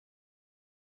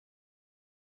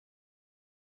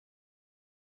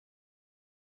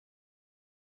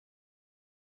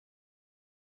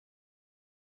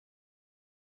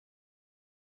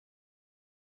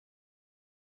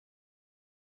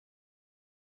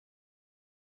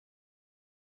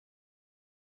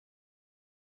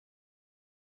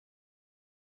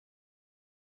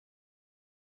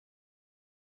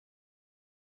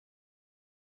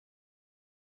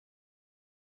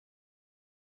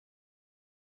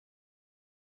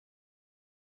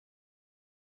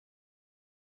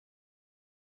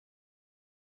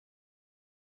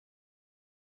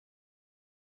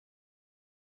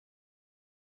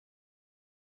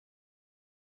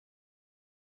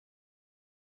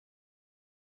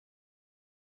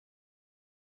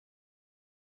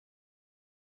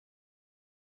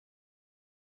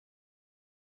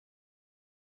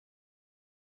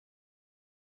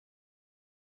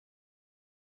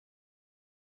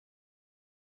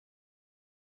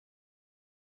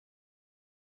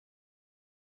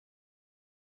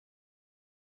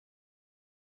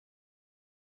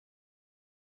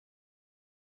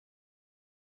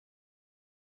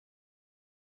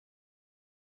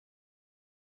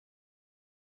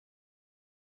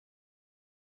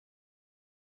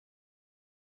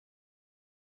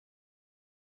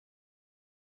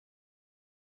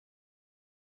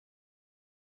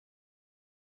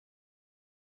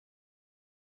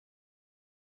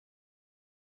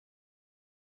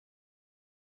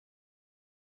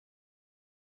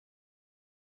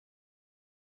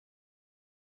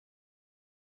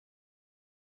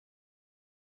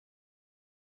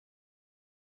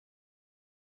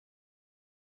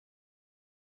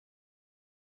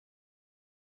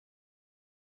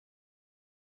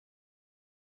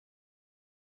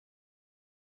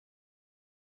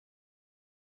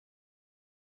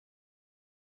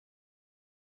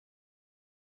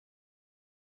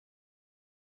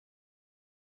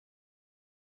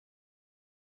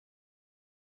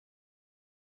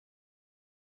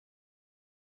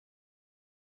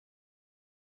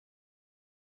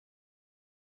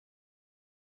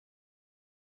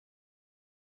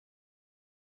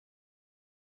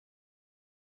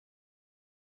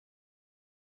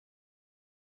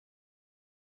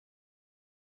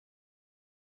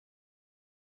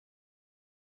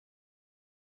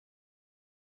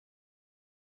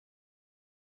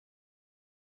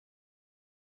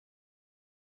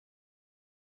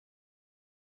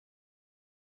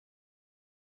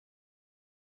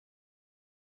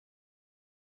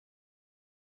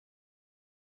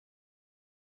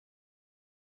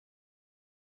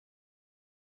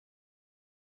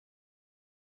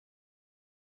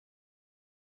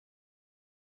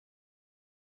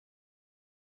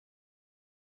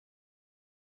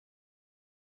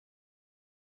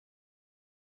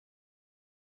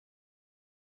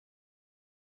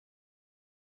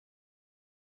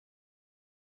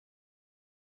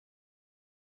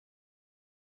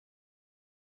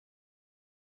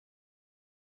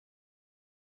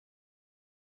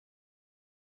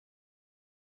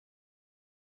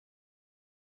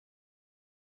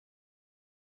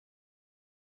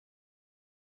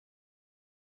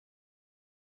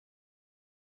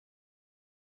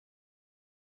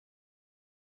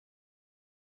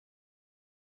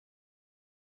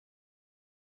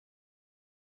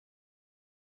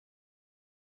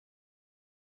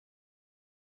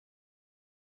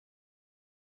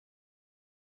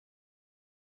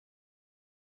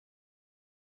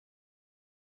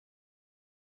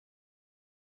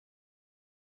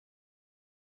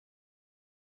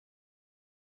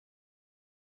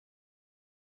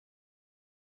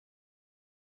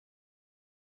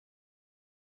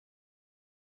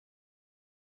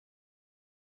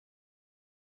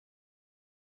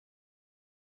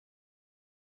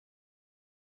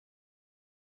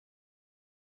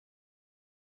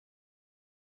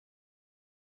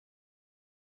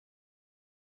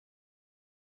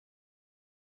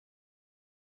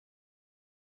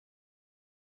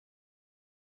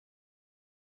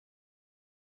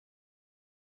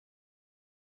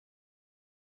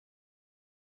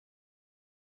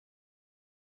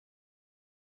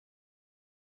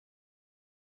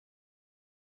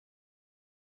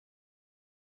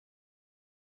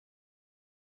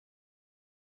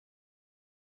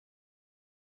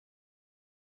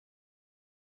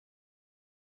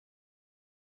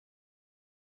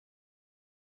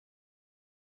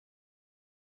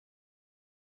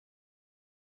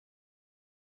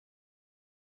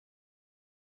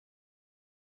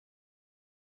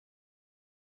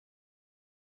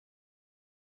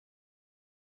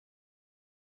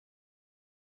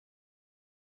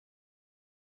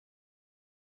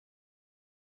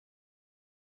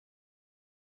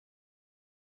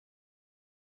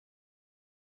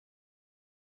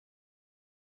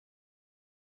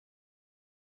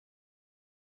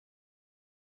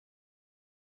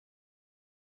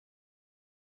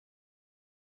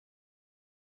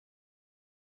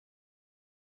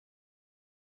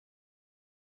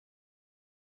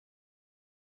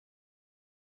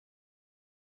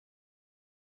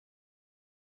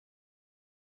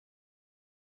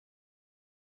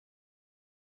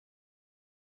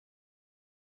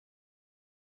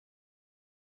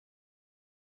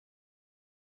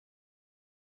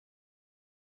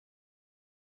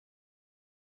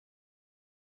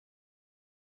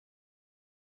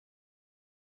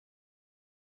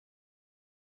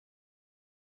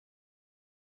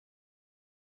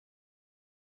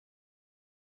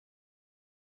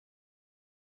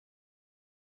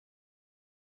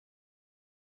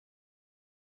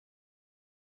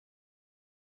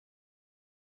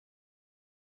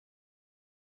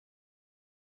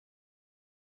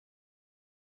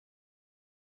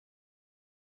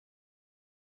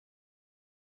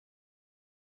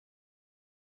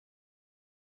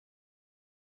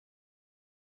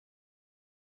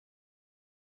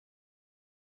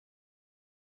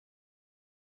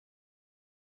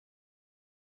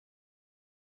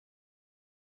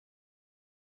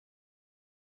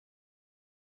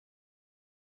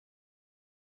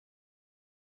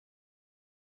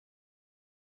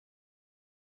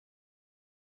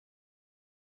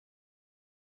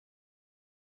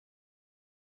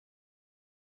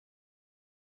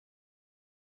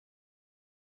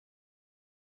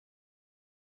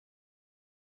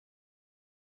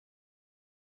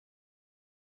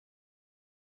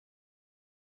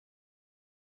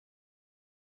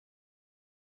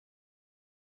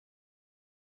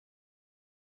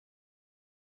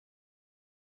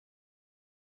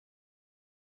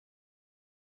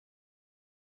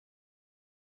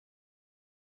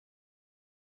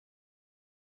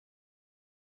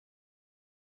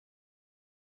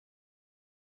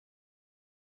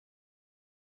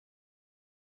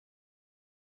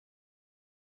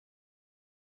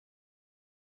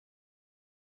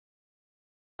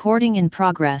Recording in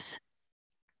progress.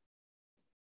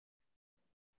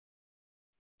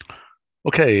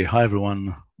 Okay, hi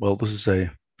everyone. Well, this is a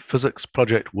physics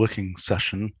project working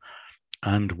session,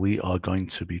 and we are going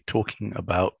to be talking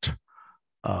about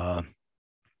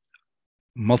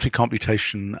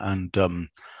multicomputation and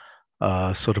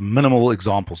sort of minimal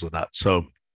examples of that. So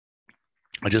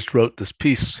I just wrote this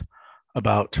piece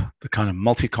about the kind of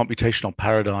multi-computational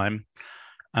paradigm,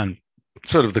 and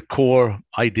sort of the core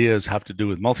ideas have to do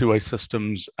with multi-way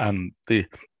systems and the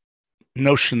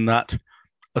notion that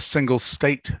a single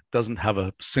state doesn't have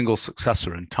a single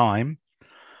successor in time,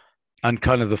 and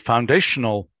kind of the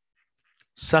foundational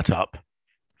setup,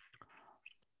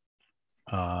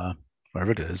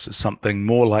 wherever it is something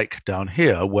more like down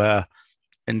here, where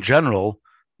in general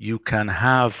you can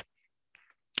have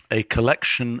a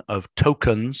collection of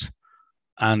tokens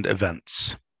and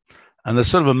events. And there's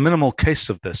sort of a minimal case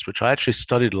of this, which I actually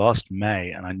studied last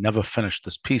May, and I never finished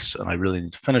this piece, and I really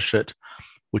need to finish it,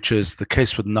 which is the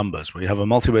case with numbers, where you have a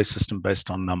multi-way system based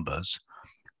on numbers.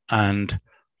 And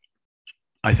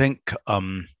I think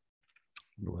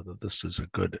whether this is a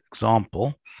good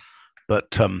example,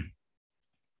 but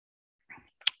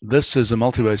this is a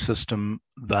multi-way system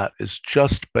that is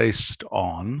just based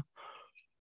on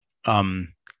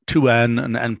 2n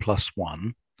and n plus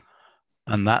 1.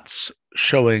 And that's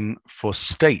showing for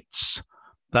states,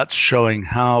 that's showing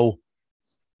how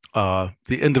the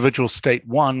individual state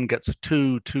 1 gets a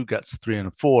 2, 2 gets a 3 and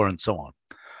a 4, and so on.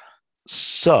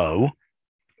 So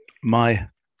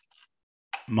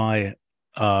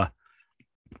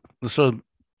so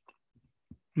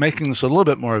making this a little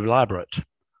bit more elaborate,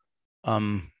 let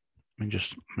me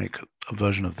just make a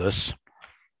version of this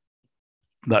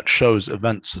that shows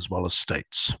events as well as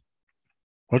states.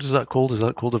 What is that called? Is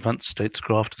that called event states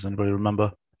graph? Does anybody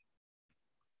remember?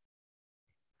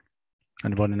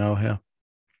 Anybody know here?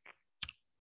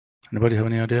 Anybody have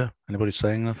any idea? Anybody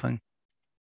saying anything?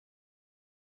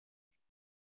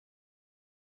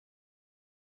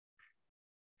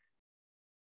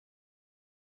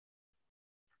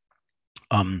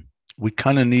 We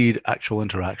kind of need actual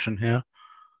interaction here.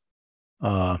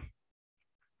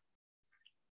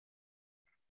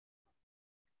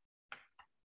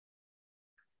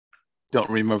 Don't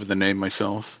remember the name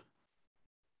myself.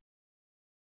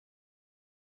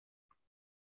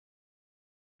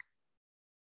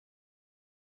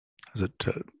 Is it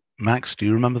Max? Do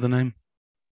you remember the name?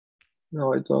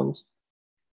 No, I don't.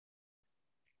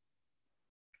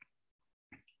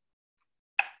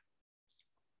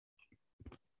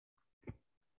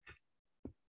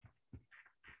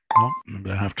 Oh,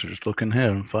 maybe I have to just look in here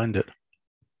and find it.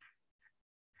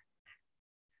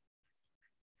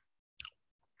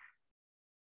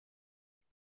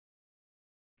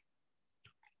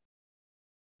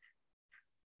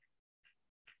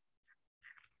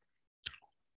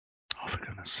 Oh, for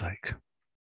goodness sake.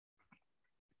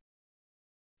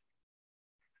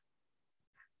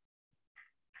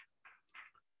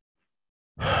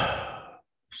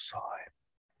 Sigh.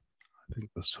 I think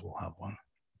this will have one.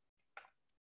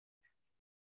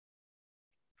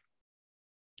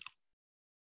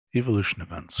 Evolution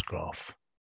events graph.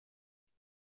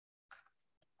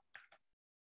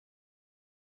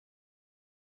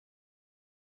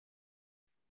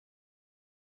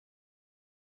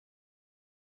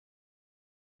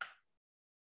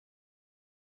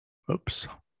 Oops.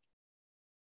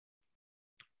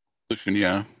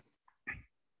 Yeah.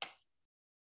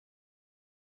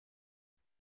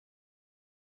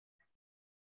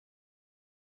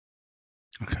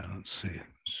 Okay, let's see.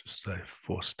 Let's just say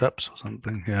 4 steps or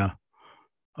something here.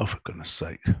 Oh, for goodness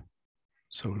sake.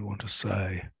 So we want to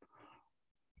say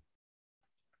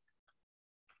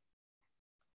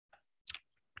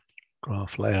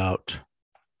graph layout.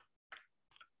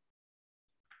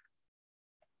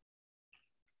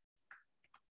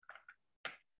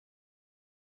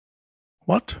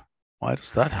 What? Why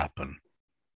does that happen?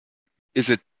 Is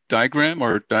it diagram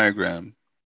or diagram?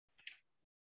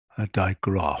 A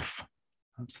digraph.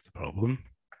 That's the problem.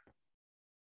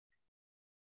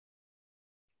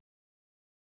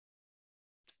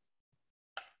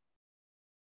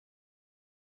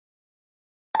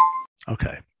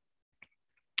 Okay.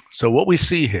 So what we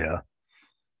see here,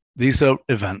 these are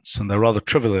events, and they're rather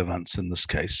trivial events in this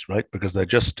case, right? Because they're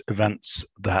just events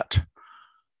that,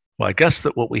 well, I guess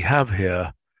that what we have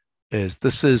here is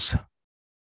this is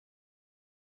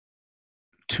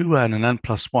 2n and n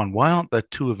plus 1. Why aren't there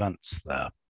 2 events there?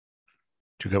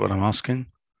 Do you get what I'm asking?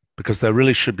 Because there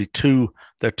really should be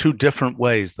there are 2 different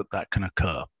ways that that can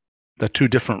occur. There are 2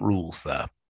 different rules there. Am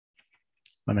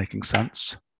I making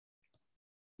sense?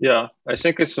 Yeah, I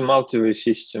think it's a multi-way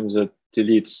system that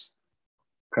deletes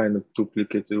kind of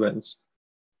duplicate events.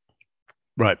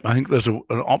 Right. I think there's an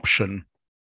option.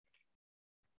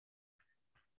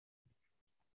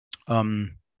 If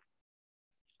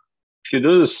you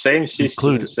do the same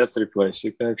system in Sept replace,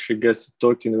 you can actually get a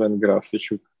token event graph,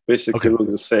 which would basically look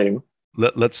the same.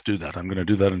 Let's do that. I'm going to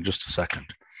do that in just a second.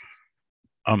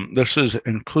 This is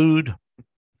include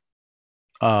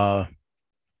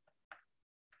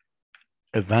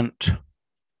event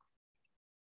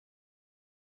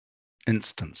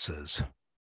instances.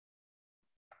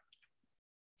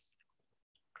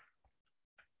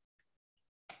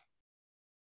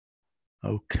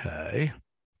 Okay.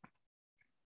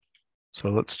 So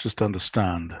let's just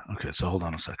understand. Okay, so hold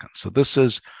on a second. So this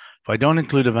is, if I don't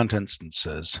include event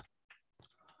instances,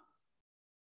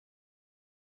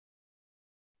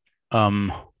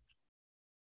 then,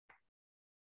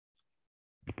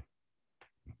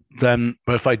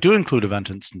 but if I do include event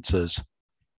instances,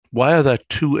 why are there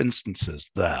two instances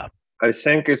there? I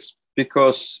think it's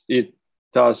because it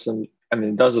doesn't, I mean,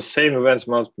 it does the same events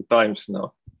multiple times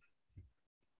now.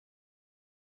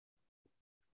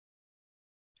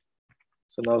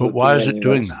 So now but why is it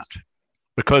doing that?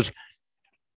 Because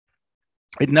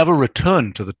it never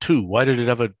returned to the 2. Why did it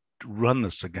ever run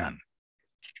this again?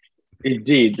 It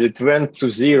did. It went to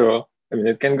 0. I mean,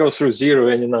 it can go through 0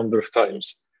 any number of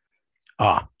times.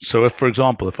 So if, for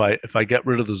example, if I get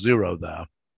rid of the 0 there,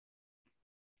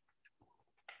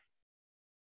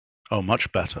 oh, much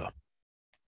better.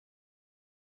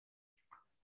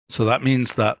 So that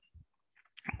means that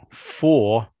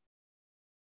 4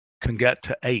 can get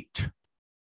to 8.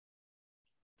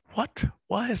 What?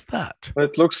 Why is that?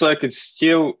 It looks like it's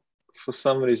still, for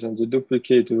some reason, the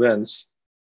duplicate events,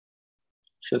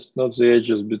 just not the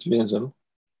edges between them.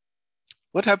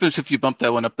 What happens if you bump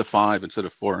that one up to 5 instead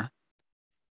of 4?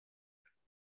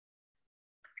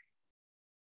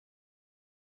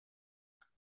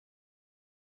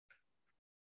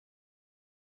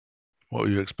 What were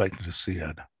you expecting to see,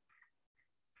 Ed?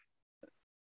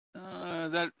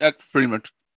 That's pretty much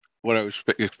what I was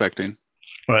expecting.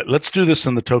 All right, let's do this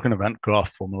in the token event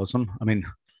graph formalism. I mean,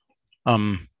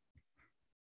 but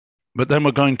then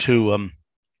we're going to.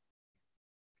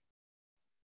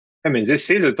 I mean,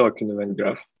 this is a token event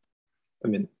graph. I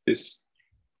mean, this.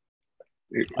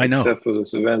 I know. Except for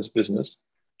this events business.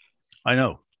 I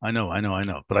know.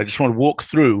 But I just want to walk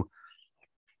through.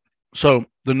 So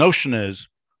the notion is,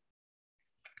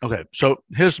 okay. So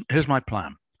here's my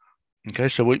plan. Okay,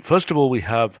 so first of all we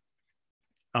have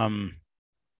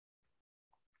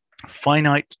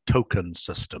finite token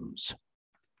systems.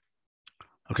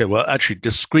 Okay, well, actually,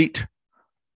 discrete.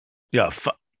 Yeah,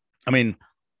 I mean,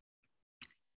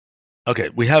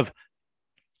 okay, we have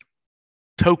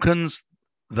tokens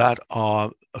that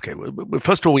are, okay,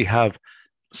 first of all, we have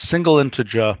single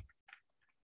integer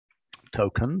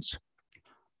tokens.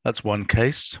 That's one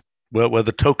case where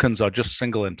the tokens are just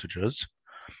single integers.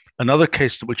 Another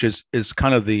case, which is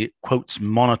kind of the quotes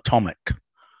monatomic.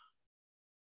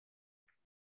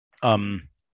 Where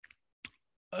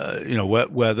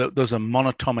those are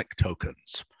monatomic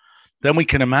tokens. Then we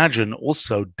can imagine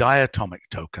also diatomic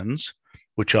tokens,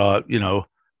 which are,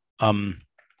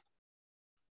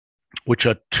 which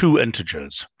are 2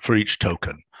 integers for each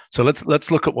token. So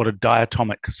let's look at what a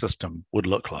diatomic system would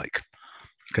look like.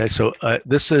 Okay, so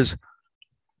this is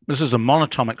a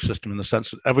monatomic system in the sense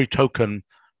that every token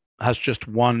has just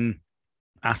one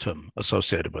atom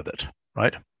associated with it,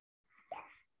 right?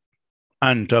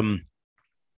 And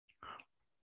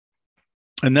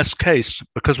in this case,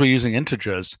 because we're using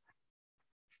integers,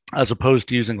 as opposed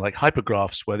to using like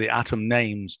hypergraphs where the atom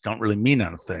names don't really mean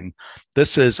anything,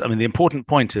 this is, I mean, the important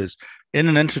point is in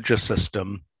an integer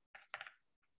system,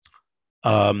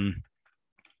 the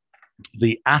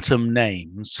atom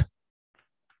names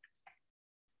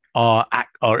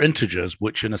are integers,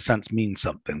 which in a sense mean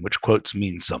something, which quotes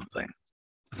mean something.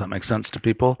 Does that make sense to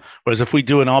people? Whereas if we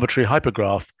do an arbitrary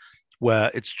hypergraph where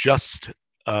it's just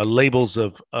labels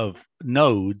of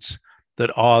nodes that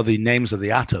are the names of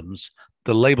the atoms,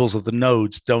 the labels of the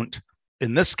nodes don't,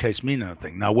 in this case, mean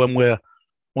anything. Now, when we're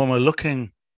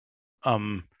looking at,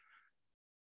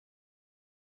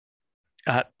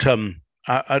 for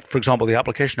example, the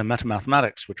application of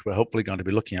metamathematics, which we're hopefully going to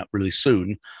be looking at really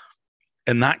soon,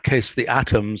 in that case, the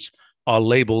atoms are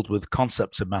labeled with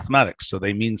concepts of mathematics, so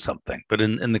they mean something. But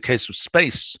in the case of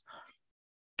space,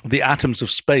 the atoms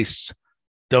of space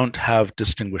don't have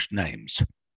distinguished names.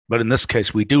 But in this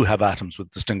case, we do have atoms with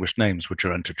distinguished names, which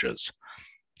are integers.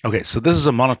 Okay, so this is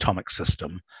a monatomic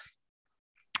system.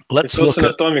 It's also an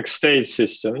atomic state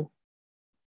system.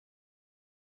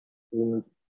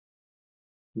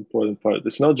 Important part.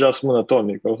 It's not just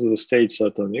monatomic, also the states are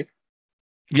atomic.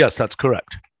 Yes, that's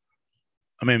correct.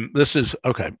 I mean, this is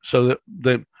okay. So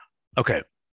okay,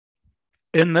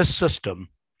 in this system,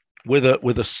 with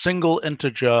a single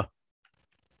integer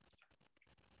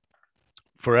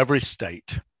for every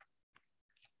state,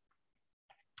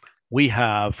 we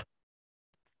have,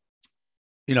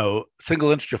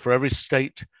 single integer for every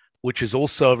state, which is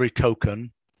also every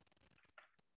token,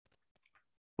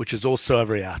 which is also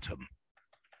every atom.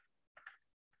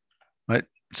 Right?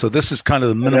 So this is kind of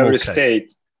the minimal every case.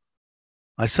 State.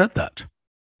 I said that.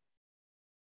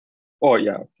 Oh,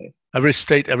 yeah, okay. Every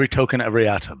state, every token, every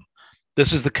atom.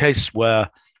 This is the case where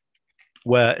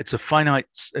it's a finite,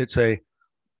 it's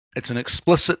an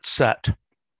explicit set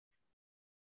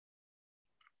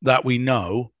that we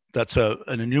know, that's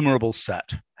an enumerable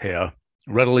set here,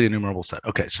 readily enumerable set.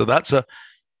 Okay, so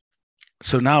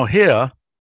so now here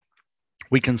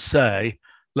we can say,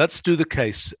 let's do the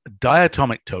case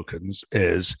diatomic tokens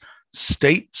is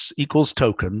states equals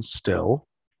tokens still,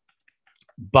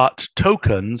 but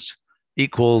tokens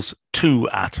equals 2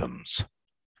 atoms.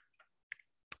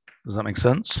 Does that make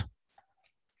sense?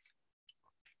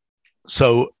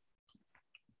 So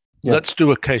let's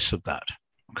do a case of that.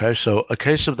 Okay, so a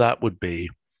case of that would be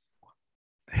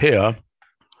here,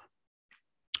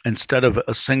 instead of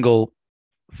a single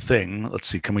thing, let's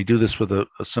see, can we do this with a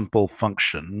simple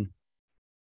function?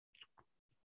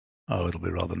 Oh, it'll be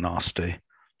rather nasty.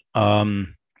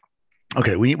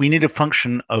 Okay, we need a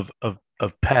function of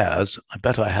pairs. I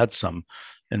bet I had some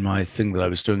in my thing that I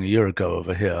was doing a year ago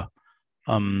over here.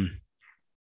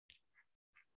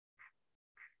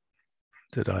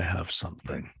 Did I have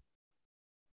something?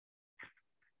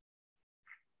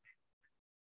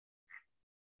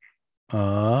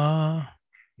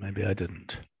 Maybe I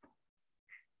didn't.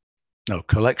 No,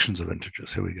 collections of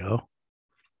integers. Here we go.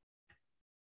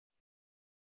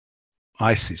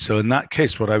 I see. So in that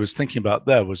case, what I was thinking about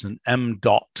there was an m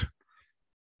dot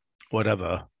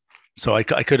whatever. So I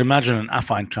could imagine an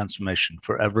affine transformation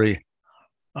for every,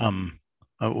 it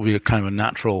would be a kind of a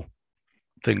natural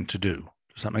thing to do.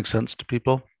 Does that make sense to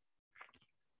people?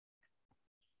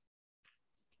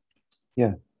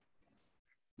 Yeah.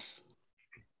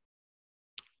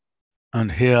 And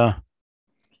here,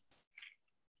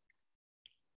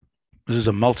 this is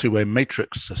a multi-way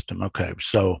matrix system. Okay,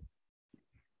 so.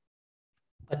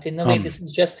 But in a way, this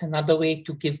is just another way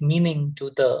to give meaning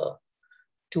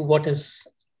to what is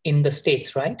in the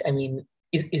states, right? I mean,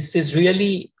 is this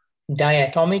really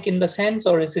diatomic in the sense,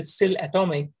 or is it still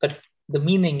atomic, but the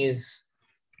meaning is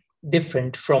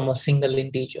different from a single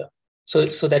integer? So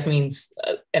that means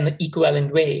an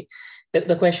equivalent way.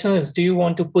 The question is, do you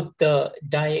want to put the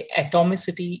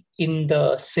diatomicity in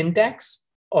the syntax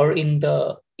or in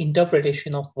the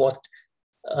interpretation of what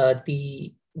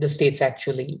the states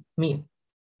actually mean?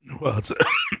 Well,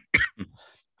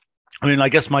 I mean, I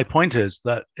guess my point is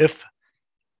that if,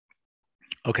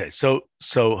 okay, so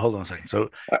hold on a second. So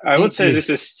I would say this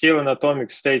is still an atomic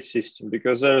state system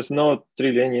because there is not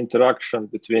really any interaction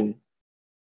between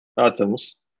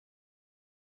atoms.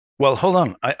 Well, hold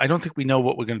on. I don't think we know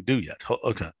what we're going to do yet.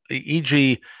 Okay.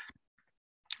 E.g.,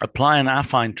 apply an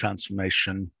affine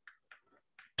transformation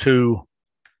to,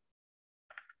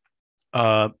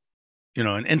 an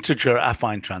integer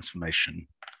affine transformation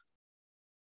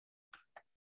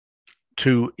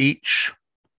to each,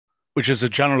 which is a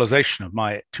generalization of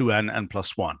my 2n n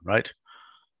plus 1, right?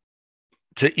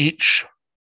 To each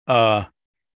 2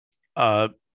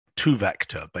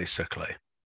 vector, basically.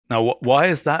 Now, why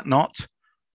is that not?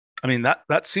 I mean,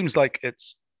 that seems like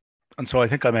it's, and so I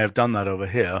think I may have done that over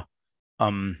here.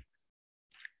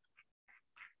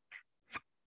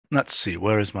 Let's see,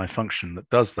 where is my function that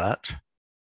does that?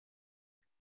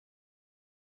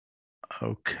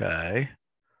 Okay,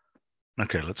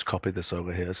 let's copy this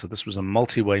over here. So this was a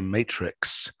multi-way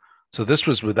matrix. So this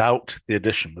was without the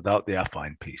addition, without the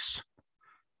affine piece.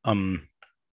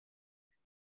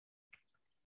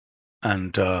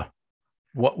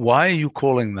 Why are you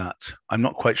calling that? I'm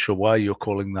not quite sure why you're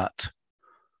calling that.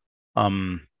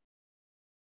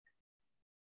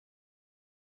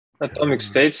 Atomic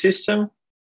state system?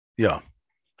 Yeah.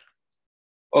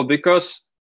 Oh, because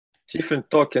different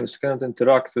tokens cannot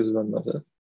interact with one another.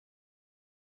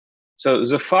 So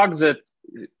the fact that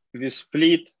we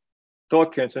split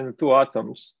tokens into 2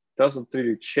 atoms doesn't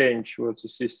really change what the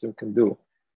system can do.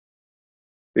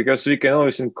 Because we can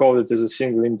always encode it as a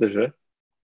single integer.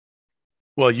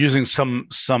 Well, using some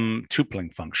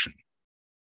tupling function.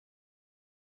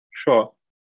 Sure.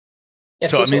 Yeah,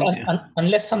 so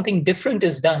unless something different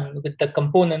is done with the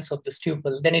components of this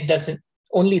tuple, then it doesn't,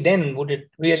 only then would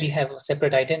it really have a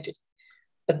separate identity.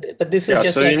 But this is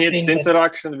just so like you need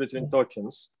interaction between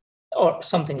tokens. or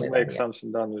something like make that.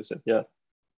 something done with it. Yeah.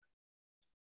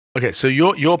 Okay, so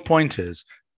your point is,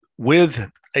 with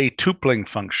a tupling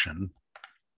function,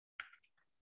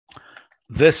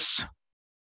 this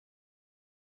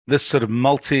sort of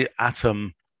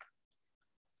multi-atom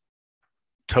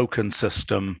token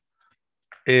system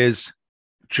is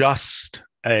just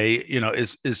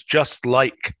is just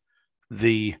like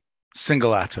the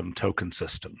single atom token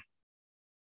system.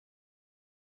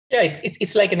 Yeah,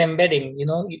 it's like an embedding.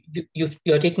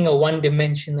 You're taking a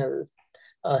one-dimensional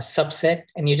subset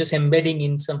and you're just embedding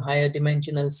in some higher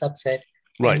dimensional subset.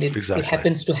 Right, and exactly. It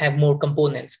happens to have more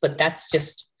components, but that's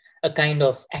just a kind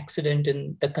of accident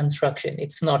in the construction.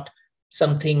 It's not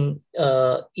something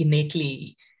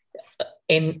innately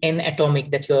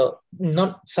n-atomic that you're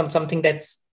not something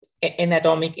that's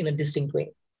n-atomic in a distinct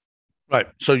way. Right.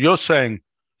 So you're saying,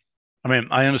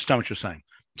 I understand what you're saying.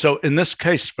 So in this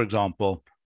case, for example,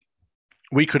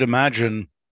 we could imagine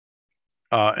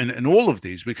in all of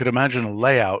these, we could imagine a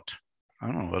layout. I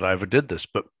don't know that I ever did this,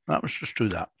 but let's just do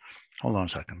that. Hold on a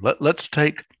second. Let's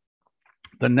take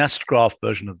the nest graph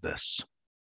version of this.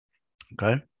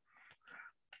 Okay.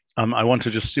 I want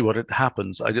to just see what it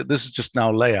happens. This is just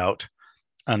now layout.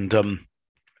 And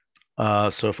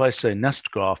so if I say nest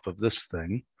graph of this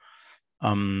thing,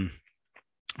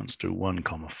 let's do 1,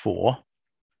 4.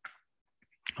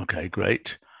 Okay,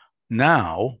 great.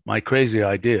 Now my crazy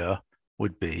idea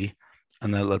would be,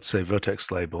 and then let's say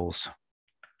vertex labels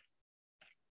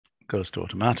goes to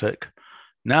automatic.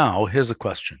 Now here's a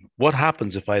question. What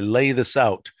happens if I lay this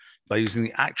out by using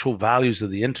the actual values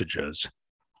of the integers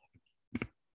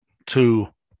to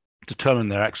determine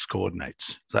their x coordinates?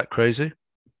 Is that crazy?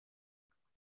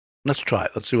 Let's try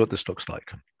it. Let's see what this looks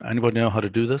like. Anybody know how to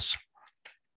do this?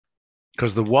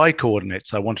 Because the y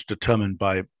coordinates I want to determine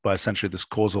by essentially this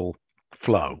causal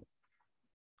flow.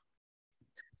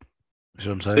 You see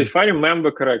what I'm saying? So if I remember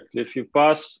correctly, if you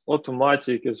pass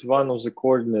automatic as one of the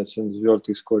coordinates in the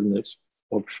vertex coordinates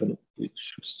option, it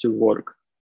should still work.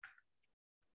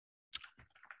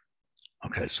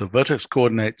 Okay, so vertex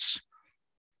coordinates.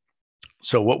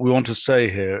 So what we want to say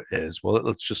here is, well,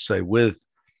 let's just say with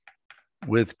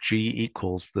g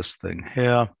equals this thing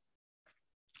here.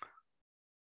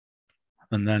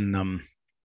 And then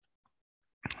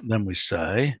we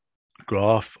say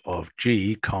graph of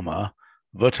g, comma,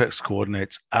 vertex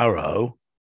coordinates arrow.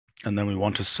 And then we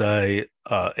want to say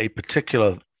a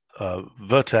particular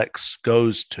vertex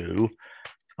goes to,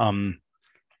 now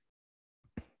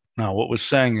what we're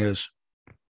saying is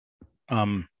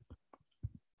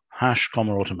hash,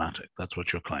 comma, automatic. That's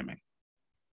what you're claiming,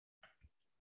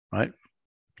 right?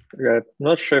 Yeah,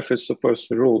 not sure if it's supposed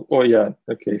to rule. Oh yeah,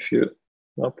 okay, if you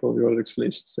upload vertex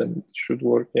list, then it should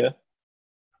work, yeah.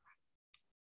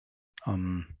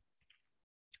 I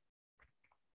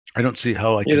don't see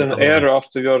how I Need can an arrow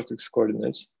after vertex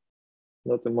coordinates,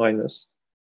 not a minus.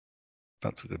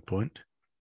 That's a good point.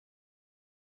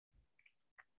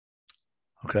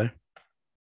 Okay.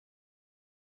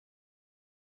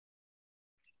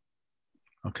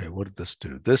 Okay, what did this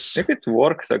do? This. Maybe it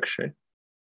works actually.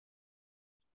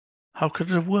 How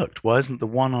could it have worked? Why isn't the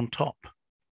 1 on top?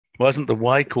 Why isn't the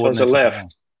y It's on coordinate the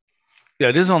left? Yeah,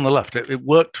 it is on the left. It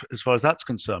worked as far as that's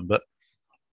concerned, but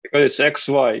because it's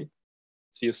xy.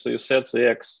 So you set the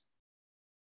x.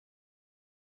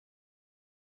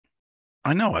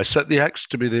 I know I set the x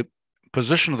to be the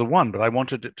position of the 1, but I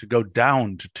wanted it to go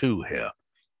down to 2 here.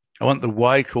 I want the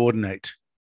y coordinate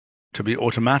to be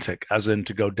automatic, as in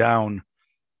to go down.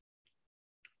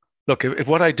 Look, if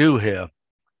what I do here,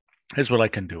 here's what I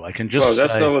can do. I can just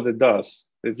that's say, not what it does.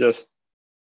 It just,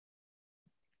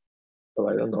 well,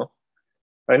 I don't know.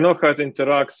 I know how it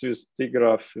interacts with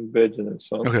t-graph embedding and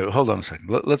so on. Okay, hold on a second.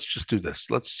 Let's just do this.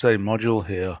 Let's say module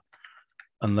here,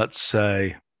 and let's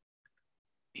say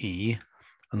E,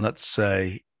 and let's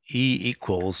say E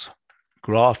equals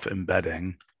graph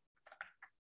embedding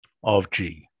of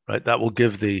G, right? That will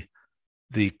give the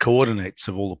coordinates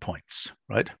of all the points,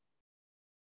 right?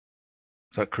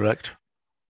 Is that correct?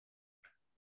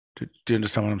 Do you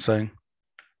understand what I'm saying?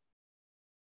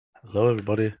 Hello,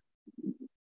 everybody.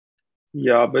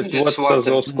 Yeah, but Just what does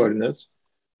those coordinates?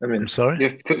 I mean, I'm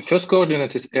sorry? The first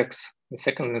coordinate is x, the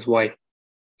second is y.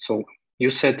 So you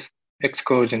set x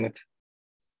coordinate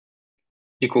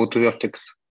equal to vertex.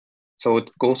 So it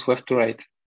goes left to right.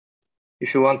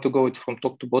 If you want to go it from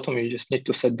top to bottom, you just need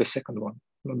to set the second one,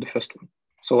 not the first one.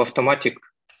 So automatic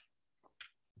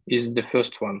is the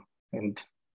first one. And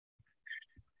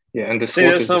yeah, and the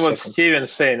slot that's is the not what second.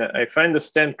 Steven's saying. If I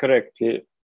understand correctly,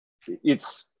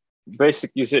 it's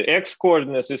basically the x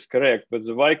coordinates is correct, but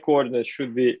the y coordinate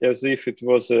should be as if it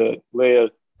was a layer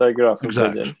graph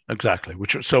Exactly. Exactly.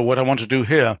 So what I want to do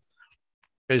here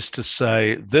is to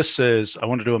say I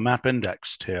want to do a map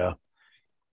indexed here.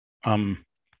 And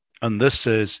this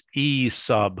is E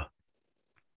sub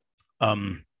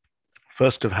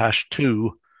first of hash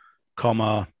 2,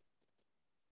 comma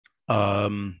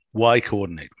y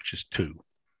coordinate, which is 2.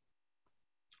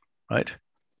 Right?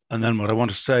 And then what I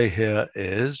want to say here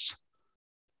is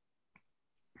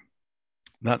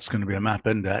that's going to be a map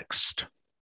indexed.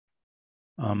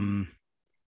 Is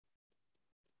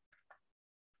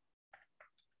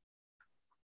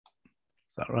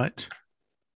that right?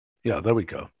 Yeah, there we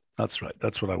go. That's right.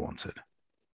 That's what I wanted.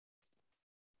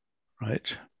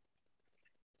 Right.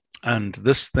 And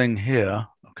this thing here,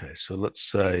 okay, so let's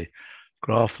say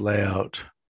graph layout,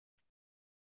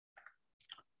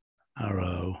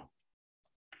 arrow,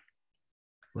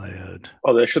 layered.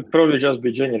 Oh, there should probably just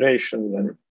be generation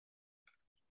then.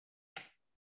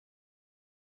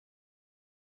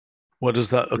 What is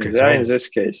that? Okay, there in this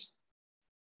case.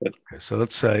 Okay, so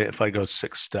let's say if I go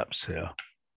 6 steps here.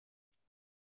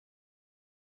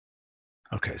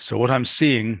 Okay, so what I'm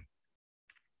seeing,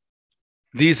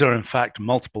 these are in fact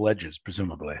multiple edges,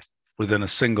 presumably, within a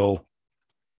single.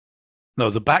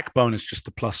 No, the backbone is just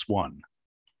the +1.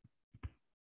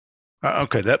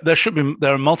 Okay,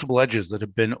 there are multiple edges that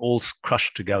have been all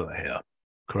crushed together here,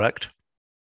 correct?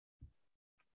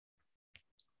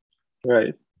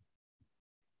 Right.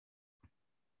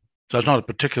 So it's not a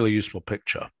particularly useful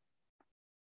picture.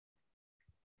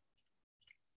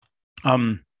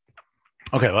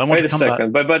 Okay, well, I want Wait to come a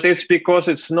second, back. but it's because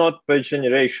it's not by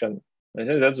generation. I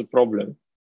think that's a problem.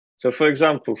 So for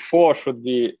example, 4 should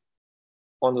be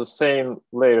on the same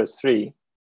layer as 3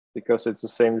 because it's the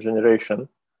same generation.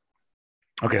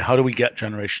 Okay, how do we get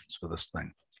generations for this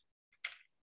thing?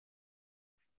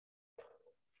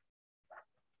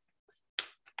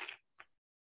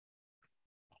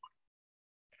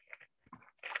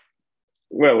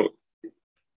 Well,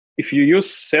 if you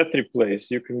use set replace,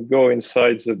 you can go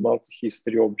inside the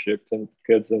multi-history object and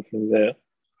get them from there.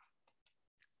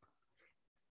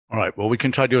 All right, well, we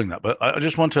can try doing that. But I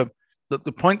just want to,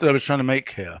 the point that I was trying to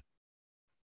make here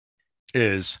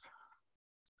is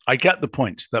I get the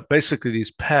point that basically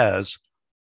these pairs,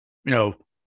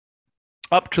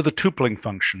 up to the tupling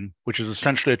function, which is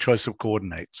essentially a choice of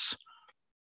coordinates,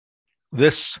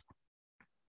 this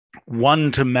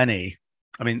one-to-many,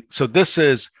 so this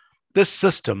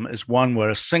system is one where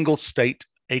a single state,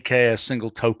 aka a single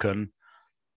token,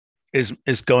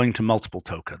 is going to multiple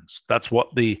tokens. That's what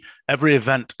every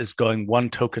event is going one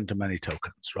token to many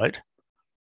tokens, right?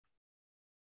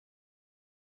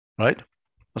 Right?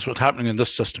 That's what's happening in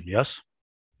this system, yes?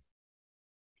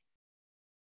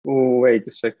 Oh, wait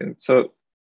a second. So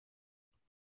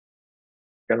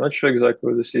I'm not sure exactly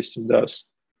what the system does.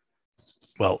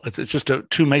 Well, it's just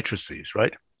two matrices,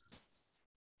 right?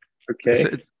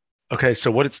 Okay. Okay,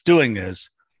 so what it's doing is,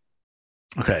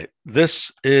 okay,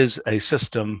 this is a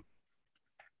system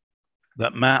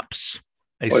that maps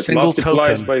a single token. It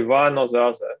multiplies by one or the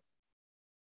other.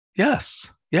 Yes.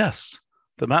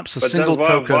 That maps a but single then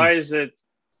token. Why is it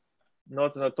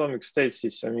not an atomic state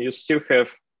system? You still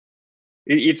have,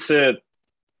 it's a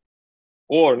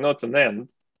or, not an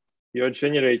and. You're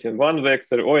generating one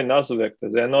vector or another vector.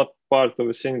 They're not part of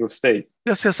a single state.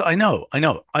 Yes, I know.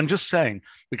 I'm just saying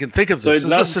we can think of so this as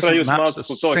a system that maps a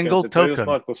single token.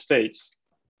 Multiple states.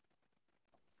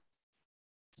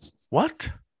 What?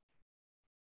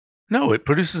 No, it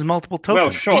produces multiple tokens.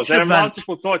 Well, sure, there are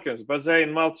multiple tokens, but they're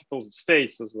in multiple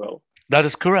states as well. That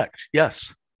is correct,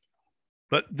 yes.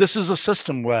 But this is a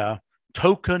system where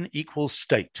token equals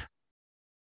state.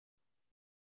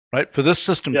 Right? For this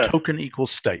system, token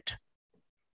equals state.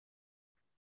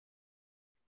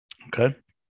 Okay?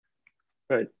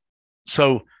 Right.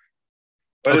 So,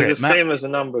 but it's the same as a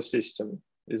number system.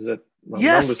 Is that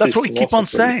yes, that's what we keep on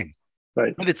saying.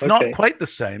 Right. But it's not quite the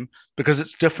same because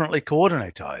it's differently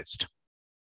coordinatized.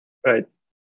 Right.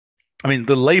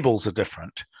 The labels are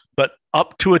different, but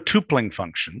up to a tupling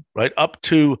function, right? Up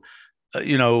to,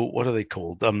 what are they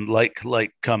called?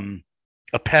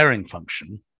 A pairing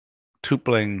function,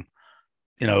 tupling,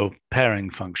 pairing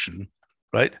function,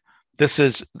 right? This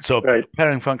is, so a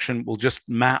pairing function will just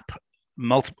map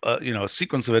a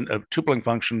sequence of a tupling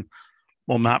function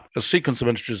will map a sequence of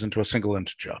integers into a single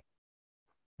integer,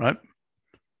 right?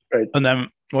 Right. And then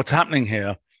what's happening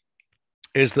here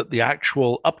is that the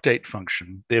actual update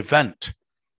function, the event,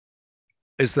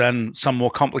 is then some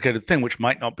more complicated thing which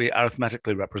might not be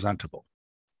arithmetically representable.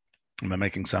 Am I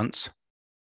making sense?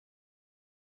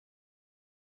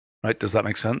 Right? Does that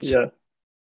make sense? Yeah.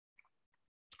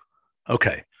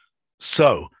 Okay.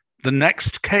 So the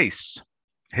next case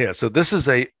here. So this is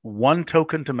a one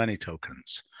token to many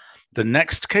tokens. The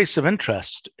next case of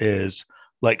interest is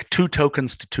like two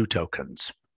tokens to two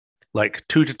tokens, like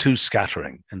 2 to 2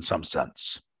 scattering in some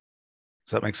sense.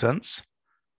 Does that make sense?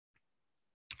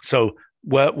 So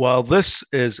while this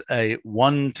is a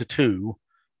 1 to 2,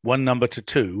 one number to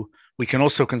 2, we can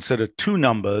also consider two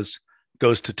numbers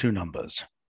goes to two numbers,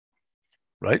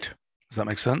 right? Does that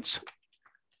make sense?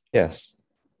 Yes.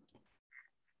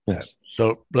 Yes.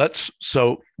 So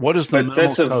what is the But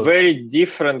that's a code? very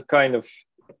different kind of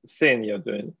thing you're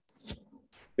doing.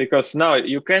 Because now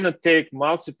you cannot take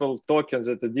multiple tokens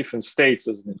at the different states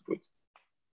as an input.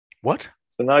 What?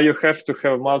 So now you have to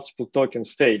have multiple token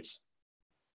states.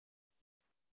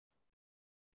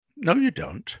 No, you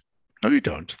don't. No, you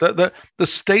don't. The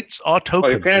states are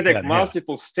tokens. Or you can take again,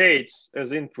 multiple states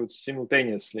as inputs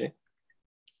simultaneously.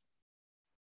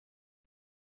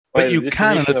 But By you the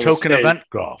can in definition a of token state. event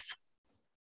graph.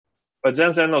 But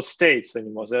then they're not states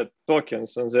anymore. They're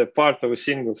tokens and they're part of a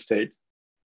single state.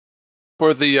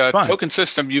 For the Fine. token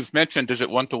system you've mentioned, is it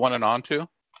one-to-one and onto?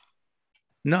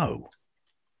 No.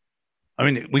 I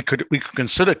mean, we could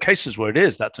consider cases where it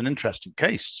is. That's an interesting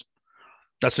case.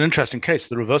 That's an interesting case.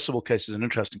 The reversible case is an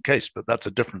interesting case, but that's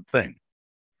a different thing.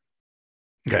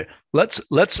 Okay, let's And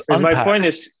unpack. my point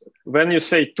is, when you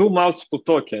say two multiple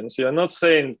tokens, you're not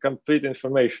saying complete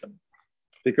information,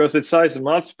 because it's either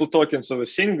multiple tokens of a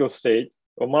single state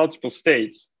or multiple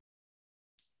states.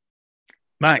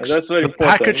 Max, And that's very the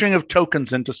important. packaging of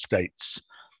tokens into states.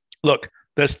 Look,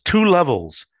 there's two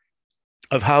levels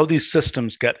of how these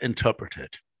systems get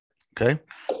interpreted. Okay,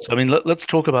 so I mean, let's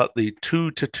talk about the 2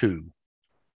 to 2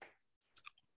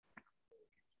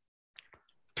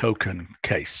 token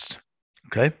case.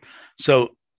 Okay, so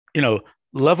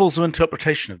levels of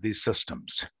interpretation of these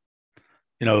systems.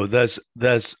 There's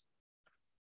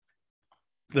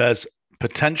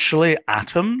potentially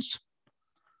atoms,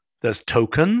 there's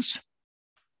tokens,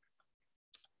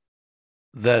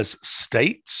 there's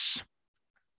states,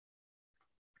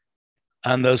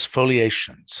 and there's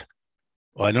foliations.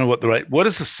 Well, I don't know what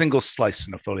is a single slice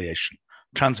in a foliation?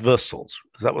 Transversals,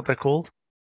 is that what they're called?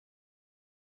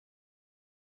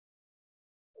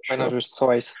 Binary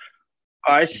slice.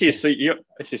 I see. So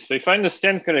So if I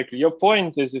understand correctly, your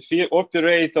point is if you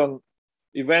operate on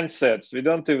event sets, we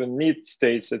don't even need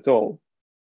states at all.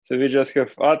 So we just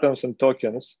have atoms and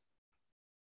tokens.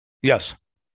 Yes.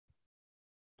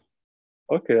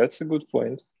 Okay, that's a good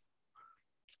point.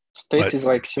 State Right. is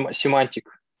like semantic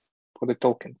for the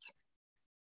tokens.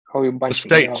 How you The bunch them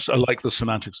states up. are like the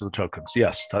semantics of the tokens.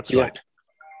 Yes, that's Yeah. right.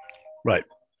 Right.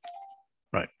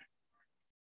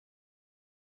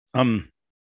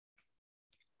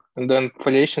 And then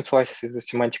foliation slices is the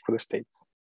semantic for the states.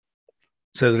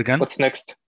 Say that again. What's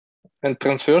next? And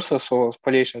transversals or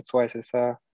foliation slices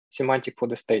are semantic for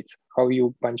the states. How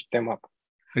you bunch them up.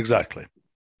 Exactly.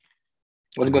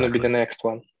 What's going to be the next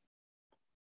one?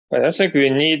 I don't think we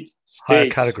need Higher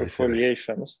states category for theory.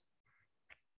 foliations.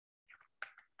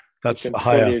 That's You the can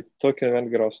higher. foliate token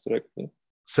event graphs directly.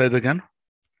 Say it again.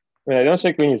 I mean, I don't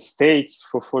think we need states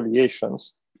for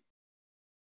foliations,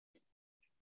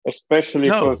 especially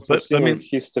No, for but, I single mean-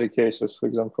 history cases, for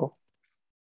example.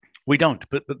 We don't.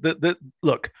 But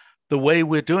look, the way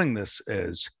we're doing this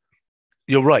is,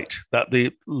 you're right, that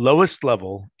the lowest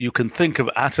level, you can think of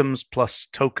atoms plus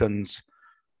tokens,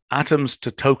 atoms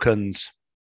to tokens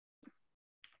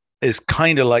is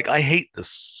kind of like, I hate this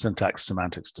syntax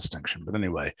semantics distinction, but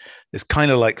anyway, it's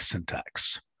kind of like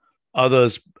syntax.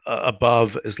 Others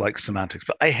above is like semantics,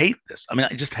 but I hate this. I mean,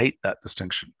 I just hate that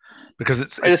distinction because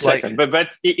it's Wait a like, second, but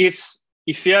it's,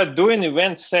 if we are doing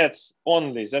event sets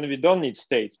only, then we don't need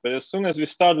states. But as soon as we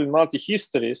start with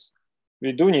multi-histories,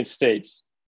 we do need states.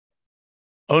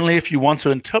 only if you want to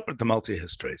interpret the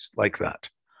multi-histories like that.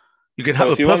 You can So have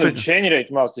a if you want to perfect.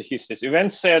 generate multi-histories,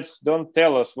 event sets don't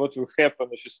tell us what will happen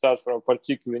if you start from a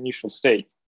particular initial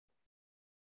state.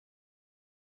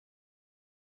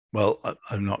 Well,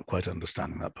 I'm not quite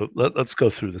understanding that, but let's go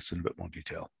through this in a bit more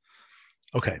detail.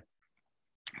 Okay,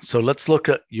 so let's look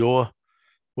at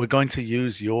we're going to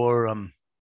use your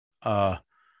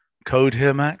code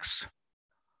here, Max.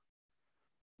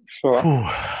 Sure. Whew,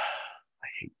 I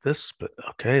hate this, but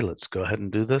okay, let's go ahead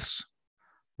and do this.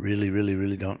 Really, really,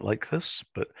 really don't like this,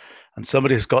 and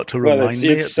somebody's got to Well, remind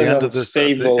me at the end of this. At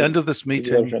the unstable end of this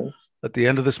meeting, version. at the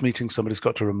end of this meeting, somebody's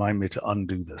got to remind me to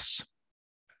undo this.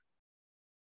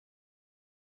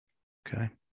 Okay.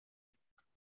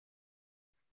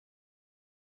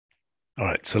 All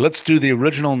right, so let's do the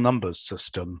original numbers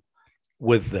system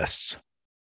with this.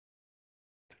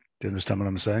 Do you understand what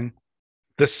I'm saying?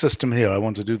 This system here, I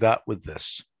want to do that with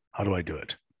this. How do I do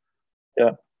it?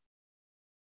 Yeah.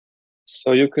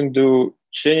 So you can do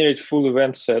generate full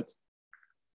event set.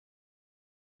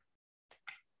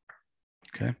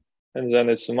 Okay. And then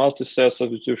it's a multi-cell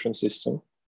substitution system.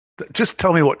 Just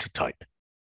tell me what to type.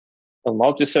 A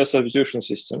multi-cell substitution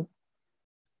system.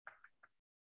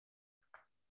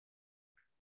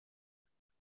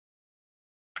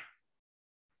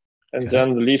 And Okay.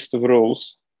 then the list of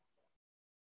rules.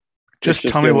 Just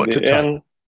tell me what to type.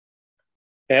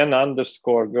 N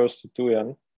underscore goes to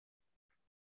 2n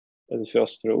as the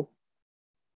first rule.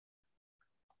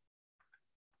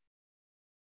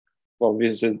 Well,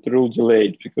 with the rule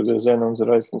delayed because there's n on the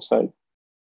right hand side.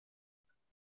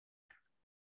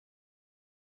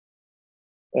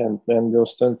 And then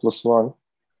goes 10 plus 1.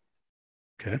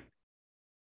 Okay.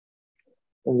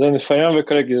 And then if I remember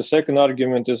correctly, the second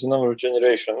argument is the number of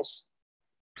generations.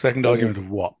 Second argument of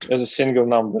what? As a single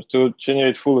number to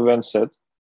generate full event set.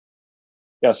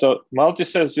 Yeah, so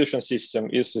multi-cell substitution system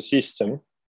is a system.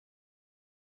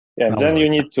 Yeah, and then you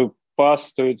need to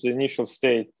pass to it the initial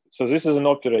state. So this is an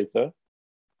operator.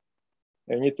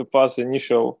 You need to pass the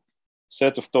initial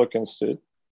set of tokens to it.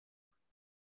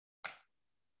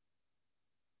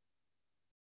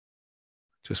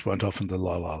 Just went off into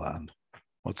la la land.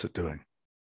 What's it doing?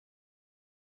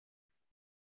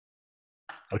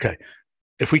 Okay.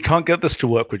 If we can't get this to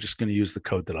work, we're just going to use the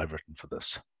code that I've written for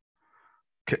this.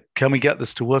 Can we get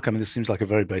this to work? I mean, this seems like a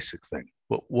very basic thing.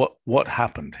 What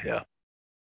happened here?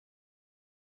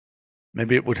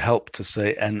 Maybe it would help to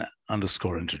say n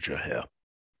underscore integer here.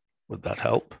 Would that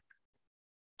help?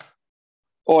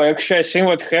 Oh, actually, I think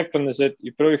what happened is that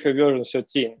you probably have version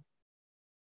 13.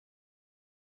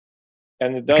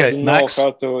 And it doesn't know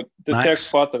how to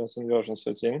detect patterns in version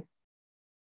 13.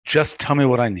 Just tell me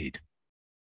what I need.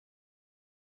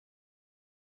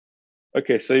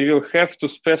 Okay, so you will have to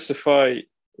specify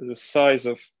the size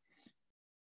of.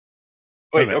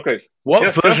 Wait, okay.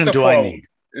 What version do I need?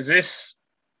 This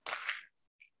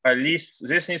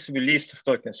needs to be list of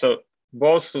tokens. So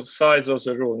both sides of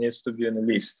the rule needs to be in a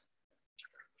list.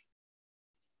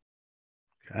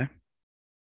 Okay.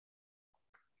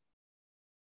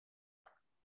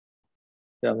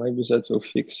 Yeah, maybe that will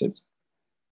fix it.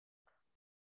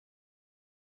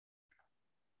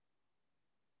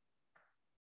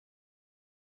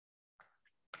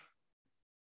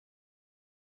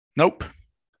 Nope.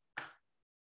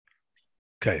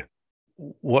 Okay.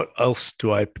 What else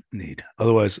do I need?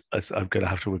 Otherwise, we're going to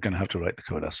have to write the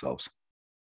code ourselves.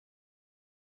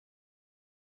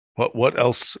 What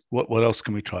else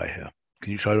can we try here?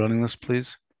 Can you try running this,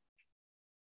 please?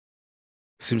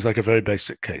 Seems like a very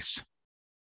basic case.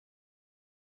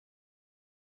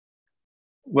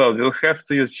 Well, we'll have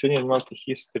to use genuine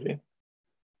multi-history.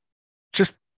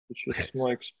 Which is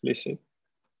more explicit.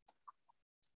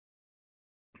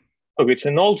 Okay, it's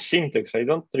an old syntax. I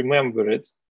don't remember it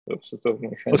off the top of my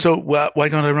head. So why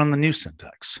can't I run the new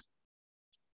syntax?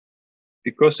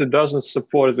 Because it doesn't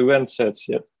support event sets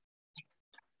yet.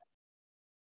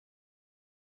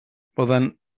 Well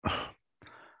then, I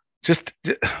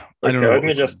don't know. Let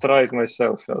me just try it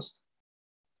myself first.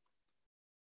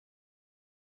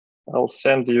 I'll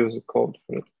send you the code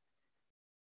for it.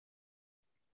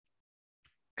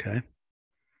 Okay.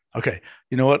 Okay.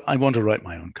 You know what? I want to write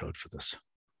my own code for this.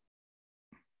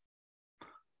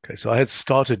 Okay, so I had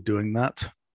started doing that.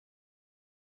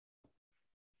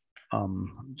 Let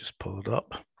me just pull it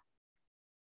up.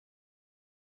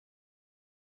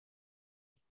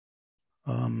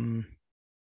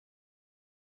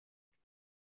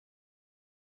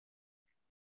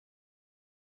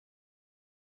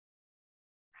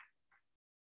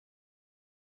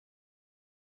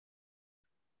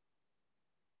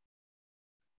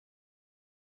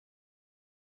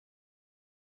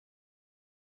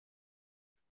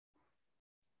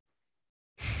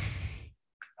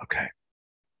 Okay.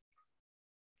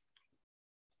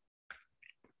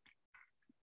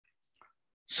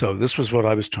 So this was what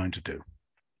I was trying to do.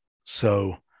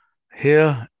 So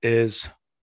here is,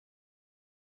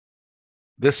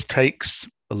 this takes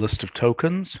a list of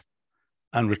tokens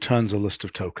and returns a list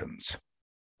of tokens,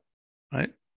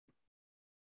 right?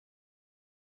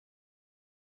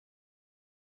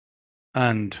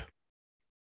 And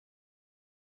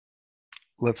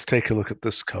let's take a look at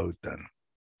this code then.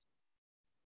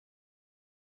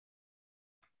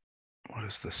 What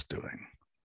is this doing?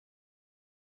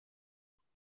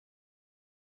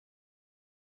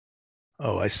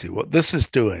 Oh, I see. What this is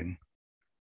doing,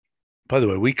 by the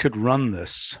way, we could run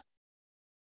this.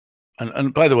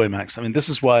 And by the way, Max, I mean, this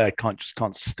is why I just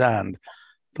can't stand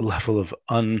the level of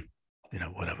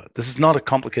whatever. This is not a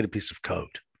complicated piece of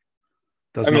code.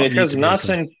 I mean, it has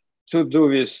nothing to do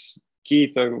with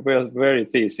key to where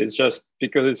it is. It's just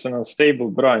because it's an unstable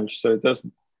branch, so it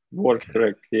doesn't work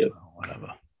correctly yet. Well,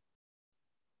 whatever.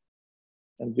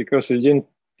 And because you didn't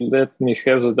let me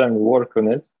have the time to work on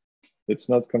it, it's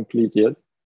not complete yet.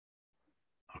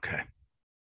 Okay.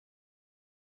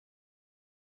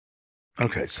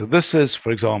 Okay, so this is,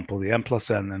 for example, the m plus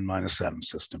n and minus m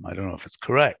system. I don't know if it's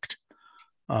correct.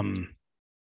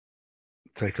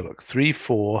 Take a look. 3,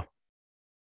 4.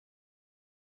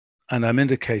 And I'm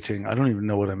indicating, I don't even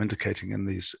know what I'm indicating in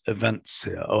these events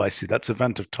here. Oh, I see. That's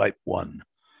event of type 1.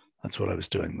 That's what I was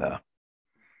doing there.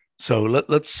 So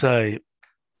let's say,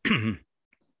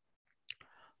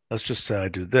 let's just say I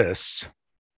do this.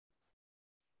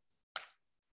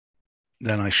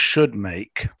 Then I should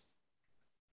make,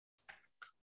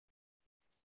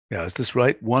 yeah, is this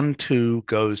right? 1, 2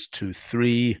 goes to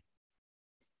 3.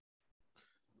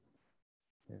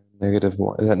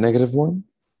 -1. Is that -1?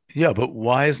 Yeah, but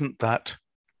why isn't that?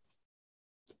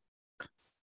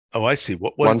 Oh, I see.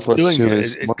 What 1 it's plus doing 2 here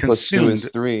is is it 1 plus 2 is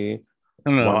consumed. 3.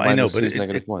 No, 1 I know, minus but 2 is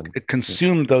 -1. it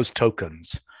consumed those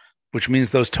tokens, which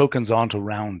means those tokens aren't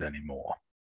around anymore.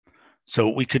 So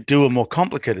we could do a more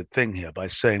complicated thing here by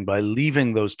saying, by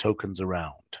leaving those tokens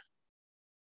around.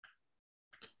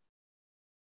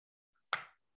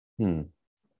 Okay.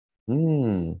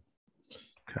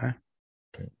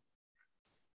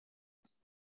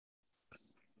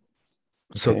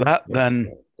 So that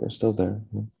then, they're still there.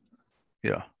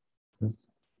 yeah.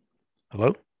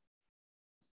 Hello?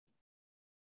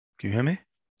 Can you hear me?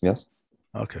 Yes.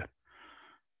 Okay.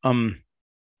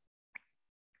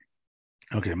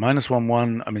 Okay, -1,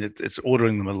 1. I mean, it's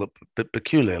ordering them a little bit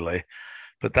peculiarly,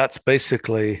 but that's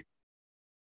basically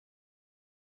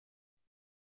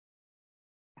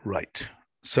right.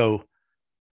 So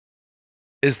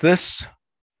is this,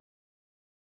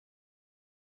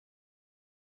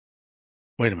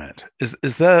 wait a minute,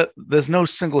 there's no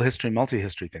single history,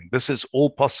 multi-history thing. This is all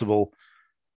possible.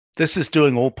 This is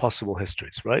doing all possible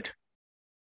histories, right?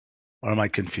 Or am I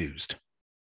confused?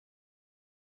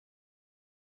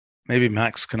 Maybe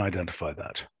Max can identify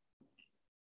that.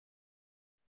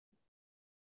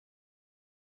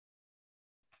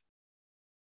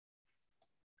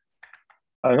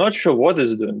 I'm not sure what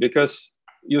it's doing, because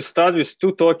you start with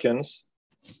 2 tokens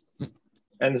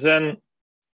and then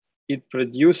it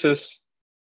produces,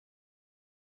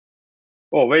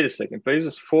 oh, wait a second,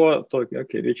 produces 4 tokens,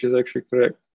 okay, which is actually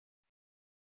correct.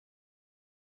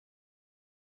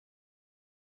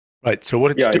 Right, so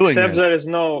what it's Yeah, doing except is, there is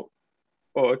no,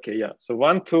 oh, okay, yeah. So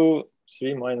 1, 2,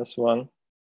 3 minus 1.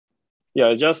 Yeah,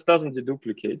 it just doesn't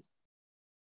deduplicate.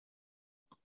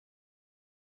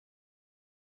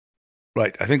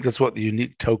 right, I think that's what the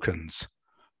unique tokens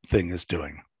thing is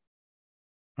doing.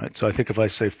 Right, so I think if I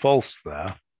say false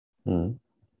there.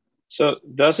 So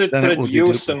does it then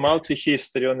produce a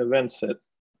multi-history on event set?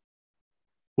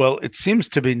 Well, it seems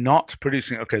to be not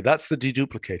producing, okay, that's the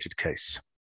deduplicated case.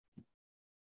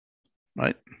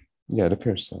 Right? Yeah, it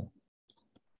appears so.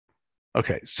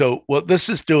 Okay, so what this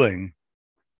is doing,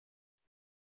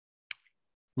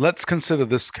 let's consider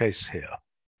this case here.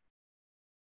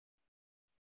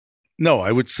 No,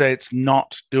 I would say it's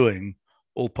not doing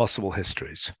all possible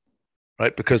histories,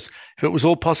 right? Because if it was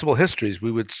all possible histories,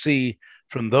 we would see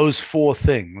from those 4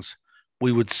 things,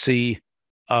 we would see,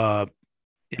 4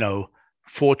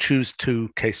 choose 2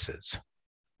 cases,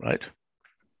 right?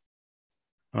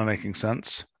 Am I making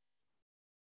sense?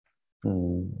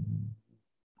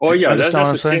 Oh, yeah, that's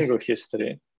just a single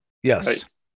history. Yes,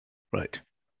 right.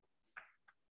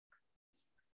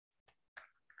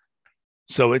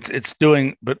 So it's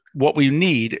doing, but what we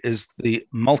need is the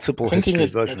multiple history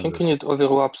version. I think you need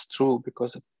overlaps true,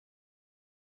 because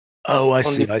oh, I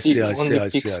see. This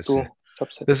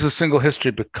is a single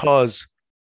history because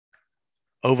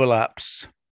overlaps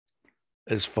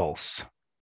is false.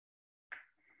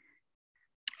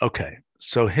 Okay,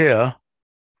 so here,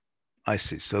 I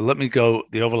see. So let me go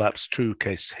the overlaps true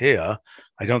case here.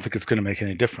 I don't think it's going to make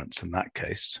any difference in that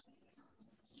case.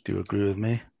 Do you agree with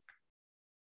me?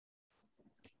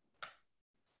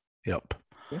 Yep.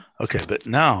 Okay, but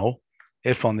now,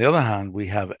 if on the other hand, we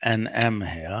have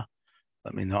NM here,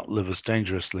 let me not live as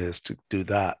dangerously as to do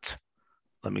that.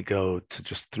 Let me go to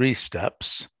just 3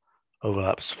 steps.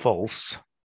 Overlaps false.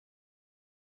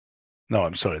 No,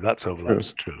 I'm sorry, that's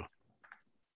overlaps true.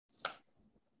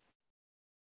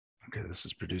 Okay, this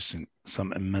is producing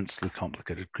some immensely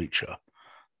complicated creature.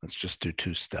 Let's just do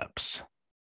 2 steps.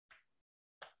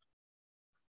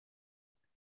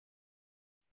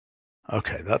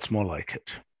 Okay, that's more like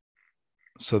it.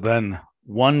 So then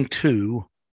 1, 2,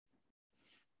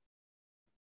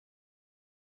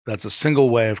 that's a single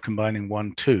way of combining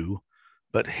 1, 2.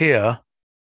 But here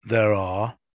there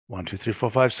are 1, 2, 3,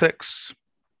 4, 5, 6,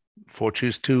 4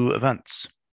 choose 2 events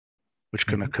which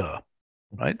can occur,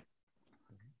 right?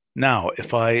 Now,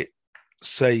 if I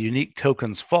say unique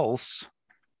tokens false,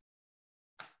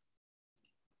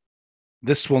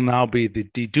 this will now be the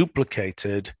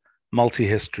deduplicated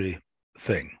multi-history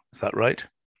thing. Is that right?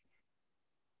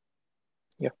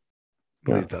 Yeah.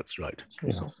 I believe that's right.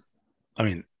 Yes. I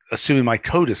mean, assuming my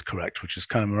code is correct, which is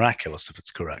kind of miraculous if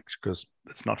it's correct, because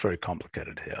it's not very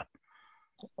complicated here.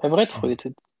 I've read through it.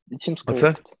 It seems What's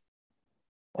correct.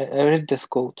 I read this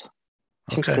code.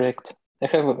 It seems Okay. correct. I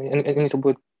have a little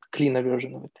bit cleaner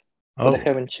version of it, but Oh, I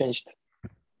haven't changed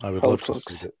I would how love it to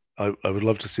works. see that. I would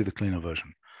love to see the cleaner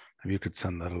version. If you could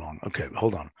send that along. Okay,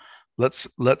 hold on. Let's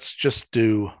just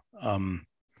do. I'm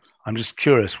just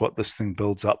curious what this thing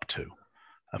builds up to.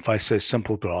 If I say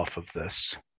simple graph of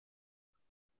this,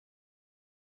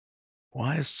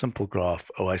 why is simple graph?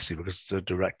 Oh, I see, because it's a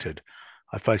directed.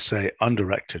 If I say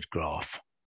undirected graph,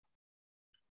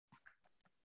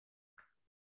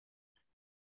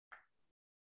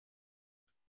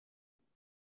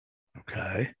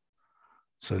 okay.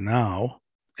 So now,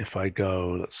 if I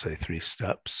go, let's say 3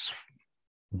 steps.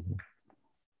 Mhm.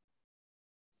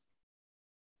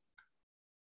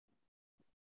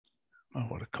 Oh,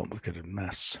 what a complicated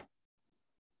mess.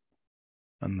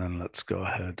 And then let's go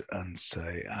ahead and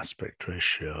say aspect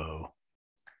ratio.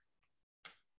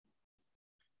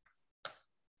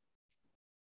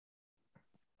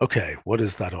 Okay, what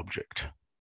is that object?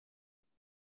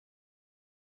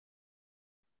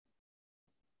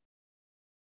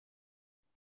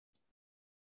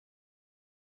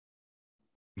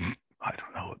 I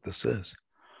don't know what this is.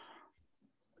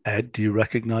 Ed, do you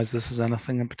recognize this as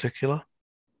anything in particular?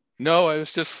 No, I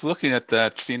was just looking at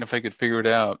that, seeing if I could figure it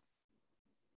out.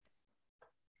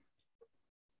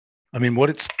 I mean, what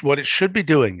it should be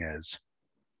doing is,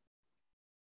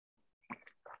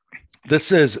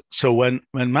 this is, so when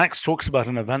Max talks about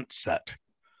an event set,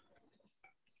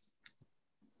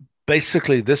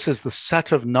 basically this is the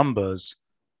set of numbers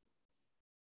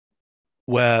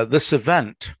where this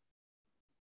event,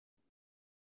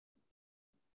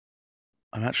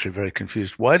 I'm actually very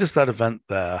confused. Why does that event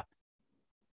there?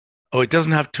 Oh, it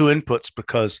doesn't have 2 inputs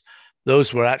because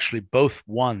those were actually both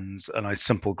 1s and I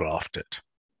simple graphed it.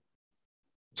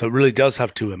 So it really does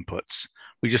have 2 inputs.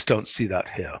 We just don't see that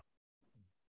here.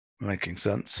 Making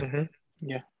sense? Mm-hmm.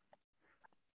 Yeah.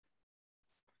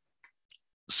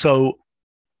 So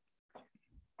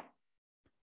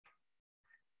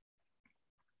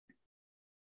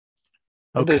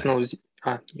Oh, there's okay, no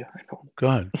yeah, I found. go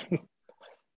ahead.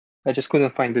 I just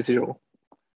couldn't find the 0.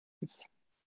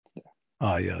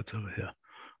 Ah, yeah, it's over here.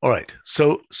 All right.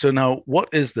 So now what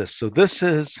is this? So this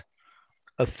is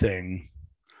a thing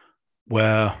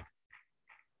where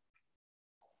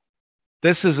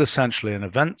this is essentially an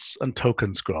events and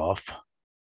tokens graph.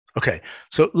 Okay,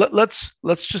 so let's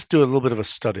just do a little bit of a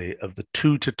study of the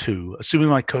 2 to 2, assuming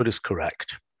my code is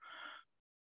correct,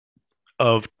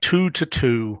 of 2 to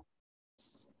 2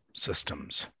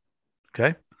 systems.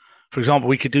 Okay, for example,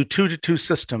 we could do 2 to 2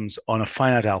 systems on a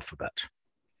finite alphabet.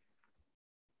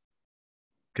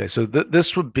 Okay, so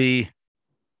this would be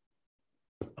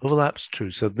overlaps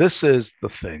true. So this is the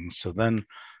thing. So then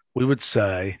we would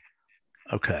say,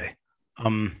 okay,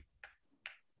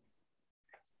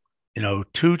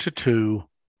 2 to 2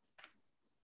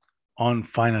 on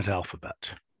finite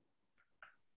alphabet.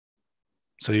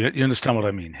 So you understand what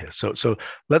I mean here. So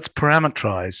let's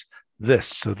parameterize this.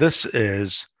 So this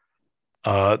is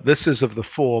of the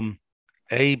form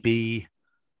AB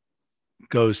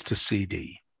goes to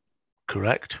CD,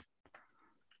 correct?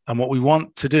 And what we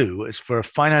want to do is for a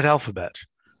finite alphabet,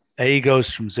 A goes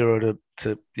from 0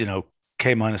 to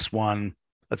K minus 1,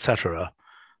 etc.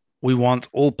 We want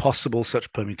all possible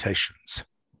such permutations.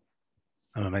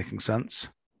 Am I making sense?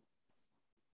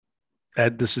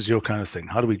 Ed, this is your kind of thing.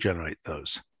 How do we generate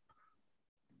those?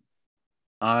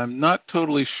 I'm not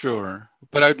totally sure,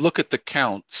 but I'd look at the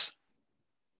counts.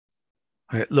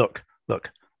 Okay, look.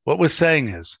 What we're saying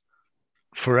is,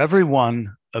 for every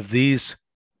one of these,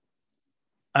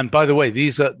 and by the way,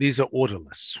 these are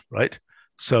orderless, right?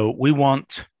 So we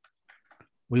want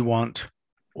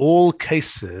all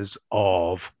cases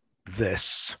of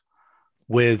this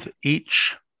with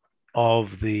each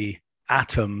of the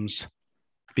atoms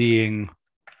being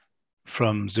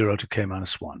from 0 to K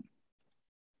minus 1.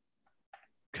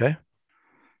 Okay?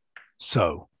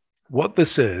 So what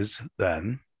this is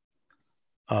then,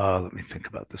 let me think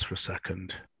about this for a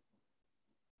second.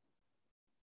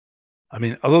 I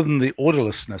mean, other than the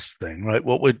orderlessness thing, right,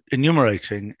 what we're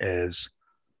enumerating is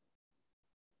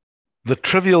the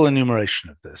trivial enumeration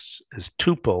of this is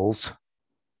tuples.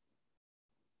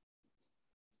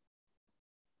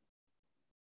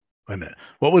 Wait a minute.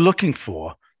 What we're looking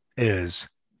for is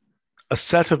a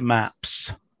set of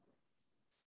maps.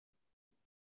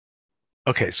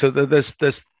 Okay, so there's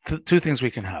two things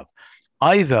we can have.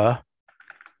 Either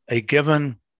a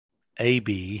given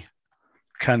AB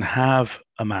can have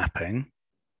a mapping,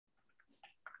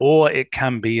 or it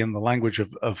can be, in the language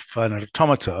of finite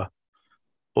automata,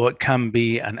 or it can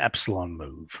be an epsilon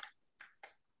move,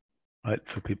 right?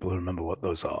 For people who remember what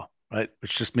those are, right?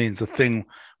 Which just means a thing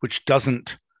which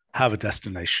doesn't have a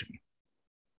destination,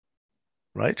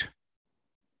 right?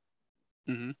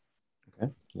 Mhm.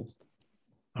 Okay. Yes.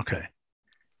 Okay.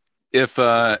 If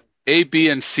A, B,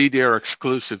 and C D are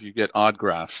exclusive, you get odd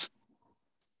graphs.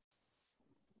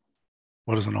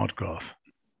 What is an odd graph?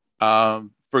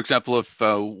 For example, if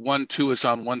 1, 2 is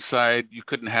on one side, you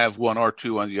couldn't have 1 or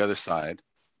 2 on the other side.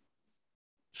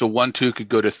 So 1, 2 could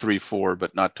go to 3, 4,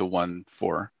 but not to 1,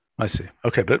 4. I see.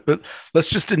 Okay, but let's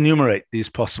just enumerate these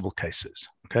possible cases,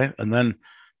 okay? And then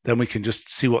we can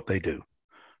just see what they do,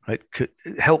 right?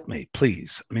 Help me,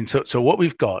 please. I mean, so what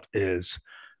we've got is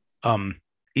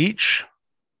each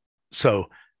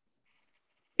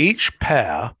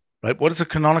pair, right? What is a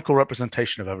canonical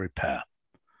representation of every pair,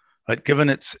 right? Given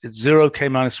it's 0, k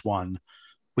minus 1,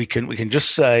 we can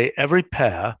just say every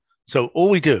pair. So all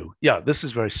we do, this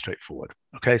is very straightforward.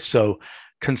 Okay, so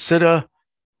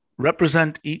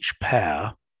represent each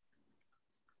pair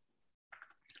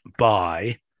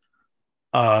by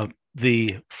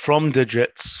the from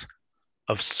digits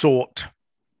of sort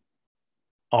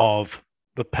of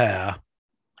the pair,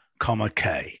 comma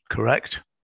k, correct?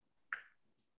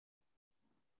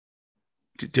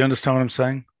 Do you understand what I'm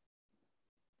saying?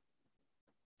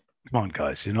 Come on,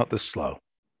 guys, you're not this slow.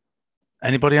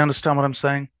 Anybody understand what I'm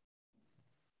saying?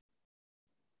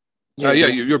 Yeah,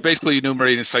 you're basically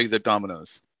enumerating, say, the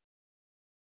dominoes.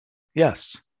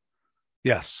 Yes.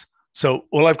 So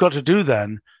all I've got to do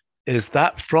then is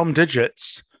that from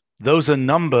digits, those are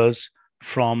numbers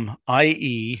from,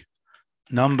 i.e.,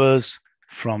 numbers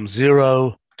from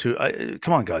 0 to,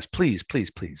 come on, guys, please.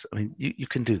 I mean, you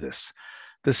can do this.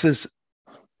 This is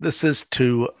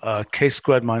to k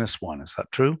squared minus 1. Is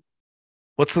that true?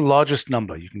 What's the largest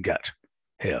number you can get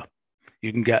here?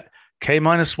 You can get k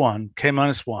minus 1,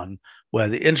 where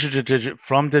the integer digit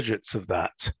from digits of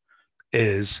that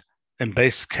is, in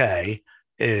base k,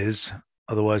 is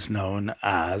otherwise known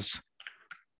as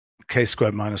k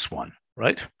squared minus 1,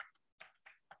 right?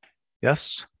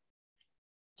 Yes?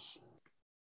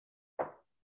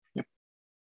 Yep.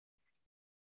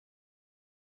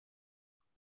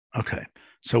 Okay,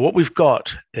 so what we've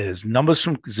got is numbers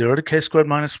from 0 to k squared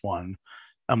minus 1,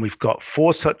 and we've got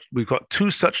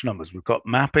two such numbers. We've got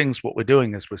mappings. What we're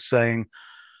doing is we're saying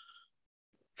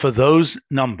for those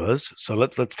numbers, so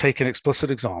let's take an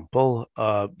explicit example,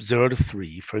 0 to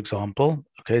 3, for example.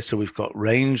 Okay, so we've got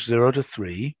range 0 to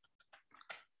 3.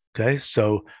 Okay,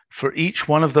 so for each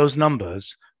one of those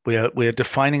numbers, we are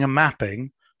defining a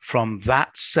mapping from that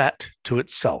set to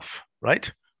itself,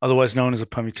 right? Otherwise known as a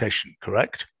permutation,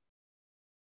 correct?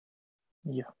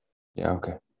 Yeah. Yeah.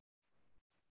 Okay.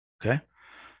 Okay.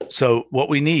 So what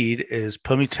we need is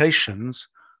permutations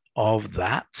of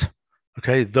that.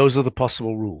 Okay, those are the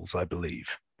possible rules, I believe.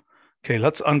 Okay,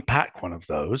 let's unpack one of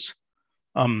those.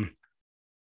 No.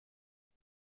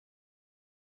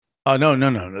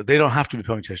 They don't have to be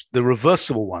permutations. The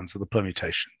reversible ones are the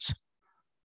permutations.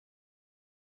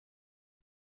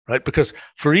 Right? Because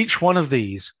for each one of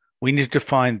these, we need to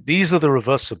find these are the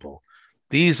reversible.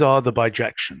 These are the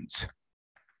bijections.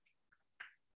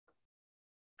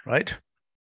 Right?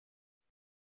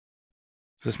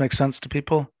 Does this make sense to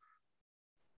people?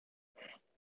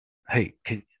 Hey,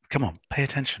 come on, pay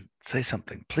attention. Say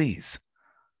something, please.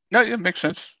 No, it makes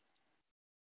sense.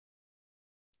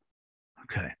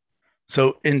 Okay.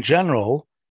 So in general,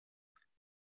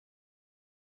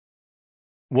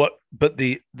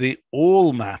 the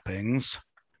all mappings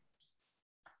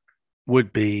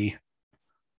would be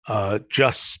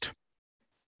just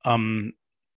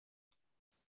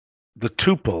the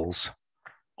tuples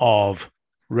of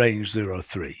range 0,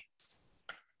 3.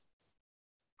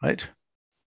 Right?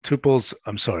 Tuples,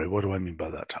 I'm sorry, what do I mean by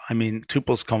that? I mean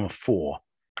tuples, comma 4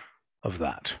 of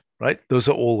that, right? Those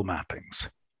are all the mappings.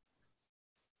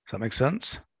 Does that make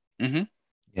sense? Mm-hmm.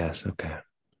 Yes. Okay.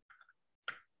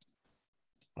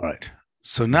 All right.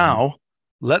 So now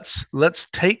let's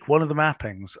take one of the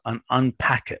mappings and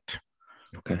unpack it.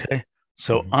 Okay.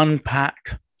 So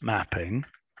unpack mapping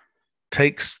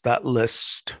takes that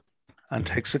list and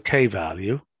takes a k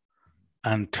value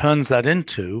and turns that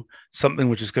into something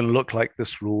which is going to look like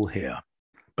this rule here.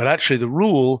 But actually the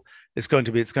rule is going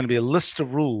to be a list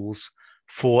of rules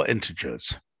for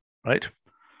integers, right?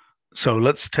 So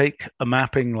let's take a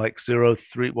mapping like 0,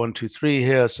 3, 1, 2, 3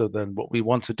 here. So then what we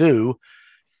want to do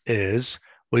is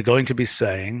we're going to be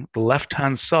saying the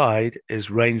left-hand side is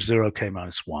range 0k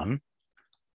minus 1.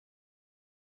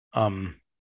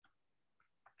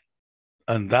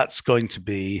 And that's going to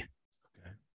be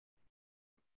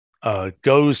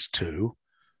goes to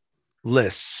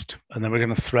list, and then we're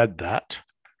going to thread that.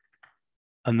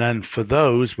 And then for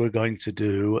those, we're going to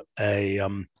do a,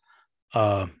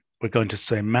 we're going to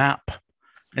say map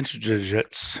integer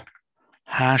digits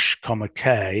hash comma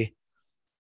k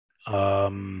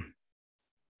onto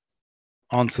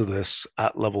this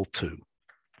at level 2.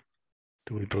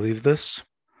 Do we believe this?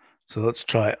 So let's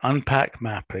try unpack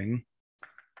mapping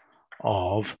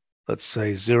of, let's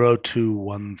say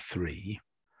 0213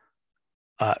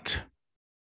 at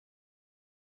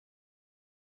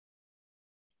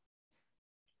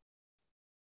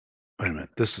wait a minute,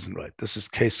 this isn't right. This is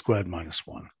k squared minus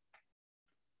 1.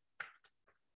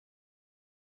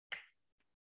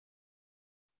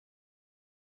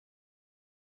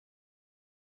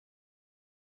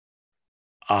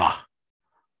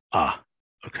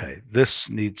 Okay, this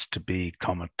needs to be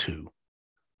comma 2.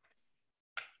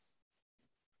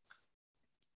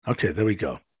 Okay, there we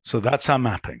go. So that's our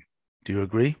mapping. Do you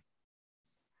agree?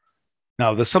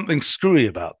 Now, there's something screwy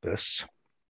about this,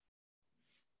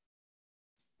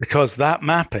 because that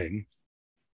mapping,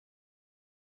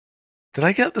 did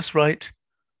I get this right?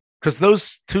 Because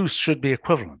those two should be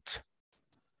equivalent.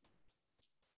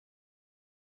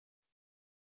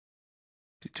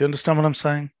 Do you understand what I'm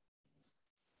saying?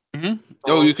 Mm-hmm.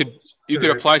 Oh, you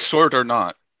could apply sort or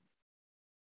not.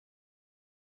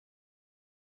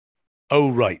 Oh,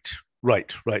 right.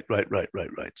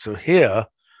 So here,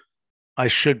 I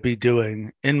should be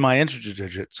doing, in my integer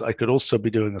digits, I could also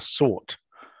be doing a sort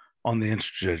on the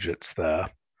integer digits there.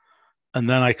 And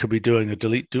then I could be doing a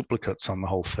delete duplicates on the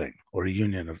whole thing, or a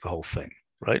union of the whole thing,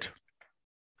 right?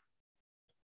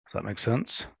 Does that make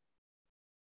sense?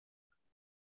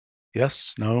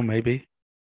 Yes, no, maybe?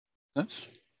 Yes.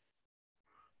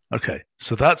 Okay,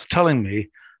 so that's telling me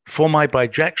for my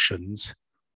bijections,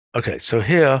 okay, so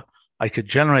here I could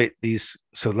generate these.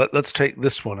 So let's take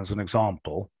this one as an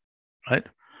example, right?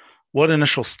 What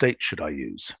initial state should I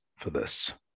use for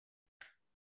this?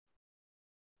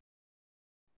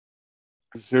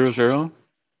 0, 0.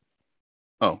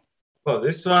 Oh. Well,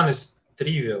 this one is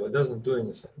trivial. It doesn't do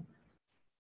anything.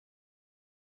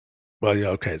 Well, yeah,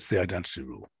 okay, it's the identity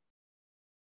rule.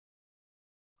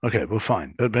 Okay, well,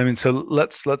 fine. But I mean, so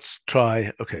let's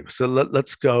try. Okay, so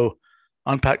let's go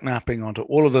unpack mapping onto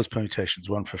all of those permutations,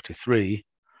 153.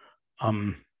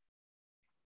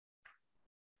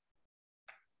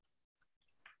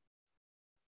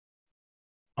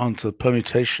 Onto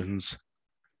permutations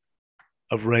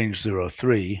of range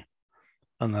 03,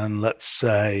 and then let's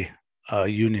say a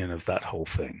union of that whole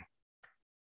thing.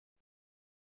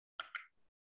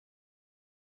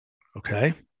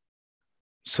 Okay,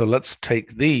 so let's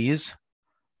take these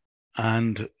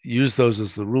and use those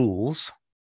as the rules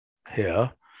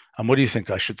here. And what do you think?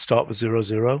 I should start with 0,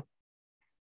 0?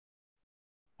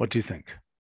 What do you think?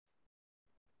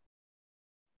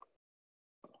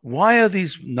 Why are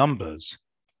these numbers?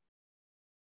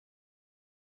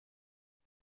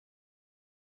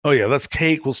 Oh yeah, that's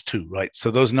k equals 2, right? So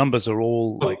those numbers are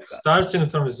all like that. Starting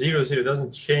from 0, 0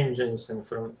 doesn't change anything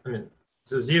from, I mean,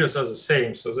 the zeros are the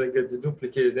same, so they get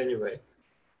duplicated anyway.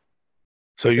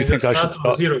 So you think I should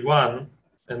start 0, 1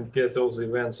 and get all the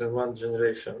events in one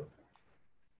generation.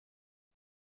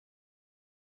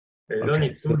 You don't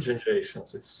need two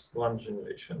generations, it's one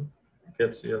generation. It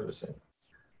gets you everything.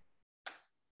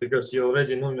 Because you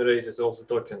already enumerated all the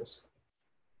tokens.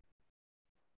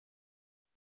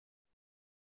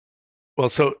 Well,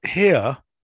 so here,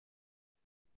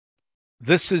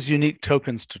 this is unique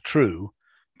tokens to true,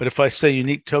 but if I say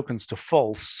unique tokens to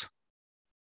false,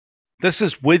 this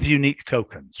is with unique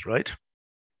tokens, right? Does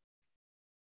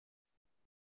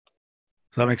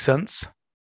that make sense?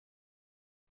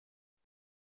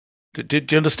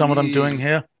 Did you understand what I'm doing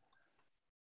here?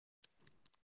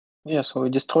 Yeah, so we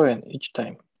destroy it each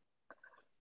time.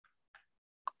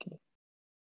 Okay.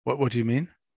 What do you mean?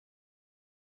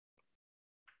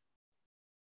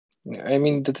 I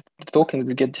mean, the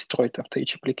tokens get destroyed after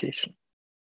each application.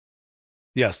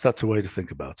 Yes, that's a way to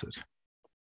think about it.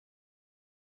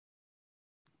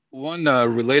 One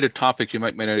related topic you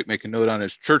might make a note on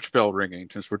is church bell ringing,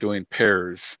 since we're doing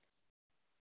pairs.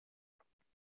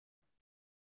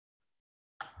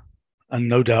 and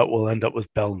no doubt we'll end up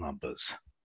with Bell numbers.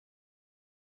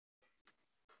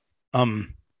 No,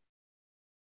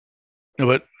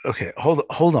 but okay,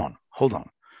 hold on.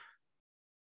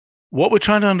 What we're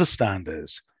trying to understand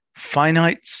is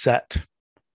finite set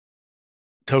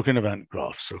token event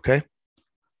graphs, okay?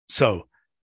 So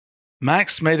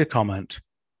Max made a comment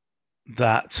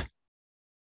that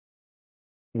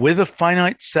with a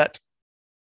finite set,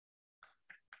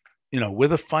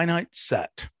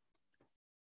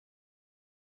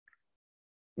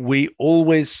 we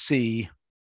always see,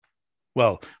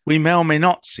 well, we may or may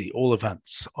not see all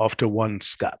events after one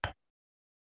step.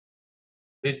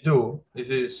 We do.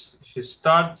 If you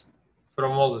start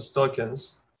from all these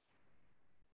tokens.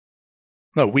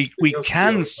 No, we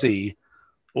can see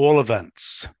all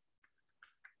events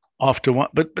after one,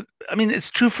 but I mean,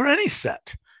 it's true for any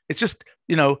set. It's just,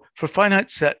 for finite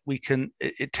set,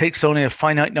 it takes only a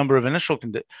finite number of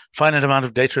finite amount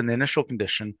of data in the initial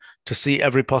condition to see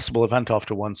every possible event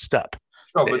after one step.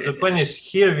 Sure, but the point is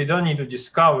here, we don't need to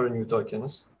discover new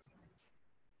tokens,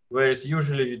 whereas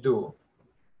usually we do.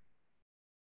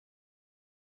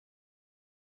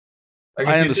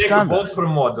 Like if you take a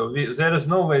Wolfram model, there is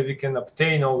no way we can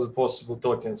obtain all the possible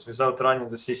tokens without running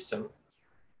the system.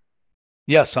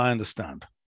 Yes, I understand.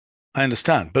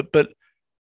 But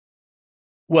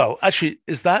well, actually,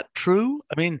 is that true?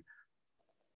 I mean,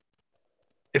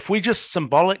 if we just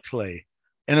symbolically,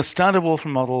 in a standard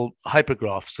Wolfram model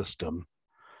hypergraph system,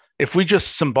 if we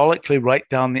just symbolically write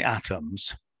down the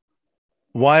atoms,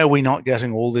 why are we not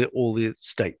getting all the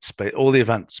states, all the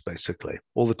events, basically,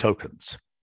 all the tokens?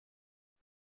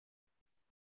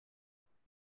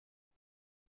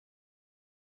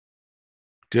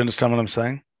 Do you understand what I'm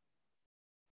saying?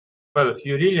 Well, if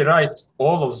you really write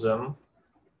all of them,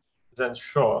 then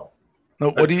sure. No,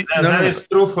 what do you? Then it's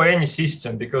true for any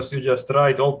system because you just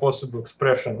write all possible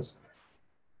expressions.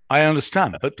 I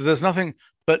understand, but there's nothing.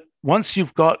 But once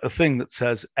you've got a thing that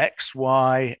says x,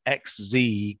 y, x,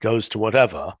 z goes to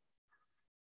whatever,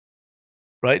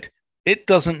 right? It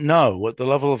doesn't know at the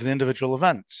level of the individual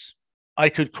events. I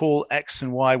could call x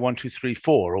and y 1, 2, 3,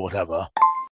 4 or whatever.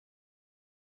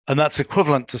 And that's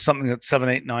equivalent to something that's 7,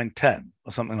 8, 9, 10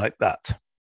 or something like that.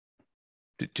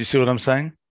 Do you see what I'm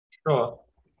saying? Sure.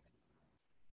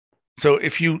 So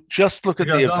if you just look at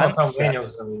the event how many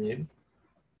of them we need.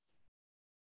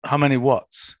 How many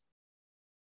whats?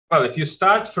 Well, if you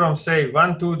start from, say,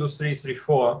 1, 2, 3, 3,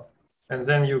 4, and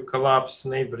then you collapse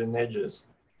neighboring edges,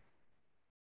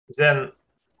 then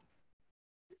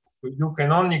you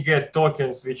can only get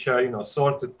tokens which are,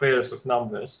 sorted pairs of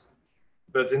numbers.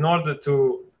 But in order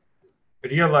to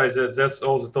realize that that's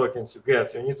all the tokens you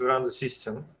get, you need to run the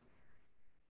system.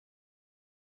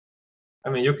 I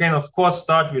mean, you can, of course,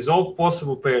 start with all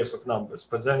possible pairs of numbers,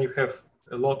 but then you have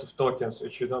a lot of tokens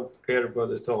which you don't care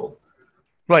about at all.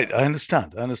 Right, I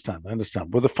understand.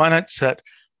 With a finite set,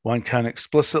 one can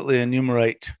explicitly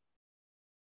enumerate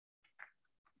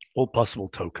all possible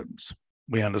tokens.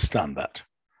 We understand that.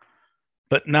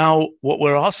 But now what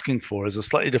we're asking for is a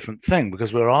slightly different thing,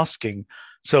 because we're asking,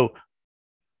 so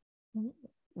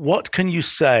what can you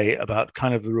say about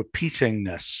kind of the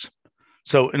repeatingness?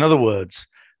 So in other words,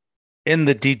 in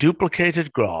the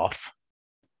deduplicated graph,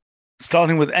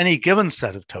 starting with any given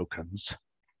set of tokens,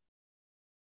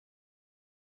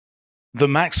 the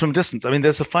maximum distance, I mean,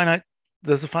 there's a finite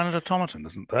automaton,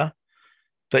 isn't there,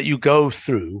 that you go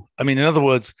through? I mean, in other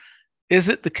words, is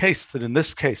it the case that in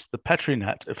this case, the Petri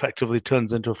net effectively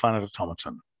turns into a finite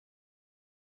automaton?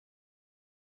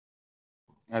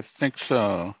 I think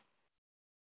so.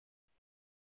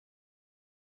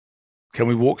 Can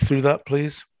we walk through that,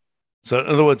 please? So in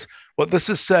other words, what this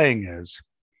is saying is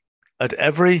at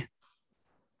every,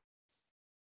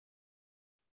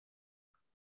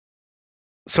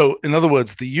 so in other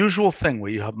words, the usual thing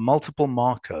where you have multiple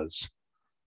markers.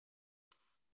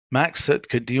 Max,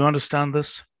 do you understand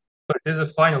this? It is a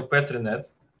final Petri net.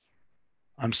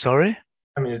 I'm sorry?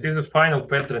 I mean, it is a final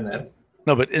Petri net.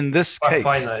 No, but in this case,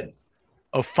 finite.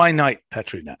 A finite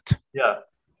Petri net. Yeah.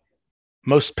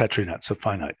 Most Petri nets are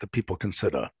finite that people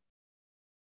consider.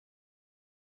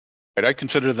 Right, I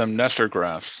consider them Kneser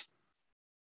graphs.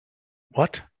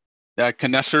 What?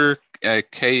 Kneser,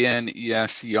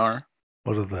 K-N-E-S-E-R.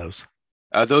 What are those?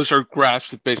 Those are graphs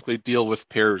that basically deal with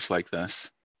pairs like this.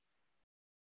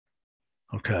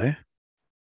 Okay.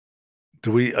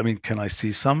 Can I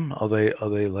see some? Are they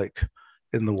like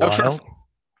in the wild? Sure.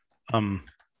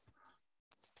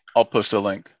 I'll post a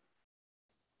link.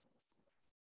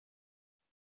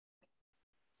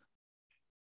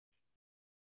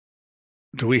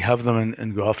 Do we have them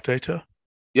in graph data?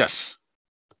 Yes.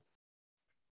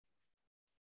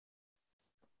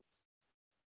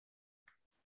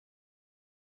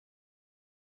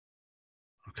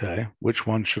 Okay, which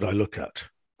one should I look at?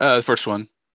 The first one.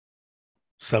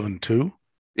 7, 2?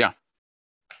 Yeah.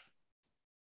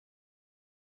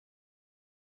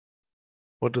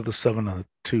 What do the 7 and the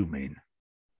 2 mean?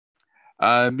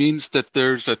 Means that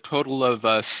there's a total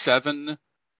of 7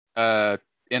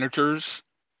 integers,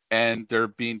 and they're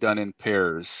being done in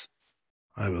pairs.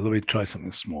 All right, well, let me try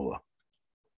something smaller.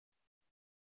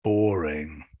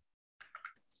 Boring.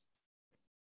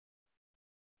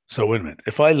 So wait a minute.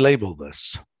 If I label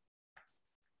this,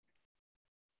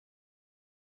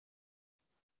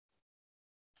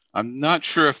 I'm not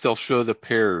sure if they'll show the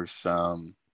pairs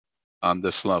on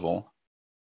this level.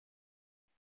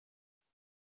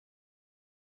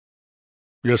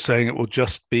 you're saying it will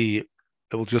just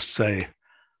say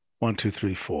 1, 2,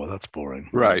 3, 4. That's boring.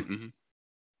 Right. Mm-hmm.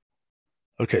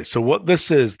 Okay, so what this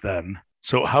is then,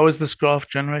 so how is this graph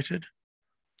generated?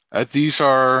 These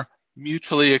are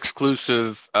mutually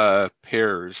exclusive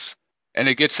pairs. And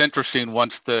it gets interesting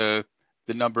once the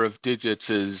number of digits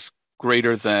is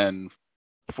greater than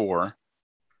 4.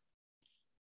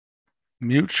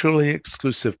 Mutually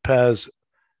exclusive pairs,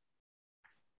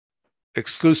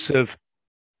 exclusive.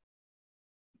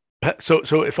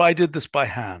 So if I did this by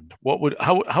hand,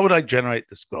 how would I generate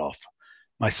this graph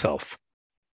myself?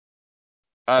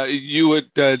 You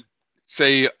would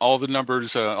say all the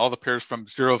numbers, all the pairs from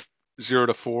 0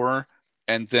 to 4,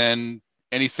 and then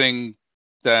anything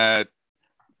that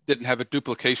didn't have a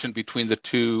duplication between the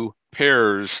 2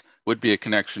 pairs would be a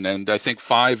connection. And I think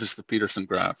 5 is the Peterson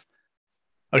graph.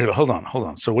 Okay, but hold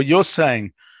on. So what you're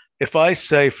saying, if I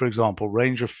say, for example,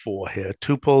 range of 4 here,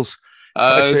 tuples,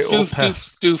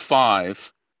 do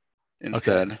 5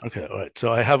 instead. Okay, all right.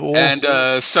 So I have all and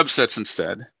subsets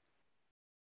instead.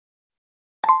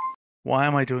 Why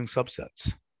am I doing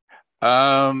subsets?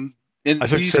 In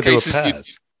these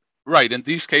cases, right? In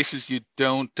these cases, you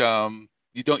don't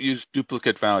use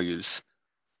duplicate values.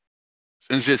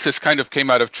 And this kind of came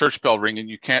out of church bell ringing.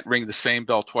 You can't ring the same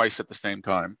bell twice at the same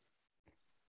time.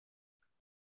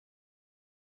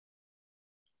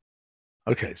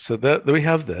 Okay, so there we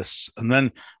have this, and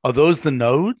then are those the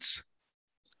nodes?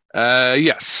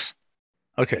 Yes.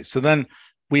 Okay, so then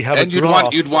we have and a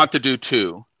graph. You'd want to do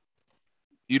 2.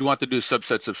 You'd want to do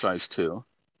subsets of size 2.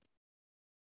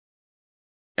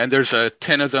 And there's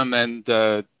 10 of them, and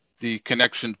the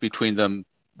connection between them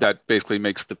that basically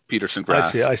makes the Peterson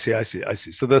graph. I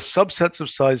see. So there's subsets of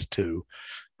size 2,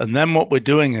 and then what we're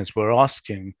doing is we're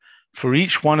asking for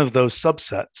each one of those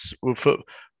subsets.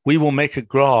 We will make a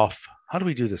graph. How do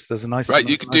we do this? There's a nice right.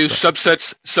 You can do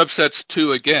subsets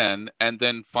 2 again, and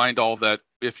then find all that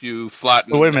if you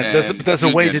flatten. But wait a minute. There's a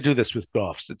way to do this with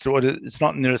graphs. It's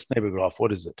not nearest neighbor graph.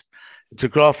 What is it? It's a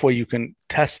graph where you can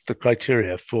test the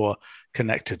criteria for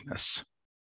connectedness.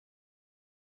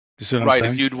 You see what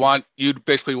I'm saying? You'd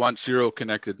basically want 0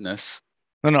 connectedness.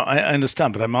 No, I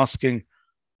understand, but I'm asking.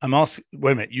 Wait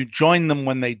a minute. You join them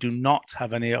when they do not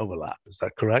have any overlap. Is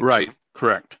that correct? Right.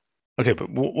 Correct. Okay, but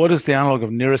what is the analog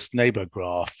of nearest neighbor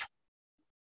graph?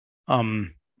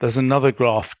 There's another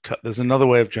graph. There's another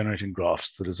way of generating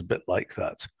graphs that is a bit like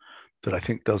that I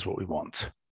think does what we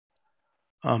want.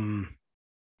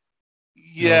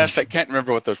 Yes, I can't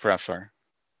remember what those graphs are.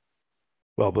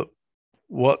 Well, but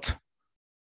what?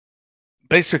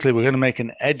 Basically, we're going to make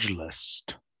an edge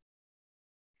list.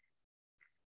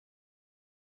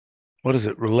 What is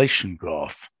it? Relation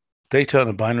graph. Data and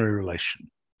a binary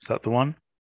relation. Is that the one?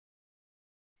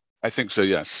 I think so,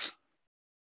 yes.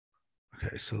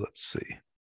 Okay, so let's see.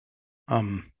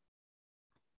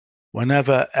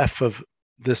 Whenever f of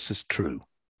this is true,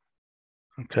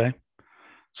 okay?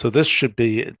 So this should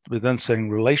be, we're then saying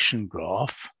relation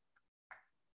graph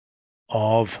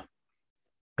of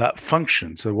that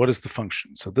function. So what is the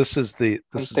function? So this is the...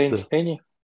 Contains any.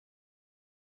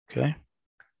 Okay.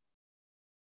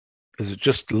 Is it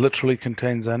just literally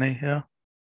contains any here?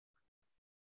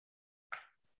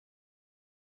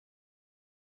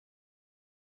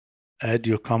 Ed,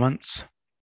 your comments?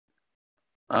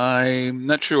 I'm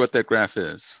not sure what that graph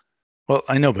is. Well,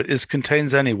 I know, but is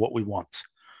contains any what we want?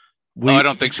 I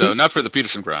don't think so. Not for the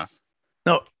Peterson graph.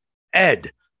 No,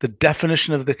 Ed, the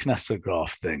definition of the Knesset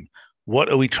graph thing. What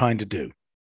are we trying to do?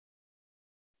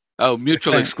 Oh,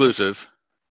 mutually exclusive.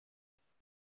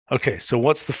 Okay, so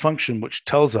what's the function which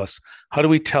tells us, how do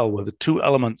we tell whether 2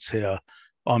 elements here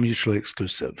are mutually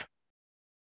exclusive?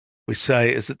 We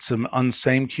say, is it some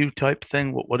unsame Q type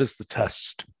thing? What is the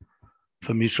test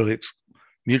for mutual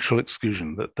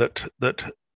exclusion? That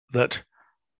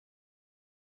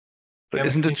but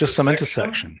isn't it just some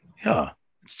intersection? Yeah,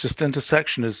 it's just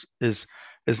intersection is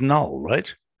null,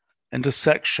 right?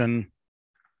 Intersection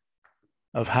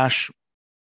of hash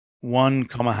 1,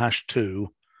 hash 2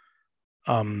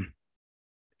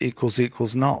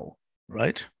 equals null,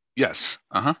 right? Yes.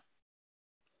 Or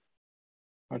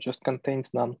just contains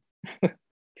none.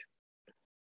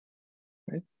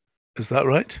 Is that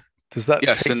right? Does that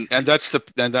Yes, take... and that's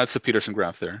the Peterson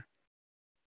graph there.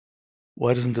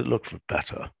 Why doesn't it look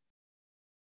better?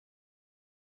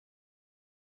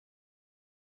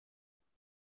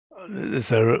 Is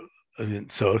there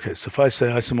so if I say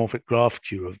isomorphic graph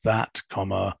Q of that,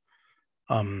 comma,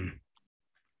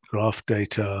 graph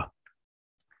data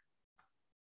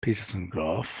Peterson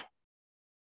graph,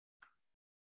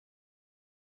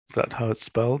 is that how it's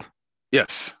spelled?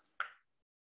 Yes.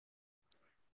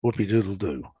 Whoopie doodle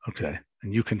do. Okay,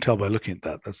 and you can tell by looking at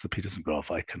that that's the Peterson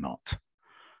graph. I cannot.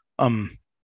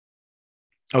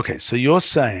 Okay, so you're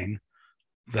saying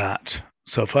that,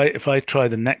 so if I try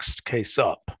the next case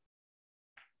up,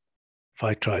 if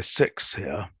I try 6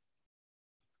 here,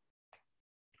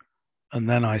 and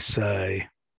then I say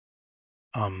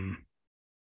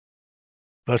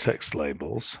vertex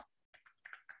labels,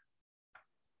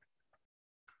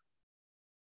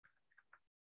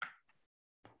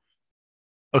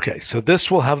 okay, so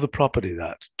this will have the property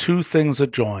that two things are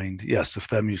joined, yes, if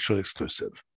they're mutually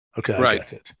exclusive. Okay, I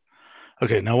get it.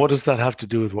 Okay, now what does that have to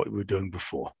do with what we were doing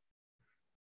before?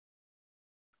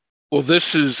 Well,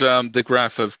 this is the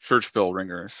graph of church bell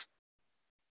ringers.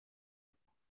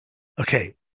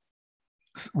 Okay,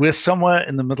 we're somewhere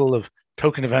in the middle of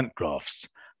token event graphs.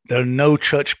 There are no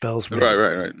church bells ringing.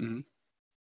 Right. Mm-hmm.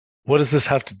 What does this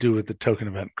have to do with the token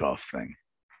event graph thing?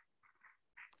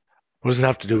 What does it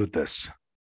have to do with this?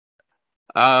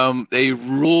 A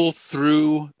rule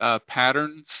through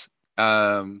patterns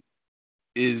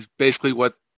is basically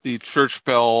what the Church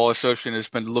Bell Association has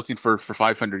been looking for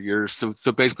 500 years. So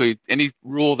basically, any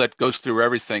rule that goes through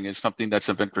everything is something that's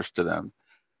of interest to them.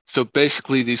 So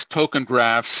basically, these token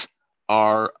graphs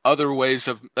are other ways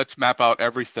of let's map out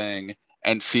everything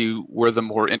and see where the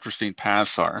more interesting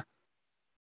paths are.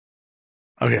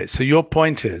 Okay, so your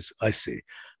point is, I see.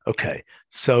 Okay,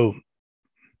 so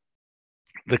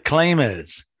the claim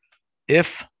is,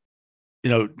 if,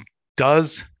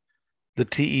 does the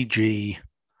TEG,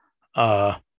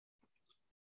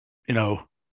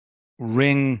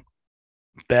 ring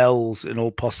bells in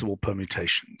all possible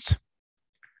permutations?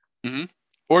 Mm-hmm.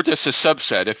 Or just a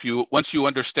subset. Once you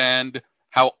understand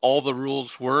how all the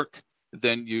rules work,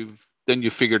 then you've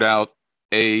figured out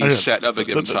a set of a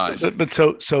given size. But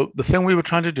so the thing we were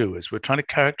trying to do is we're trying to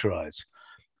characterize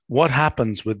what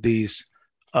happens with these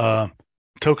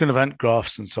token event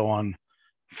graphs and so on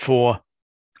for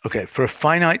a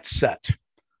finite set.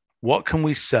 What can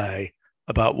we say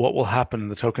about what will happen in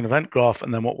the token event graph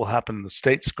and then what will happen in the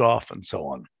states graph and so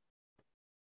on?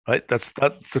 Right? That's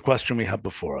the question we have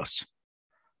before us.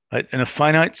 Right? In a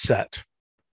finite set.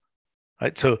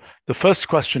 Right? So the first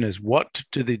question is, what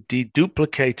do the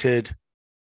deduplicated,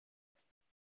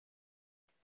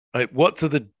 right? What do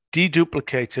the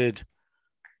deduplicated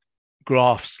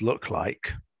graphs look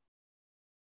like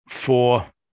for,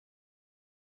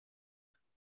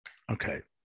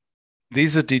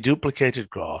 these are deduplicated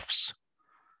graphs.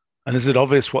 And is it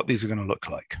obvious what these are going to look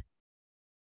like?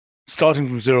 Starting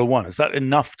from 0, 1, is that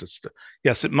enough to start?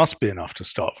 Yes, it must be enough to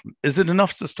start from. Is it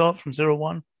enough to start from 0,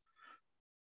 1,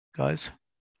 guys?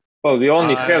 Well, we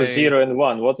only have 0 and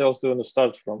 1. What else do you want to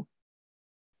start from?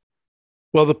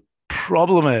 Well, the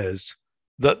problem is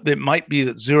that it might be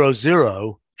that 0,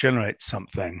 0 generates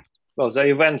something. Well, the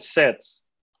event sets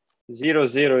 0,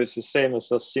 0 is the same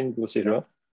as a single 0.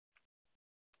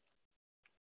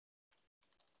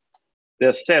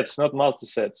 They're sets, not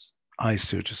multisets. I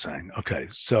see what you're saying. Okay,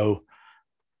 so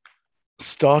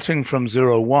starting from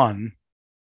 0, 1.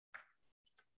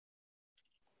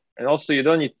 And also, you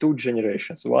don't need 2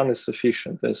 generations. 1 is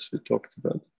sufficient, as we talked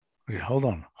about. Okay, hold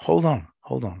on.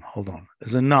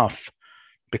 Is enough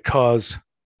because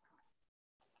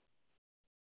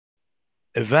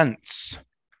events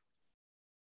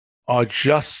are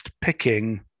just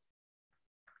picking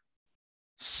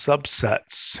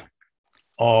subsets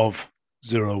of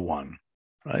 0, 1,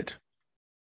 right?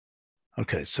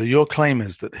 Okay, so your claim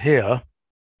is that here,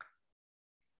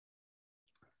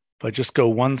 if I just go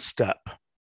one step,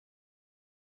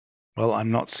 well,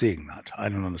 I'm not seeing that. I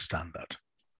don't understand that.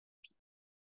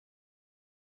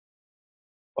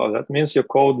 Well, that means your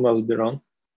code must be wrong.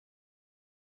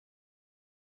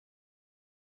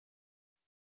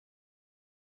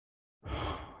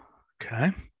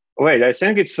 Okay. Wait, I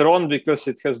think it's wrong because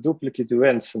it has duplicate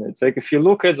events in it. Like if you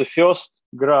look at the first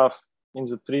graph in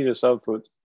the previous output,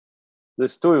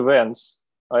 these 2 events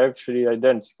are actually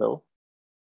identical.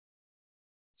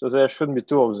 So there should be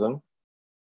 2 of them.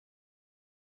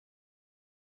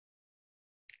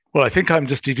 Well, I think I'm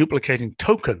just deduplicating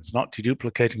tokens, not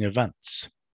deduplicating events.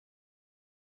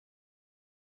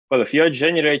 Well, if you're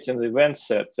generating the event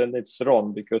set, then it's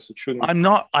wrong because it shouldn't. I'm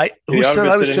not. Who be said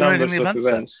I was arbitrary generating numbers the of event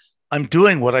set? events. I'm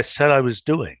doing what I said I was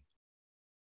doing,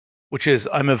 which is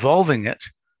I'm evolving it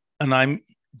and I'm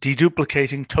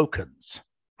deduplicating tokens,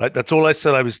 right? That's all I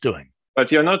said I was doing.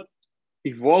 But you're not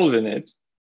evolving it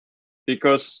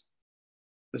because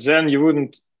then you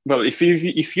wouldn't. Well, if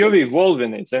you're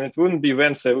evolving it, then it wouldn't be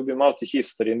event set, it would be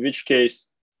multi-history, in which case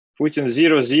putting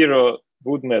 0, 0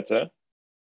 would matter.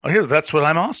 Okay, that's what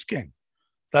I'm asking.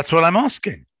 That's what I'm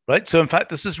asking, right? So in fact,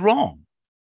 this is wrong,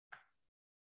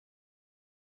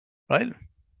 right?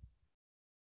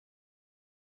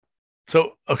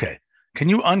 So, okay, can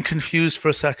you unconfuse for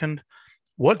a second?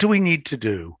 What do we need to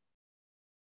do?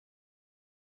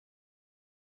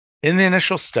 In the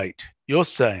initial state, you're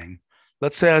saying,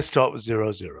 let's say I start with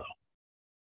 0, 0.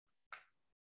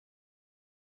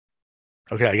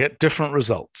 Okay, I get different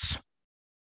results,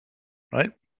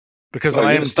 right? Because well,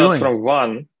 I you am start doing from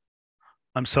 1.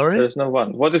 I'm sorry? There's no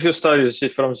 1. What if you start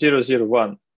from 0, 0,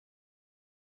 1?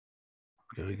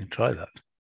 Okay, we can try that.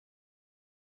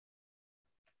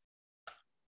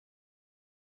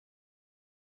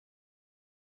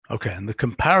 Okay, and the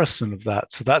comparison of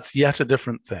that, so that's yet a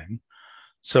different thing.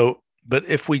 So, but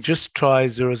if we just try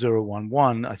 0, 0, 1,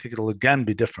 1, I think it'll again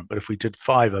be different. But if we did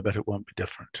 5, I bet it won't be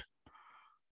different.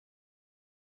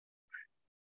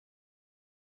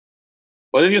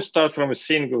 What if you start from a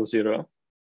single 0?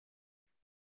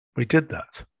 We did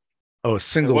that. Oh, a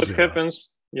single what 0. happens?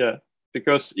 Yeah,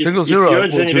 because if zero you're will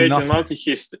do generating nothing.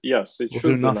 multi-history, yes, it Will should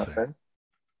do do nothing. nothing.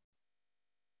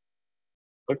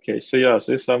 Okay, so yes,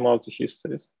 these are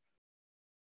multi-histories.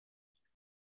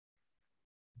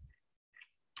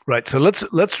 Right, so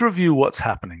let's review what's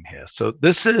happening here. So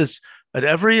this is at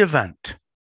every event.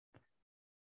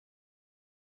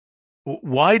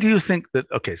 Why do you think that,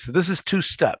 okay, so this is 2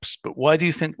 steps, but why do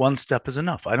you think 1 step is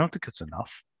enough? I don't think it's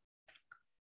enough.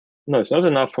 No, it's not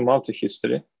enough for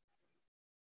multi-history.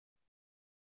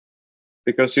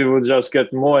 Because you will just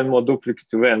get more and more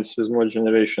duplicate events with more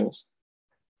generations.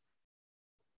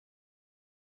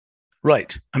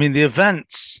 Right, I mean, the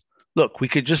events, look, we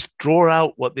could just draw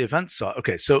out what the events are.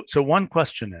 Okay, so one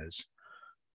question is,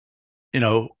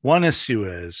 one issue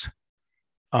is,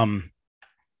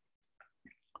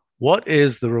 what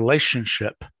is the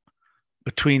relationship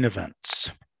between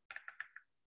events?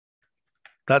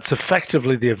 That's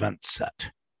effectively the event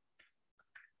set.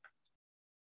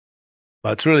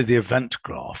 But it's really the event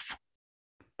graph,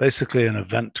 basically an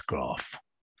event graph,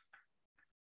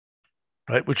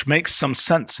 right? Which makes some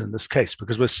sense in this case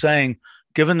because we're saying,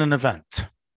 given an event,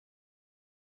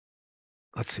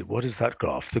 let's see, what is that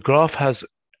graph? The graph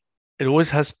it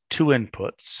always has 2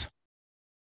 inputs.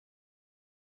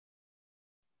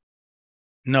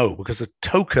 No, because a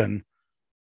token,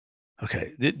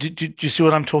 okay, do you see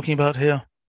what I'm talking about here?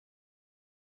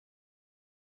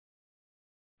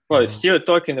 Well, it's still a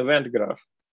token event graph.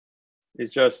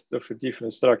 It's just of a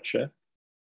different structure.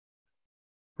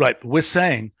 Right, but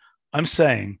I'm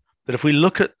saying that if we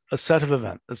look at a set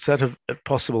of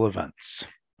possible events,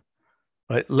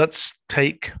 right? Let's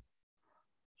take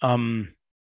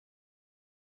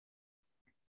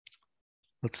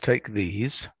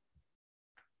these.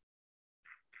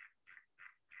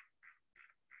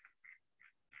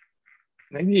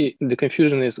 Maybe the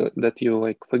confusion is that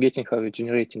you're forgetting how you're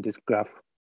generating this graph,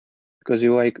 because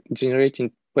you're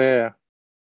generating pair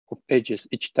of edges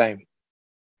each time.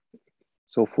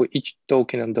 So for each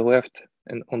token on the left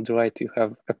and on the right, you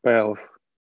have a pair of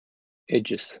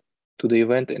edges to the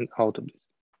event and out of it.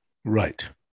 Right.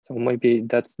 So maybe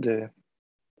that's the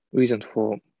reason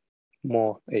for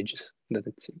more edges than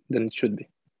it should be.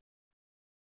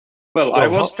 Well, I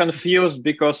was confused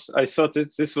because I thought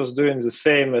this was doing the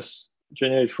same as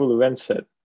generate full event set,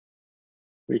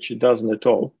 which it doesn't at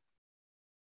all.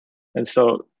 And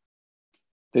so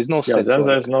there's no set. Then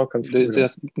there's no confusion.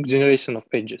 There's just generation of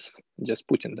edges, just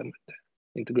putting them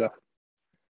into graph.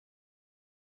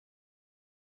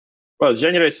 Well, it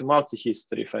generates a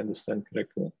multi-history, if I understand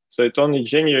correctly. So it only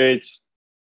generates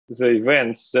the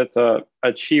events that are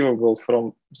achievable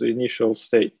from the initial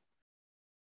state.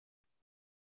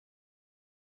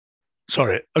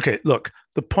 Sorry. Okay, look,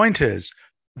 the point is,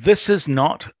 this is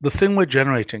not, the thing we're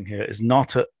generating here is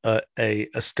not a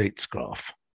states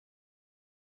graph.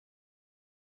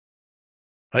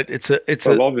 Right? It's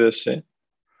obviously.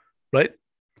 Right?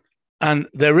 And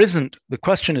there isn't, the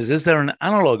question is there an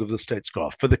analog of the states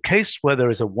graph? For the case where there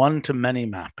is a one-to-many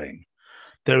mapping,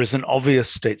 there is an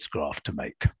obvious states graph to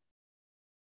make.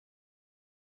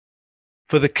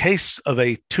 For the case of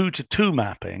a 2-to-2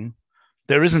 mapping,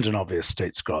 There isn't an obvious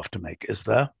states graph to make, is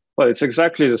there? Well, it's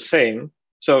exactly the same.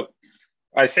 So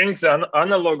I think the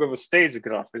analog of a states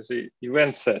graph is the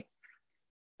event set.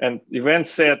 And event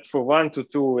set for 1 to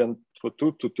 2 and for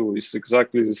 2 to 2 is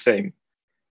exactly the same.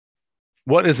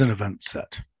 What is an event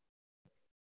set?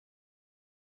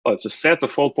 Well, it's a set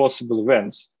of all possible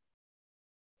events.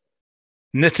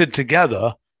 Knitted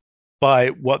together by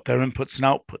what their inputs and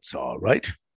outputs are, right?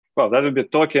 Well, that would be a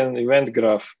token event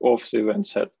graph of the event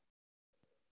set.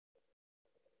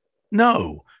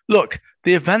 No, look,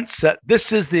 the event set,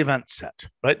 this is the event set,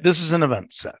 right? This is an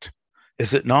event set,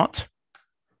 is it not?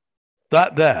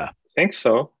 That there I think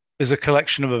so. is a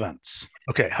collection of events.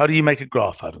 Okay, how do you make a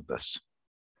graph out of this?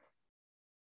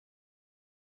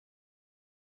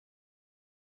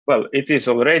 Well, it is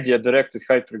already a directed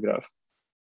hypergraph.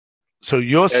 So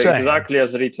you're saying exactly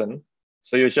as written.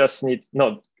 So you just need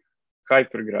not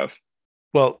hypergraph.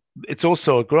 Well, it's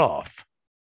also a graph.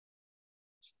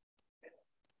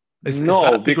 Is no,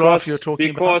 that the because graph you're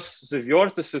talking about? the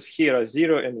vertices here are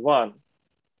 0 and 1,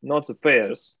 not the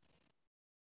pairs.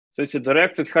 So it's a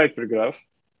directed hypergraph.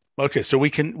 Okay, so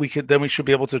we can then we should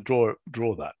be able to draw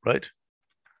that, right?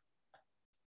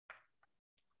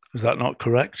 Is that not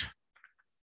correct?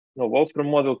 No, Wolfram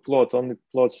model plot only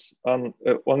plots ordered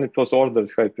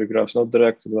hypergraphs, not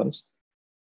directed ones.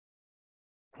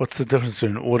 What's the difference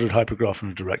between an ordered hypergraph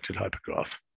and a directed hypergraph?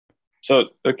 So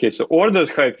ordered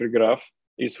hypergraph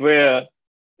is where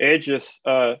edges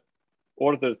are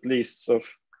ordered lists of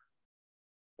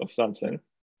something,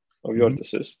 of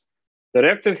vertices.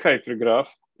 Directed hypergraph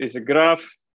is a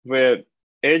graph where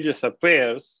edges are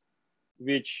pairs,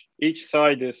 which each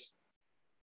side is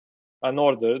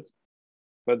unordered,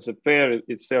 but the pair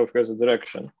itself has a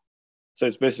direction. So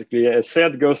it's basically a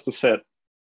set goes to set.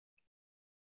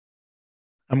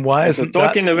 And why isn't that?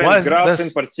 Token event graphs this,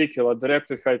 in particular,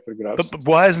 directed hypergraphs. But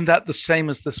why isn't that the same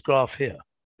as this graph here?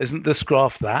 Isn't this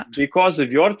graph that? Because the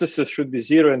vertices should be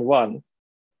 0 and 1.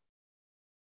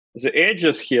 The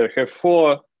edges here have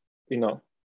four things: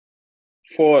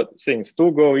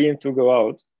 2 go in, 2 go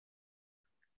out.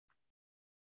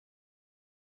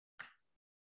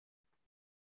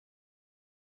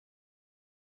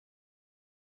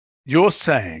 You're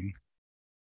saying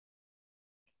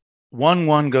 1,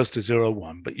 1 goes to 0,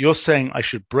 1, but you're saying I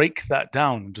should break that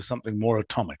down into something more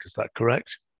atomic. Is that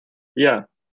correct? Yeah.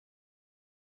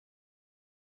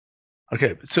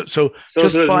 Okay, so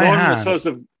just by hand. So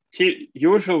the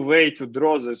usual way to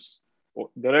draw this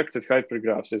directed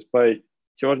hypergraphs is by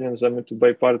turning them into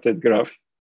bipartite graph,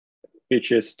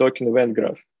 which is token event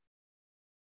graph.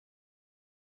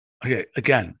 Okay,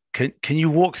 again, can you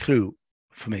walk through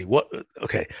for me what?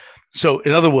 Okay, so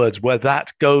in other words, where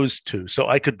that goes to, so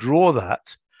I could draw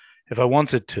that if I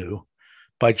wanted to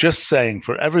by just saying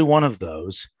for every one of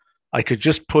those, I could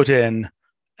just put in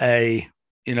a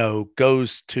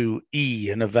goes to E,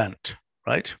 an event,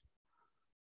 right?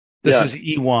 This is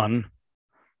E1,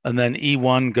 and then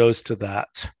E1 goes to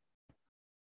that.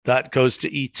 That goes to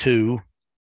E2,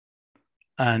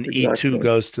 and exactly. E2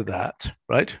 goes to that,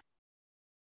 right?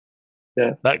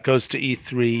 Yeah. That goes to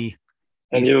E3.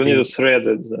 And E3. you need to thread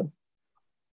it then.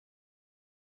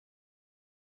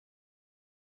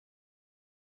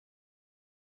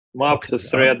 Map the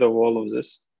thread of all of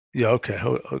this. Yeah, okay,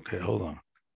 hold on.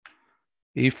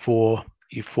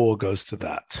 E4 goes to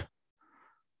that.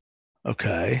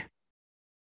 Okay.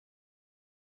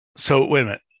 So wait a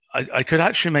minute. I could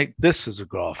actually make this as a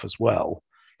graph as well,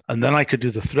 and then I could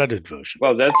do the threaded version.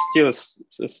 Well, that's still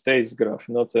a states graph,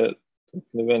 not an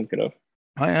event graph.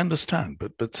 I understand,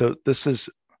 but so this is.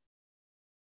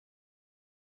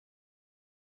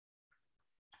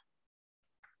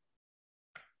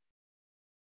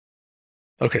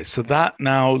 Okay, so that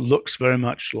now looks very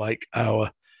much like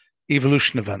our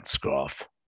evolution events graph,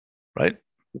 right?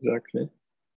 Exactly.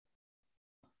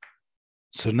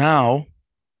 So now,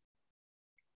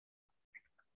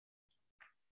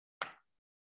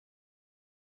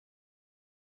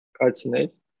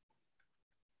 calcinate.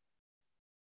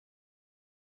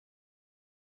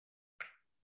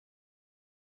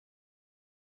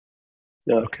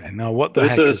 Yeah. Okay, now what the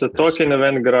heck is this? This is a token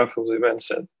event graph of the event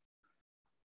set.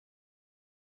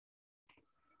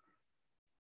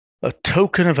 A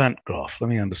token event graph.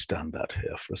 Let me understand that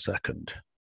here for a second.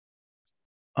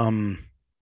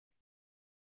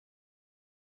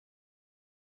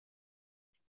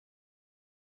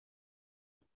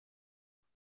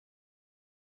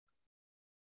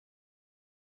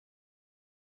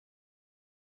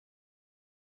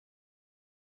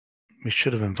 We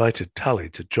should have invited Tally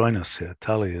to join us here.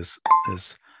 Tally is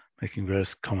making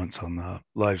various comments on the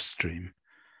live stream.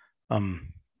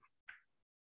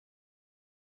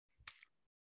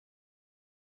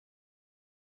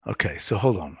 Okay, so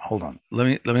hold on.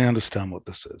 Let me understand what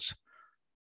this is.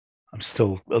 I'm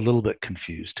still a little bit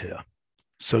confused here.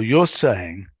 So you're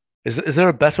saying, is there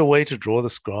a better way to draw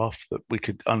this graph that we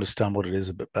could understand what it is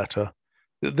a bit better?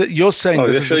 You're saying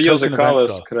this you is should the use the token event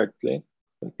colors graph. correctly.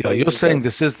 Yeah, you're saying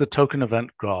this is the token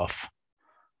event graph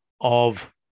of.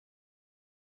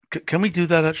 Can we do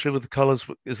that actually with the colors?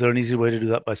 Is there an easy way to do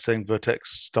that by saying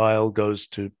vertex style goes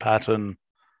to pattern?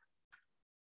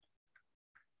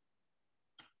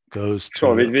 Goes to.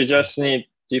 Sure, we just need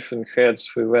different heads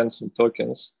for events and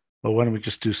tokens. Well, why don't we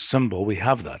just do symbol? We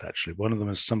have that actually. One of them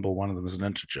is symbol, one of them is an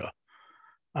integer.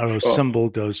 Arrow symbol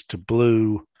goes to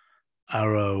blue.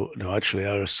 Arrow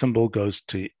symbol goes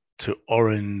to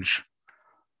orange.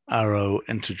 Arrow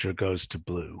integer goes to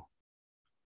blue.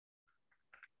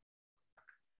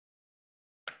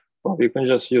 Well, you can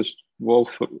just use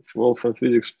Wolfram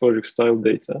Physics Project style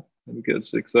data and get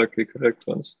the exactly correct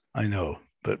ones. I know,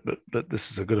 but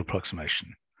this is a good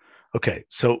approximation. Okay,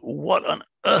 so what on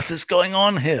earth is going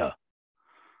on here?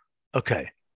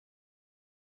 Okay,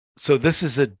 so this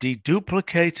is a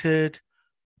deduplicated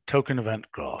token event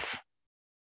graph.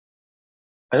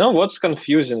 I know what's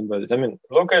confusing about it. I mean,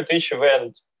 look at each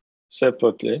event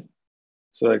separately.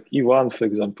 So like E1, for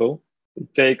example,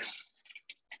 it takes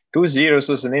 2 zeros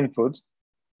as an input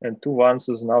and 2 ones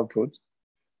as an output.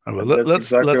 Oh, well, that's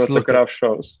exactly what the graph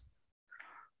shows.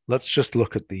 Let's just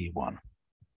look at the E1.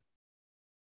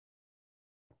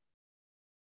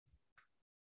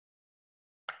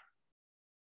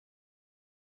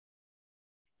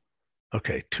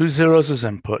 Okay, 2 zeros as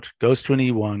input, goes to an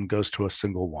E1, goes to a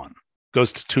single one,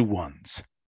 goes to 2 ones.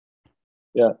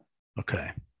 Yeah.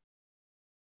 Okay.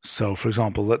 So for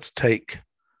example, let's take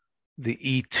the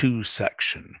E2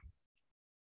 section.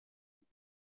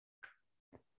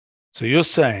 So you're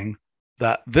saying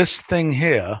that this thing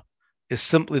here is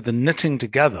simply the knitting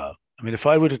together. I mean, if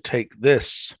I were to take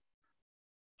this,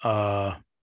 let's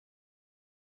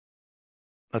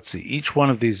see, each one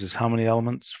of these is how many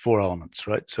elements? 4 elements,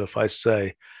 right? So if I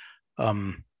say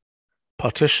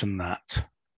partition that,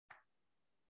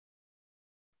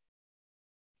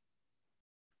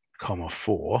 comma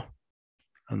 4,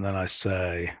 and then I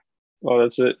say. Well,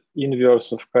 that's the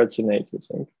inverse of catenate, I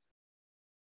think.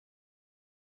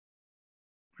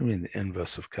 What do you mean the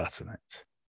inverse of catenate?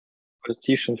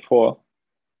 Partition 4.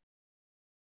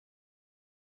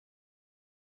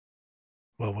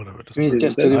 Well, whatever. It I mean,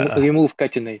 just remove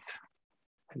catenate.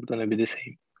 It's gonna be the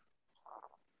same.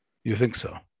 You think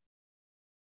so?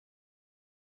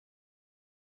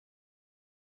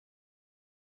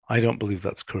 I don't believe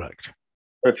that's correct.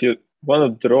 If you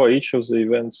want to draw each of the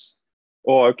events,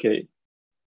 okay.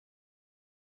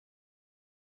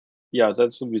 Yeah,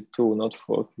 that would be 2, not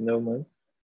 4. Never mind.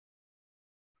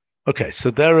 Okay, so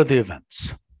there are the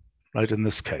events, right? In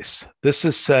this case, this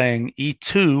is saying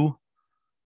E2,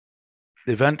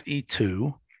 the event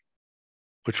E2,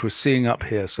 which we're seeing up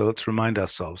here. So let's remind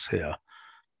ourselves here.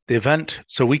 The event,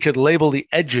 so we could label the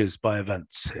edges by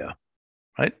events here,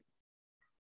 right?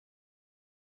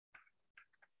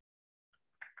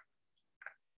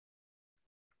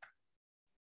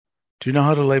 Do you know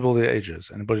how to label the edges?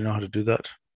 Anybody know how to do that?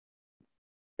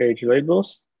 Edge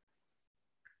labels.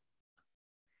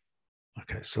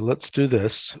 Okay, so let's do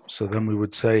this. So then we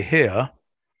would say here.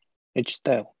 Edge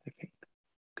style, I think.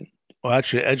 Okay. Well,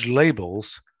 actually, edge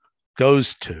labels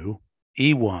goes to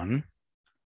E1,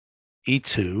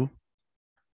 E2,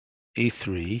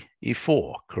 E3,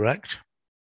 E4, correct?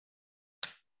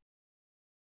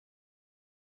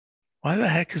 Why the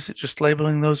heck is it just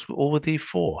labeling those all with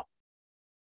E4?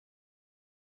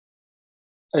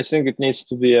 I think it needs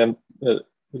to be a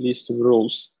list of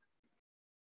rules.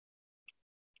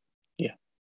 Yeah.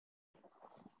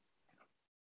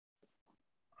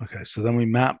 Okay, so then we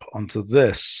map onto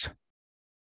this.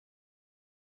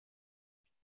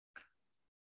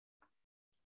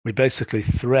 We basically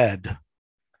thread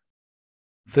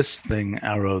this thing,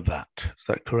 arrow that. Is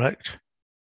that correct?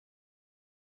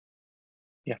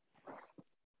 Yeah.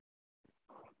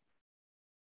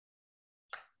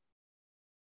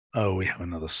 Oh, we have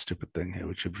another stupid thing here,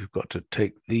 which if you've got to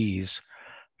take these,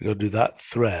 we got to do that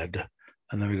thread,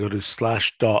 and then we go to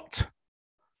slash dot,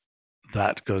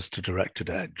 that goes to directed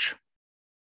edge.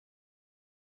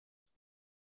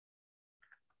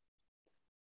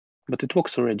 But it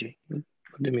works already. What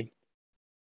do you mean?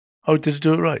 Oh, did it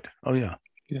do it right? Oh, yeah.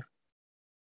 Yeah.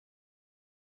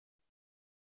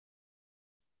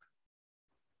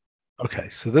 Okay,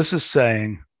 so this is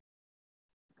saying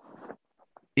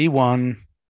E1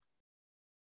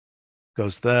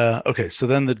 goes there. Okay, so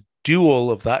then the dual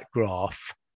of that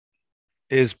graph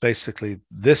is basically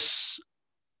this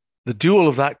the dual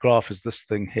of that graph is this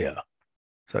thing here.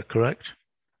 Is that correct?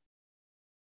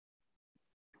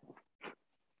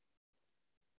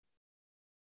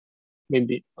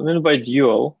 Maybe I mean by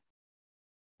dual.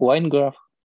 line graph.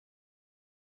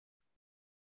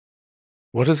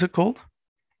 What is it called?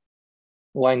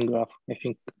 Line graph. I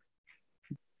think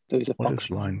there is a What is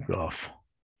function. line graph?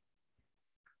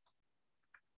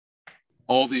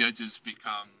 All the edges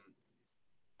become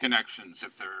connections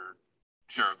if they're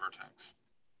share a vertex.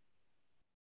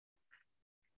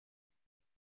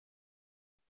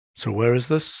 So where is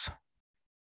this?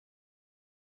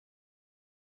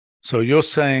 So you're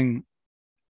saying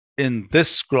in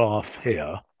this graph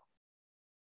here,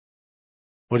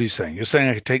 what are you saying? You're saying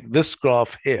I could take this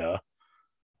graph here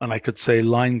and I could say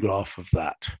line graph of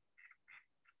that. Is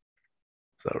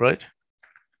that right?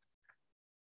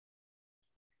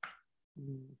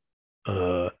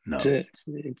 No. It's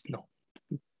no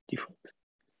different.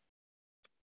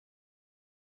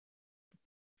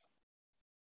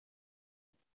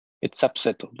 It's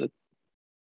subset of the.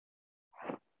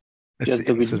 It's Just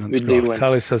the with incidence the graph. event.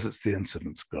 Tally says it's the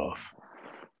incidence graph.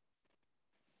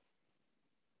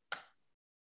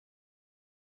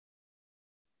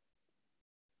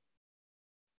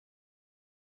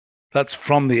 That's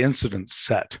from the incidence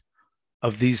set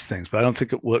of these things, but I don't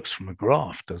think it works from a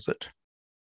graph, does it?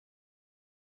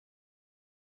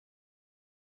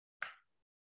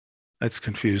 It's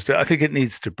confused. I think it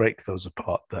needs to break those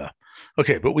apart there.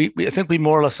 Okay, but I think we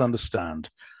more or less understand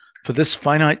for this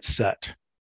finite set.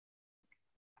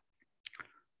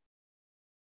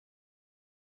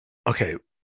 Okay.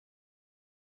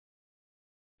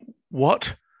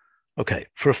 Okay,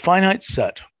 for a finite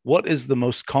set, what is the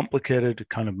most complicated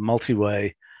kind of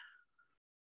multi-way?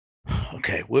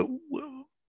 Okay,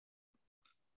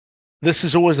 this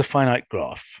is always a finite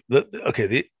graph.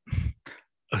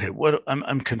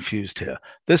 I'm confused here.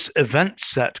 This event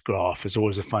set graph is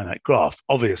always a finite graph,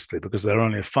 obviously, because there are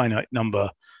only a finite number,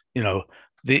 the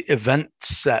event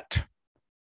set.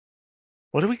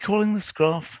 What are we calling this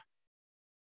graph?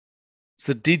 It's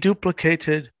the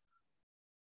deduplicated.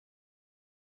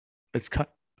 It's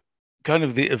kind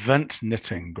of the event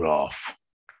knitting graph.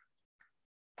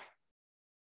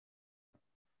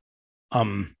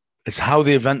 It's how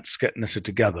the events get knitted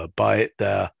together by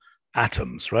their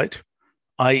atoms, right?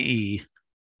 i.e.,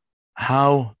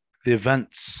 how the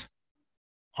events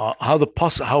are,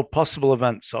 how possible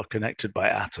events are connected by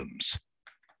atoms,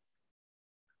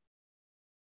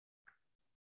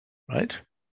 right?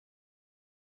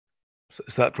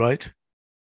 Is that right?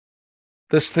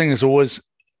 This thing is always.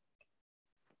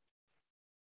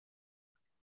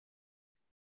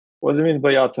 What do you mean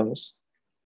by atoms?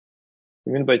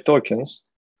 You mean by tokens?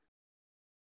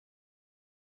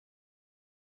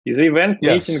 Is the event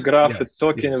knitting graph a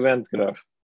token event graph?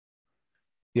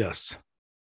 Yes.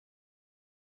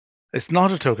 It's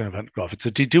not a token event graph. It's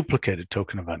a deduplicated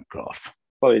token event graph.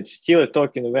 Well, it's still a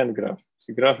token event graph. It's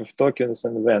a graph of tokens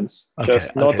and events,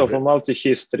 just not of a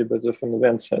multi-history, but of an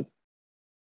event set.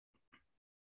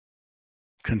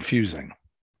 Confusing.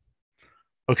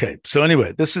 Okay, so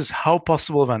anyway, this is how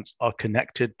possible events are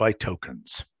connected by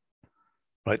tokens,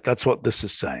 right? That's what this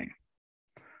is saying.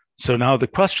 So now the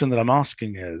question that I'm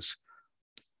asking is,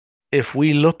 if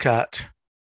we look at,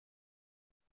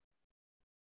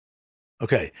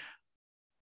 okay,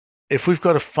 if we've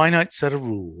got a finite set of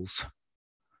rules,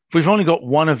 if we've only got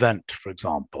one event, for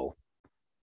example.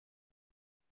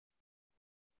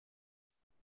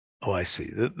 Oh, I see.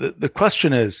 The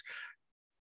question is,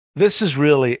 this is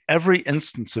really every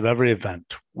instance of every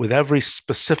event with every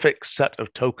specific set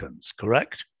of tokens,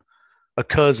 correct?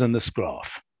 Occurs in this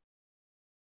graph.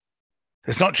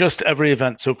 It's not just every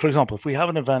event. So for example, if we have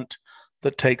an event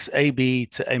that takes AB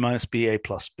to A minus B, A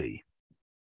plus B,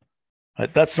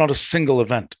 right? That's not a single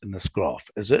event in this graph,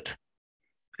 is it?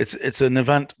 It's an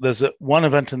event, there's one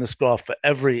event in this graph for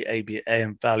every A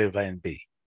and value of A and B.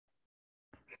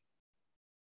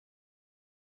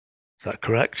 Is that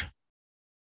correct?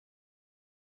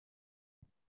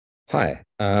 Hi,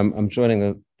 I'm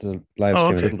joining the live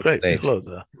stream a little bit late. Hello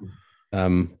there.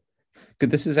 Good.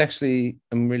 This is actually,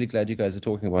 I'm really glad you guys are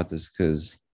talking about this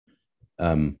because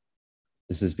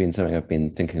this has been something I've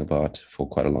been thinking about for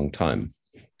quite a long time.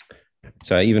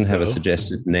 So I even have a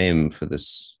suggested name for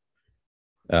this.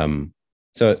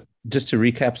 So just to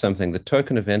recap something, the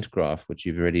token event graph, which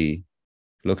you've already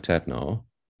looked at now,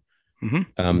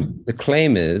 the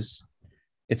claim is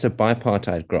it's a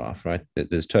bipartite graph, right?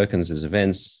 There's tokens, there's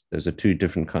events, those are two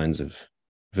different kinds of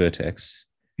vertex.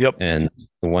 Yep. And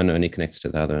the one only connects to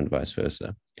the other and vice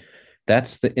versa.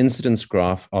 That's the incidence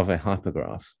graph of a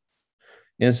hypergraph.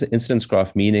 Incidence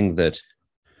graph meaning that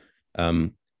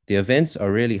the the events are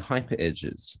really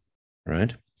hyperedges,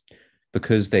 right?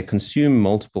 Because they consume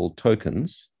multiple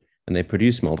tokens and they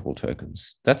produce multiple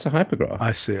tokens. That's a hypergraph.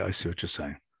 I see what you're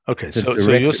saying. Okay, It's a so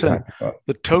you're saying hypergraph.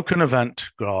 the token event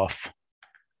graph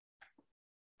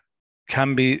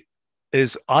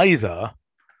is either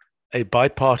a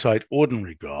bipartite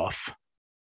ordinary graph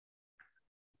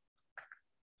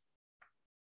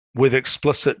with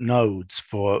explicit nodes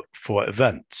for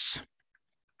events,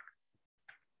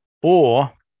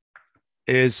 or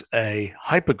is a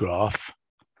hypergraph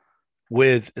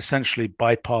with essentially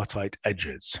bipartite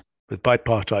edges, with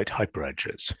bipartite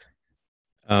hyperedges.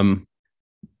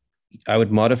 I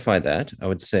would modify that. I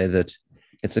would say that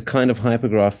it's a kind of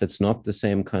hypergraph that's not the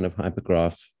same kind of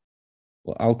hypergraph.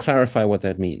 Well, I'll clarify what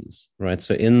that means, right?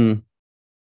 So in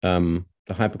the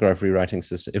hypergraph rewriting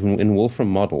system, in Wolfram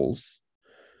models,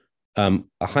 a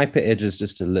hyperedge is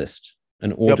just a list,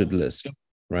 an ordered list,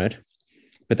 right?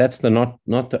 But that's not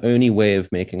the only way of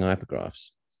making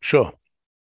hypergraphs. Sure.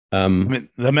 I mean,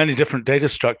 there are many different data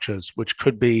structures which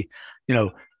could be,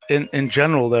 in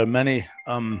general, there are many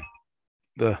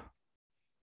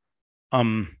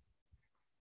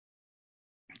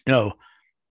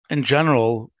in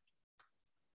general,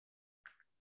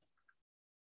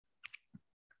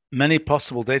 many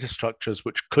possible data structures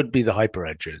which could be the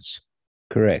hyperedges.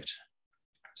 Correct.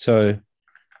 So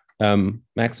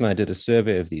Max and I did a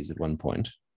survey of these at one point,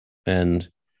 and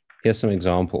here's some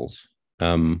examples.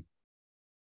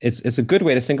 It's a good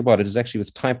way to think about it is actually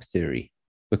with type theory,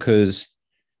 because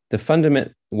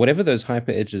the whatever those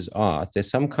hyperedges are, there's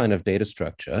some kind of data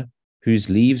structure whose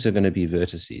leaves are going to be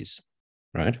vertices,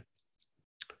 right?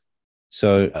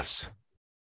 So, yes.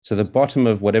 So the bottom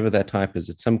of whatever that type is,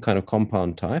 it's some kind of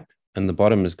compound type, and the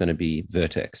bottom is going to be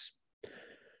vertex.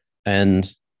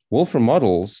 And Wolfram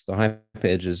models, the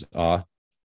hyperedges are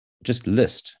just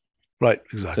list. Right,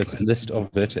 exactly. So it's a list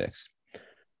of vertex.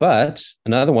 But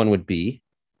another one would be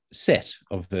set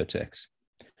of vertex.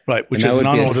 Right, which is an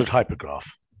unordered hypergraph.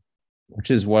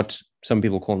 Which is what some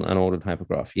people call an unordered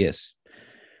hypergraph, yes.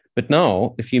 But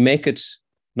now, if you make it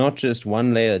not just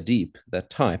one layer deep, that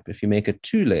type, if you make it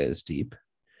 2 layers deep,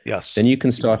 yes, then you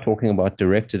can start talking about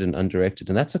directed and undirected.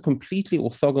 And that's a completely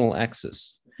orthogonal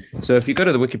axis. So if you go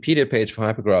to the Wikipedia page for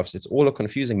hypergraphs, it's all a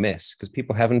confusing mess because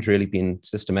people haven't really been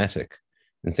systematic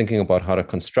in thinking about how to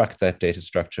construct that data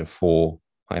structure for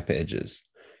hyperedges.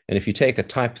 And if you take a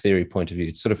type theory point of view,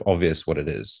 it's sort of obvious what it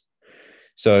is.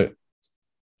 So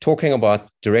talking about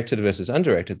directed versus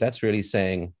undirected, that's really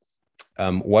saying,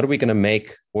 what are we going to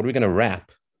make? What are we going to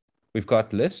wrap? We've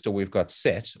got list or we've got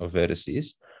set of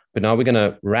vertices, but now we're going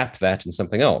to wrap that in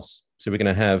something else. So we're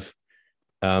going to have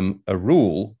a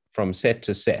rule from set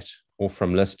to set or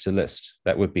from list to list.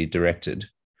 That would be directed.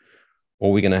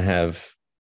 Or we're going to have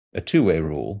a 2-way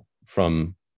rule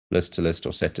from list to list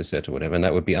or set to set or whatever, and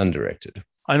that would be undirected.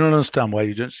 I don't understand why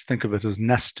you don't think of it as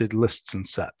nested lists and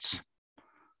sets.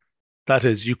 That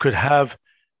is, you could have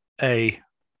a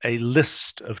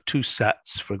list of 2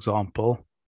 sets, for example,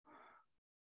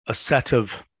 a set of,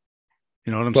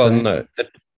 you know what I'm saying? Well, no,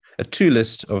 a 2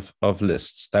 list of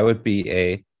lists, that would be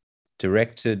a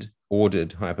directed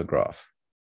ordered hypergraph.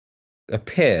 A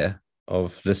pair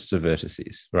of lists of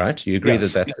vertices, right? You agree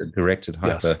that that's a directed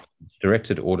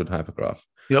directed ordered hypergraph.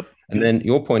 Yep. And then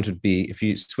your point would be if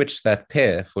you switch that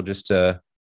pair for just a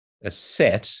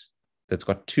set that's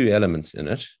got 2 elements in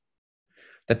it,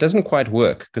 that doesn't quite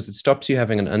work because it stops you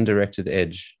having an undirected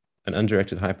edge, an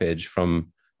undirected hyperedge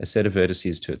from a set of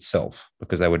vertices to itself,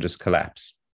 because that would just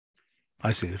collapse.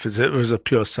 I see. If it was a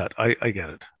pure set, I get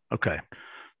it. Okay.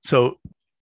 So,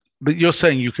 but you're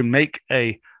saying you can make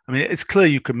it's clear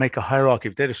you can make a hierarchy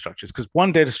of data structures, because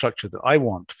one data structure that I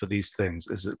want for these things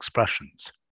is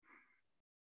expressions.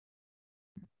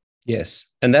 Yes.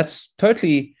 And that's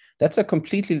a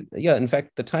completely, in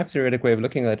fact, the type theoretic way of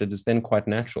looking at it is then quite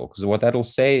natural, because what that'll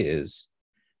say is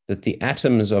that the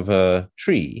atoms of a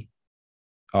tree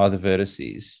are the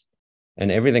vertices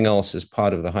and everything else is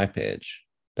part of the hyperedge.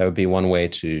 That would be one way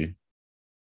to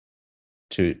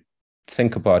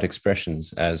think about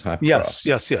expressions as hypergraphs.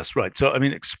 Yes, right. So, I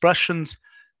mean, expressions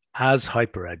as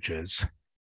hyperedges,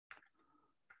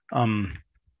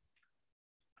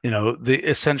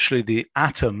 essentially the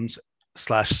atoms /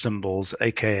 symbols,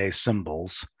 aka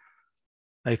symbols,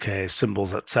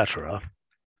 etc.,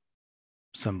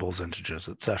 symbols, integers,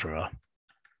 etc.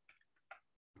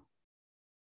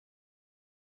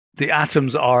 The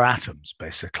atoms are atoms,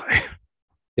 basically.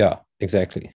 Yeah,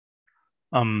 exactly.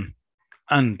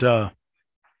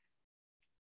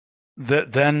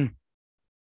 Then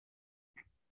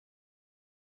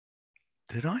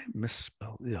did I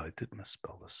misspell? Yeah, I did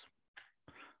misspell this.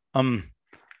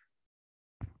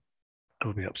 It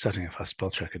would be upsetting if I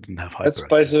spell check it didn't have hyperedge. That's,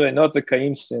 by the way, not a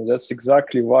coincidence. That's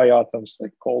exactly why atoms,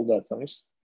 like cold atoms.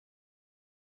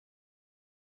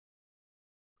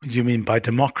 You mean by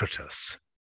Democritus?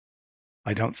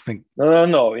 I don't think.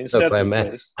 No. In Sept by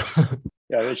place. maths.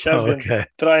 Yeah, which I've been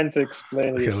trying to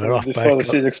explain this before the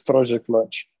physics project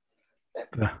launch.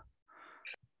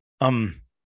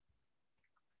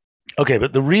 Okay,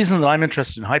 but the reason that I'm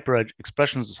interested in hyperedge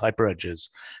expressions as hyperedges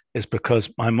is because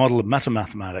my model of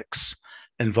metamathematics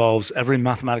involves every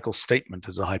mathematical statement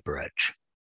as a hyperedge.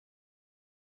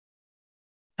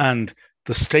 And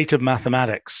the state of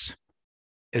mathematics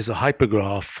is a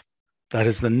hypergraph that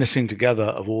is the knitting together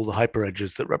of all the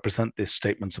hyperedges that represent these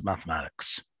statements of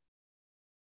mathematics.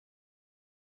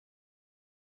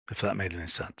 If that made any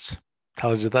sense.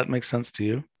 Tyler, did that make sense to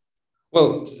you?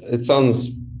 Well, it sounds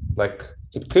like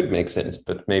it could make sense,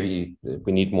 but maybe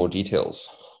we need more details.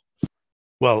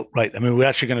 Well, right. I mean, we're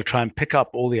actually going to try and pick up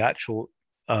all the actual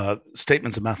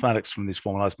statements of mathematics from these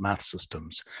formalized math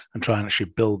systems and try and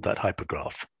actually build that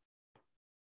hypergraph.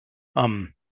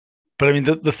 But I mean,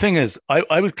 the thing is,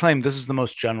 I would claim this is the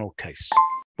most general case.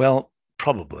 Well,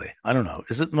 probably. I don't know.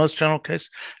 Is it the most general case?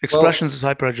 Expressions as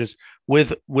hyperedges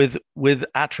with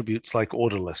attributes like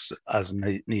order lists as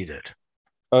needed.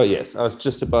 Oh, yes. I was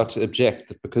just about to object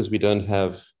that because we don't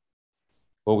have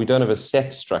a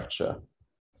set structure.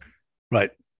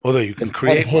 Right. Although you can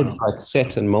create one. Like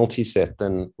set and multi-set,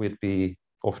 then we'd be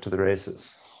off to the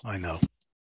races. I know.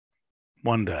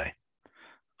 One day.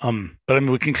 But I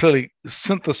mean, we can clearly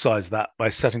synthesize that by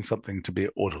setting something to be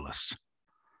orderless.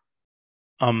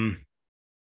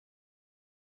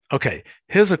 Okay,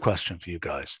 here's a question for you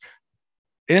guys.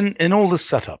 In all this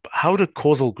setup, how do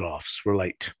causal graphs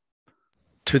relate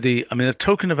to a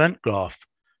token event graph?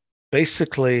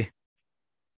 Basically,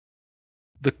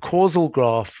 the causal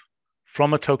graph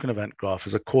from a token event graph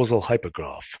is a causal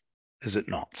hypergraph, is it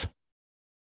not?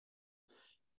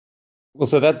 Well,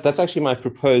 so that's actually my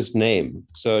proposed name.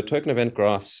 So token event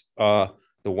graphs are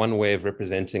the one way of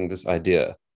representing this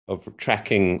idea of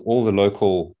tracking all the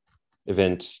local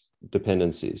event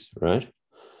dependencies, right?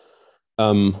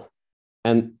 And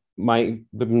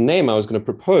the name I was going to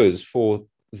propose for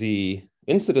the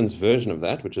incidence version of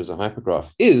that, which is a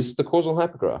hypergraph, is the causal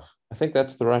hypergraph. I think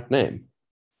that's the right name.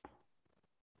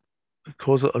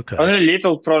 Causal, okay. Only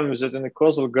little problem is that in a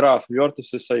causal graph,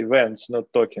 vertices are events, not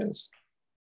tokens.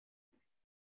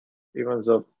 Even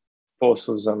though both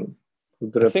of them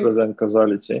would represent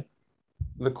causality.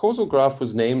 The causal graph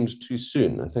was named too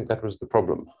soon. I think that was the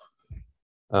problem.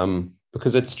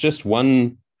 Because it's just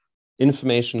one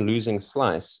information losing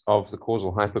slice of the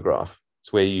causal hypergraph.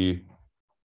 It's where you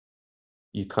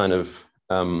kind of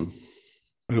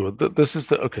this is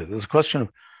there's a question of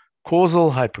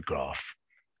causal hypergraph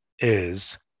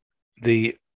is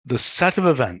the set of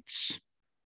events,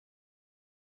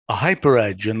 a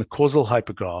hyperedge in the causal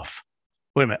hypergraph.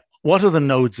 Wait a minute, what are the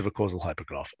nodes of a causal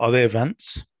hypergraph? Are they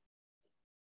events?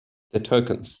 They're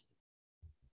tokens.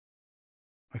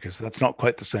 Okay, so that's not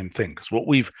quite the same thing, because what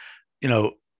we've,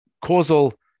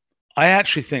 causal, I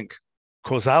actually think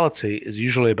causality is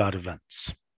usually about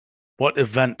events. What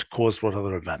event caused what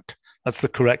other event? That's the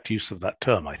correct use of that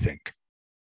term, I think.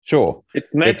 Sure. It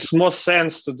makes more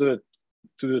sense to do it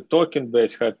to the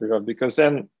token-based hypergraph, because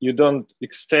then you don't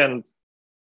extend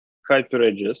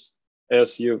hyperedges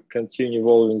as you continue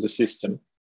evolving the system.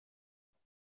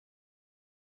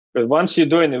 But once you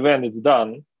do an event, it's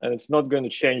done, and it's not going to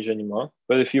change anymore.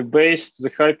 But if you base the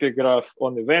hypergraph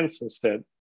on events instead,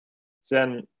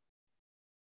 then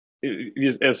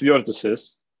as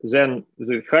vertices, then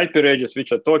the hyperedges,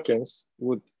 which are tokens,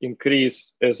 would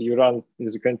increase as you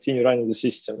continue running the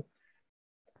system.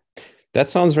 That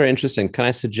sounds very interesting. Can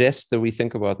I suggest that we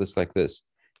think about this like this?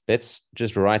 Let's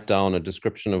just write down a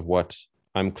description of what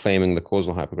I'm claiming the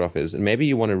causal hypergraph is. And maybe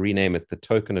you want to rename it the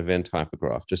token event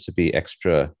hypergraph, just to be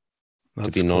extra,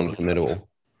 to be non-committal.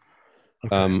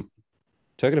 Okay.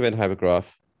 Token event hypergraph.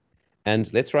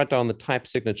 And let's write down the type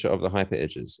signature of the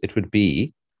hyperedges. It would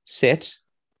be set,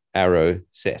 arrow,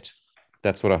 set.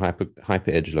 That's what a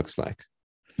hyperedge looks like.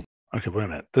 Okay, wait a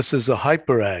minute. This is a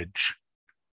hyperedge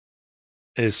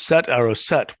is set, arrow,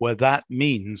 set, where that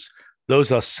means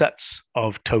those are sets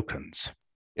of tokens.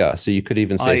 Yeah, so you could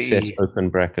even say set, open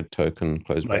bracket, token,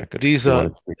 close bracket. These are,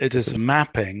 it is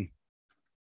mapping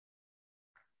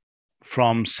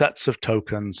from sets of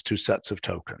tokens to sets of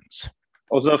tokens.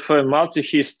 Also, for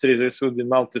multi-history, this would be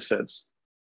multi-sets.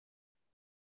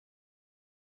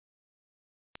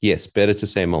 Yes, better to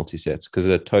say multi-sets, because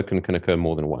a token can occur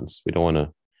more than once. We don't want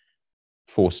to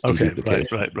force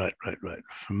deduplication. Right.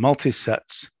 From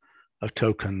multi-sets of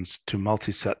tokens to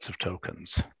multi-sets of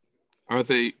tokens. Are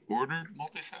they ordered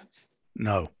multisets?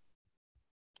 No.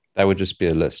 That would just be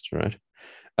a list, right?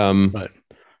 Right.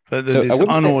 But So these I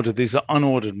wouldn't say- unordered, these are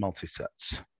unordered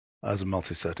multisets, as a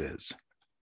multiset is.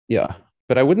 Yeah,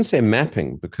 but I wouldn't say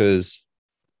mapping because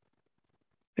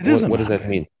It is what does that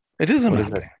mapping. mean? It is a What is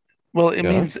mapping. that? Well, it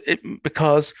Yeah. means it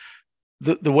because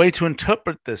the way to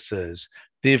interpret this is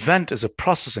the event is a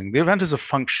processing. The event is a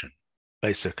function,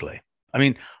 basically. I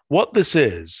mean, what this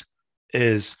is,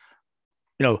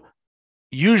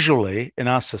 usually in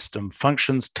our system,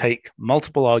 functions take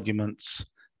multiple arguments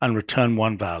and return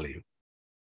one value.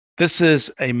 This is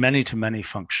a many-to-many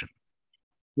function.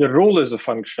 The rule is a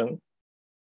function.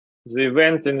 The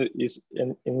event is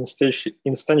an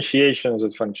instantiation of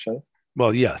the function.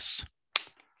 Well, yes.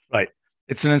 Right.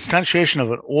 It's an instantiation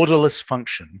of an orderless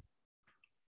function.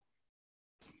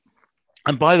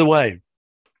 And by the way,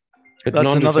 But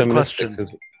that's another non-deterministic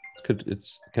question. It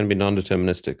can be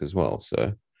non-deterministic as well.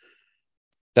 So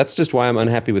that's just why I'm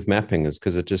unhappy with mapping, is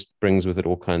because it just brings with it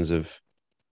all kinds of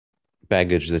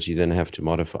baggage that you then have to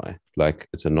modify. Like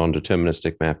it's a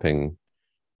non-deterministic mapping.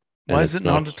 Why is it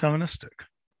non-deterministic?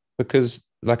 Because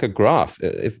like a graph,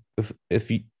 if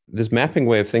this mapping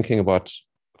way of thinking about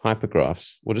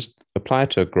hypergraphs, we'll just apply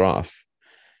it to a graph.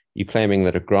 You're claiming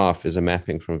that a graph is a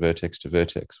mapping from vertex to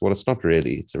vertex. Well, it's not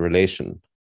really. It's a relation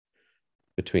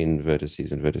between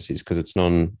vertices and vertices because it's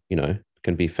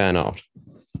can be fan out.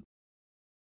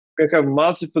 You can have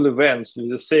multiple events with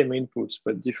the same inputs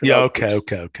but different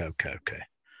outputs. Okay.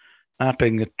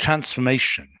 Mapping a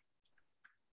transformation.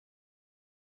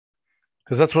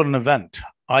 Because that's what an event,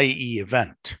 i.e.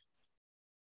 event.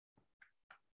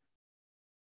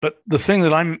 But the thing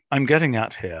that I'm getting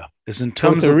at here is in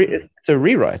terms of... It's a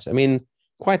rewrite. I mean,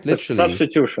 quite literally...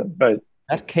 substitution, right.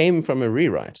 That came from a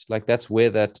rewrite. Like that's where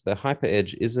the hyper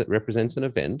edge represents an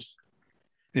event.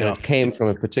 Yeah. And it came from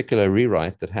a particular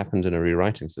rewrite that happened in a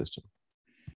rewriting system.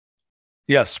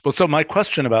 Yes. Well, so my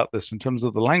question about this in terms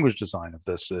of the language design of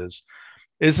this is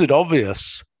it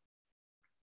obvious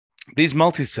these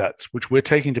multisets, which we're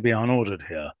taking to be unordered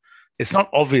here, it's not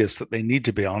obvious that they need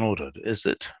to be unordered, is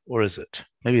it? Or is it?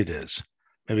 Maybe it is.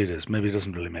 Maybe it is. Maybe it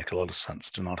doesn't really make a lot of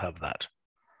sense to not have that.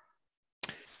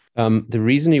 The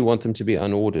reason you want them to be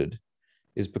unordered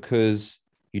is because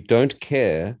you don't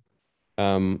care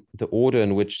the order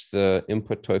in which the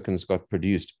input tokens got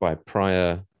produced by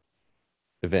prior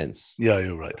events. Yeah,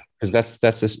 you're right. Because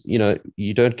that's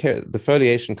you don't care. The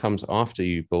foliation comes after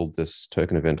you build this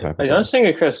token event hypergraph. I don't think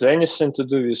it has anything to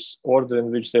do with order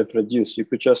in which they're produced. You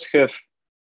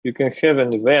can have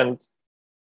an event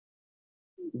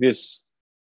with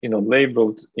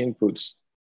labeled inputs.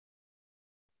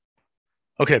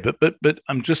 Okay, but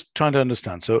I'm just trying to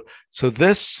understand. So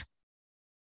this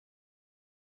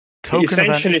token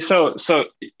essentially event... so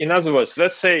in other words,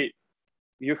 let's say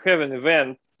you have an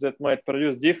event that might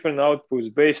produce different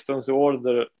outputs based on the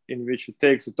order in which it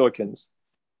takes the tokens.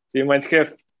 So you might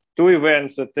have two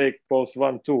events that take both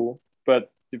 1, 2,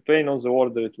 but depending on the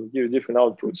order, it will give different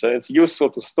outputs. And it's useful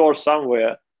to store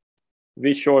somewhere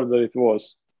which order it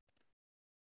was.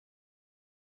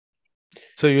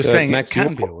 So you're saying Max, it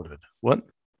can be ordered. What?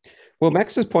 Well,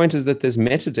 Max's point is that there's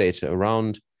metadata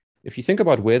around, if you think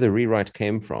about where the rewrite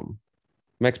came from.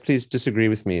 Max, please disagree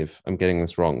with me if I'm getting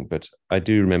this wrong, but I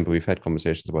do remember we've had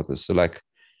conversations about this. So like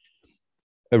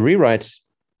a rewrite,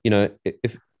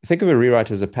 if think of a rewrite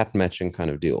as a pattern matching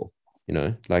kind of deal,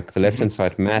 like the left-hand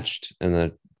side matched and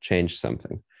then changed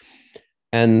something.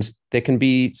 And there can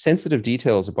be sensitive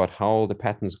details about how the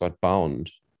patterns got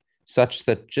bound, such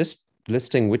that just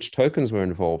listing which tokens were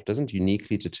involved doesn't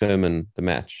uniquely determine the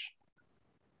match,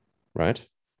 right?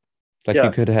 Like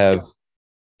you could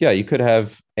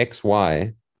have X,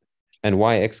 Y, and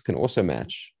Y, X can also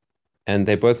match. And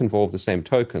they both involve the same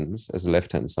tokens as the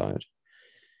left-hand side.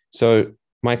 So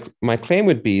my claim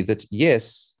would be that,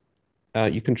 yes,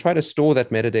 you can try to store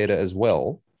that metadata as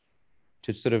well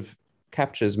to sort of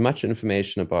capture as much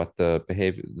information about the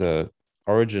behavior, the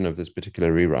origin of this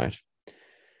particular rewrite.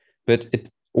 But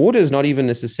order is not even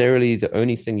necessarily the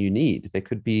only thing you need. There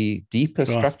could be deeper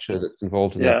structure that's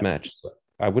involved in that match. So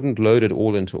I wouldn't load it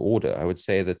all into order. I would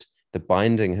say that the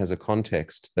binding has a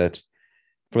context that,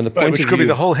 from the point of view, which could be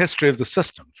the whole history of the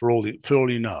system, for all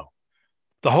you know.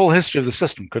 The whole history of the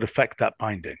system could affect that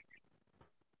binding.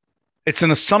 It's an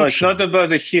assumption. No, it's not about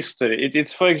the history.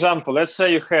 It's, for example, let's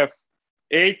say you have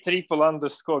A triple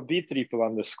underscore B triple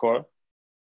underscore,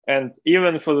 and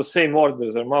even for the same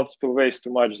order, there are multiple ways to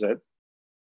match that.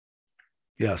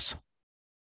 Yes.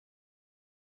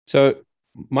 So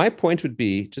my point would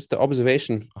be, just the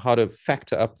observation how to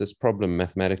factor up this problem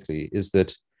mathematically is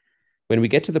that when we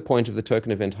get to the point of the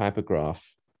token event hypergraph,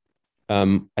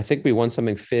 I think we want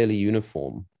something fairly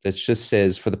uniform that just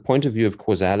says, for the point of view of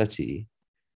causality,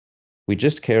 we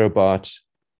just care about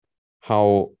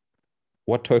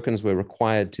what tokens were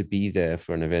required to be there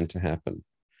for an event to happen.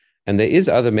 And there is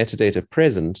other metadata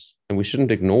present, and we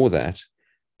shouldn't ignore that,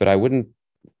 but I wouldn't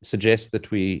suggest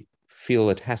that we feel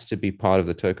it has to be part of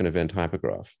the token event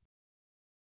hypergraph.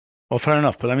 Well, fair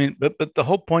enough. But I mean, but the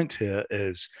whole point here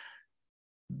is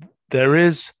there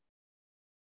is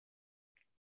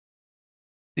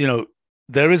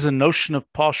a notion of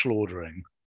partial ordering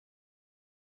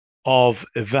of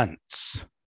events.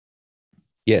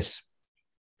 Yes.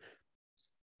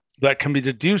 That can be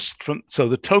deduced from, so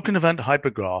the token event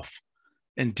hypergraph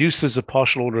induces a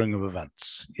partial ordering of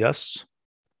events. Yes?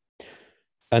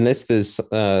 Unless there's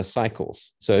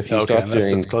cycles. So if you start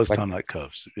doing closed time like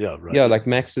curves. Yeah, right. Yeah, like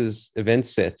Max's event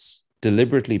sets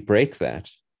deliberately break that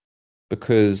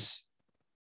because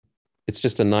it's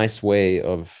just a nice way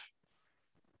of,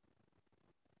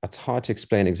 it's hard to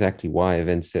explain exactly why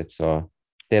event sets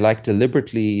they're like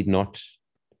deliberately not.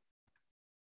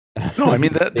 No, I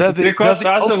mean, because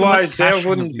otherwise there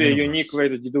wouldn't be a unique way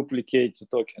to deduplicate the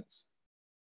tokens.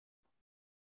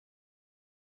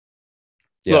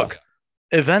 Yeah. Look,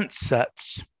 event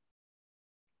sets.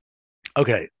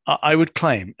 Okay, I would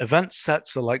claim event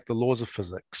sets are like the laws of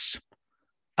physics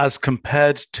as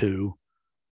compared to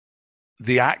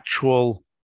the actual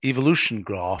evolution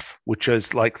graph, which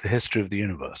is like the history of the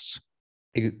universe.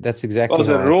 That's exactly. Well,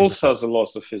 the rules are the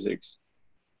laws of physics.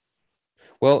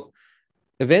 Well,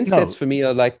 event sets for me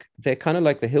are they're kind of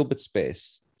like the Hilbert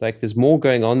space. Like there's more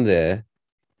going on there.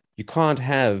 You can't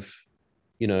have,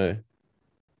 look,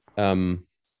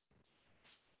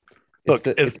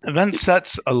 event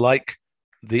sets are like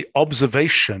the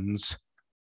observations,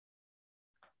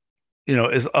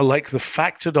 are like the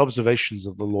factored observations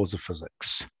of the laws of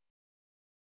physics.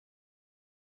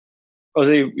 Or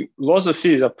the laws of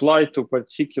physics apply to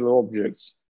particular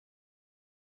objects.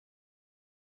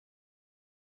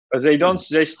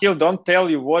 They still don't tell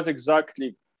you what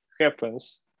exactly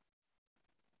happens.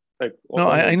 No,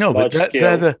 I know, but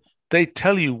they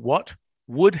tell you what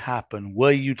would happen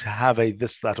were you to have a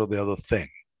this, that, or the other thing.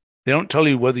 They don't tell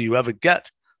you whether you ever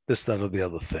get this, that, or the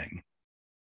other thing.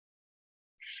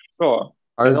 Sure.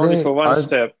 Only for one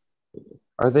step.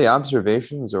 Are they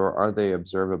observations or are they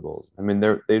observables? I mean,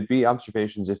 they'd be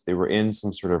observations if they were in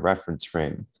some sort of reference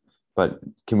frame, but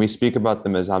can we speak about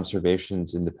them as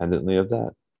observations independently of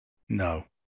that? No,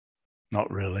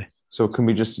 not really. So can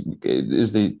we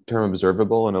is the term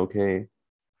observable an okay?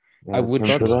 I would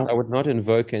not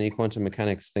invoke any quantum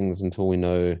mechanics things until we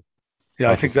know. Yeah,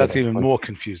 I think that's even more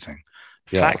confusing.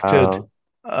 Yeah.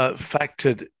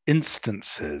 Factored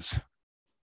instances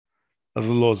of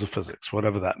the laws of physics,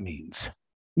 whatever that means.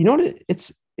 You know what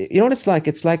it's like?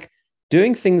 It's like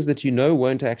doing things that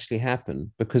won't actually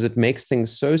happen because it makes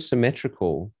things so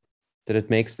symmetrical that it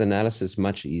makes the analysis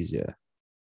much easier.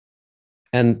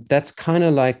 And that's kind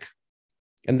of like,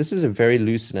 and this is a very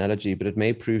loose analogy, but it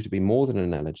may prove to be more than an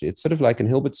analogy. It's sort of like in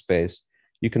Hilbert space,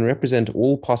 you can represent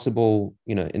all possible,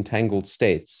 entangled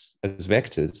states as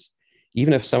vectors,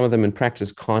 even if some of them in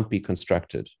practice can't be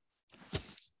constructed.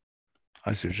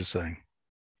 I see what you're saying.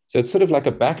 So it's sort of like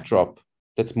a backdrop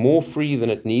that's more free than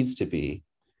it needs to be.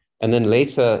 And then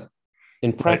later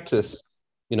in practice,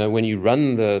 when you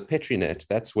run the Petri net,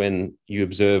 that's when you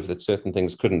observe that certain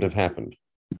things couldn't have happened.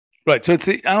 Right. So it's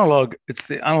the analog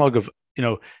of,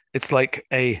 it's like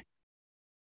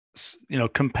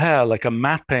compare like a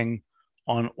mapping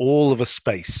on all of a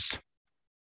space,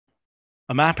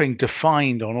 a mapping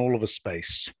defined on all of a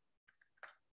space.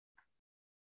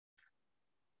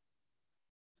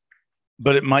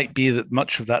 But it might be that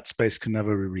much of that space can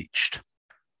never be reached.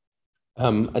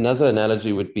 Another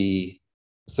analogy would be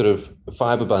sort of a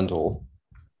fiber bundle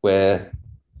where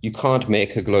you can't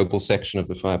make a global section of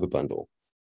the fiber bundle,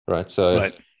 right?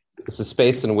 So it's a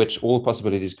space in which all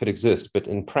possibilities could exist, but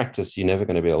in practice, you're never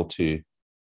going to be able to,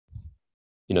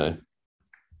 there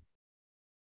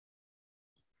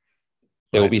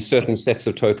will be certain sets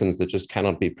of tokens that just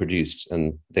cannot be produced,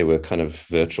 and they were kind of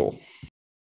virtual.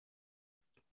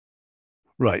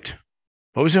 Right.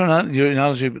 What was your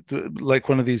analogy? Like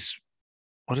one of these,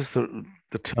 what is the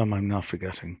term I'm now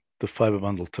forgetting? The fiber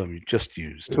bundle term you just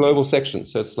used. Global section.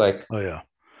 So it's like. Oh, yeah.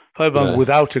 Fiber bundle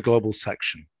without a global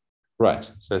section.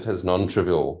 Right. So it has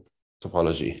non-trivial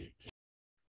topology.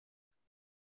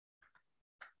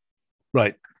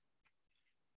 Right.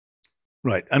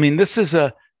 Right. I mean, this is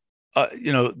they're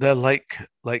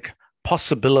like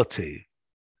possibility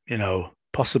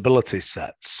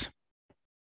sets.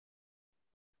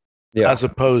 Yeah. As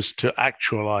opposed to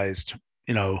actualized,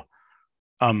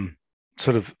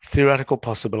 sort of theoretical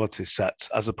possibility sets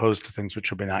as opposed to things which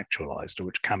have been actualized or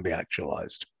which can be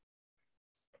actualized.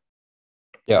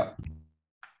 Yeah.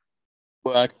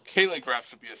 Well, Cayley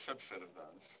graphs would be a subset of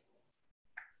those.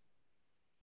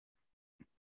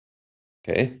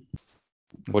 Okay.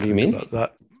 What do you mean? About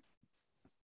that.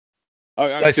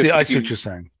 I I see what you're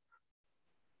saying.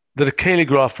 That a Cayley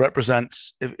graph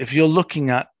represents, if you're looking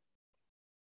at,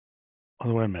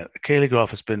 oh, wait a minute, a Cayley graph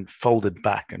has been folded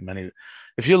back in many,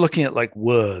 if you're looking at like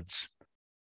words,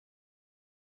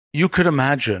 you could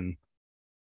imagine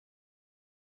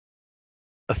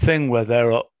a thing where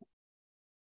there are,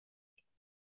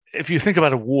 if you think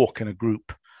about a walk in a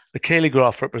group, the Cayley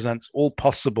graph represents all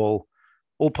possible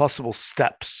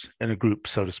steps in a group,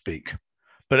 so to speak.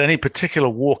 But any particular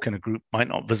walk in a group might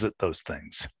not visit those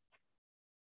things.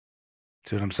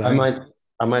 See what I'm saying?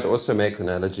 I might also make the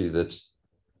analogy that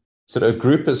sort of a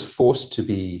group is forced to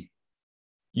be,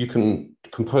 you can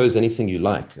compose anything you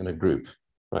like in a group,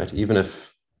 right? Even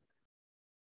if,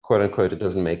 quote unquote, it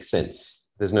doesn't make sense.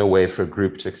 There's no way for a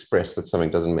group to express that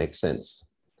something doesn't make sense.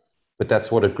 But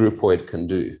that's what a groupoid can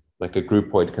do. Like a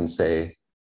groupoid can say,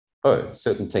 oh,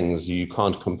 certain things you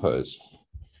can't compose.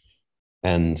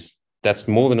 And that's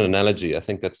more than an analogy. I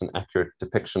think that's an accurate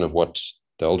depiction of what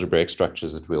the algebraic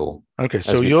structures that we'll. Okay,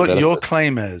 so your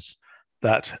claim is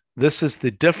that this is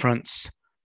the difference.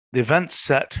 The event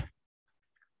set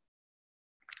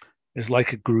is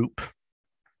like a group,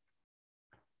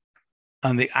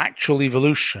 and the actual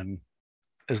evolution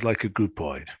is like a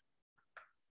groupoid.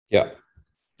 Yeah,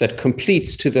 that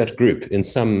completes to that group in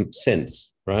some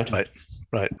sense, right? Right.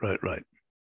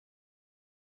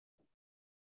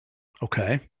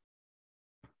 Okay.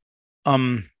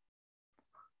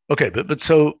 Okay, but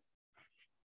so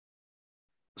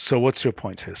what's your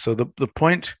point here? So the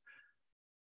point,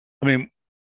 I mean,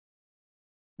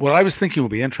 what I was thinking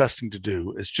would be interesting to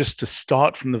do is just to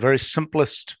start from the very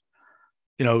simplest,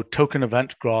 token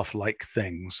event graph like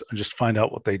things and just find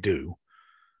out what they do.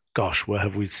 Gosh, where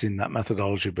have we seen that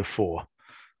methodology before?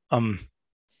 That's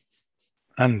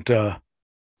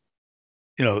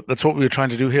what we were trying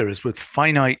to do here is with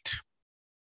finite,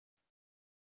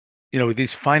 with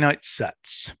these finite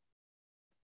sets,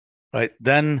 right?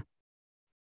 Then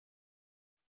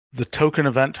the token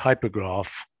event hypergraph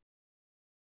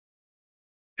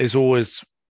is always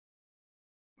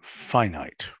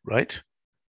finite, right?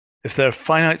 If they're a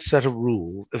finite set of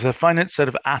rules, if they're a finite set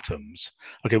of atoms,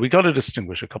 okay, we got to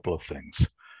distinguish a couple of things.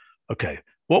 Okay,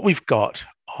 what we've got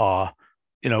are,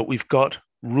 we've got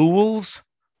rules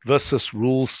versus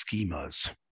rule schemas.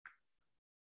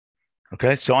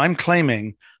 Okay, so I'm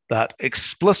claiming that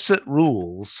explicit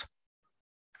rules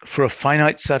for a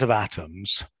finite set of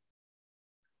atoms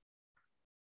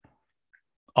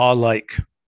are like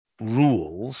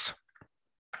rules.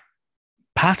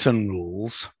 Pattern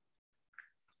rules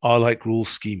are like rule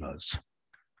schemas.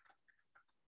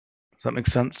 Does that make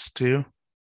sense to you?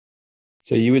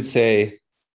 So you would say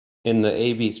in the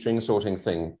AB string sorting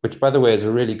thing, which by the way is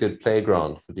a really good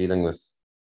playground for dealing with,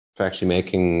 for actually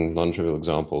making non-trivial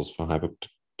examples for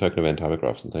token event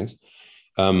hypergraphs and things.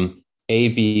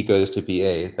 AB goes to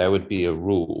BA, that would be a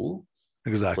rule.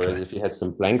 Exactly. Whereas if you had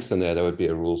some blanks in there, that would be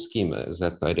a rule schema. Is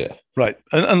that the idea? Right.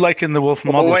 And like in the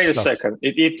Wolfram model. Wait a second.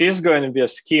 It is going to be a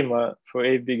schema for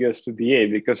AB goes to BA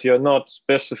because you're not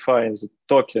specifying the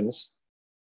tokens.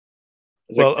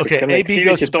 Well, okay, AB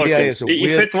goes to BA is a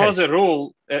weird If it was case. a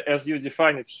rule, as you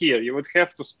define it here, you would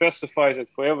have to specify that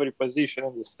for every position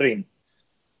in the string.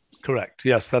 Correct.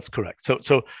 Yes, that's correct.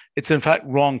 So it's in fact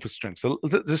wrong for strings. So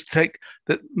just take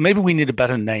that. Maybe we need a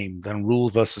better name than rule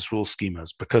versus rule schemas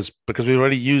because we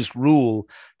already used rule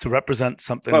to represent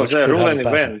something. Well, the rule and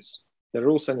events. The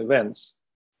rules and events.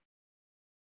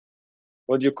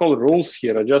 What you call rules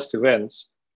here are just events.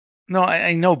 No,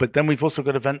 I know, but then we've also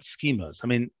got event schemas. I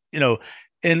mean, in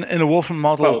a Wolfram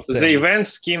model. Well, the event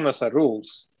schemas are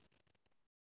rules.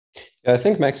 Yeah, I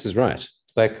think Max is right.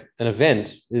 Like an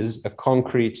event is a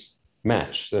concrete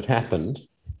match that happened.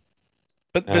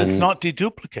 But it's not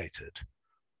deduplicated.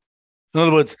 In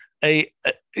other words, a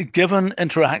given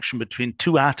interaction between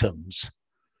two atoms,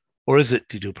 or is it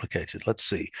deduplicated? Let's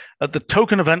see. At the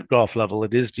token event graph level,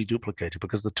 it is deduplicated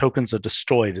because the tokens are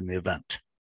destroyed in the event.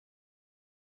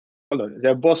 Hold on.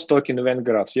 They're both token event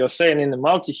graphs. You're saying in the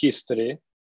multi-history,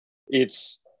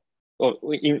 it's,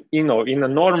 in a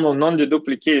normal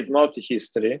non-deduplicated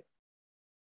multi-history,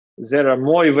 there are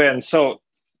more events. So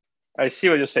I see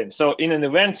what you're saying. So in an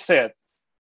event set,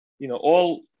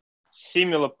 all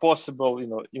similar possible,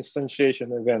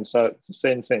 instantiation events are the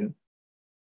same thing.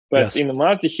 But yes, in a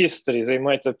multi-history, they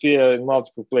might appear in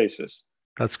multiple places.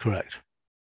 That's correct.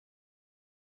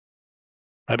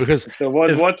 Right? Because so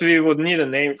what we would need a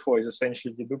name for is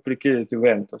essentially the duplicated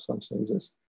event or something like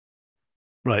this.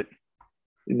 Right.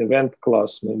 In event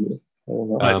class, maybe. I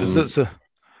don't know. Right.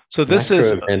 So this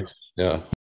is event. Yeah.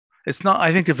 It's not.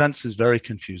 I think events is very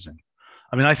confusing.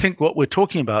 I mean, I think what we're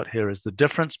talking about here is the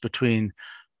difference between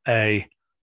okay.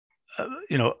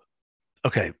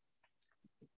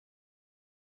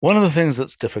 One of the things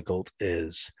that's difficult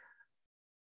is,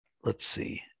 let's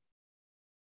see.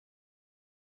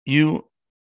 In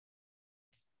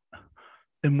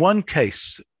one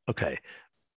case, okay.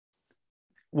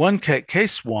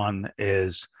 Case one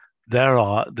is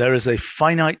there is a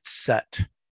finite set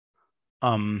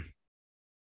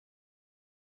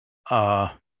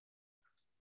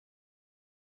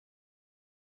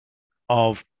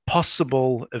of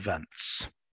possible events,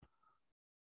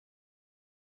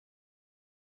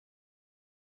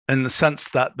 in the sense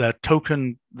that their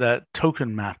token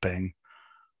mapping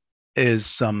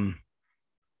is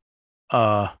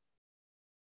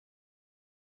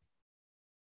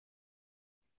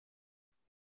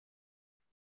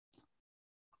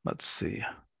let's see.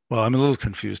 Well, I'm a little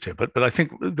confused here, but I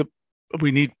think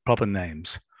we need proper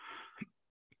names.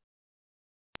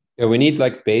 Yeah, we need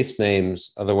like base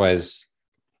names, otherwise,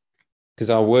 because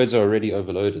our words are already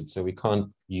overloaded, so we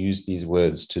can't use these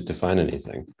words to define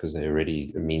anything because they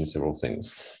already mean several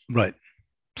things. Right.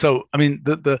 So, I mean,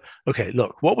 okay,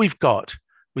 look, what we've got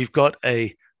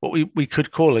what we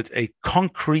could call it a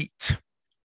concrete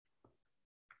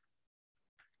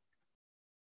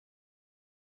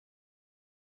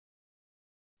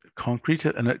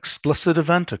an explicit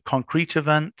event, a concrete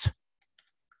event.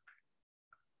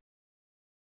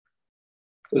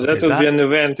 So that would be an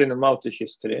event in a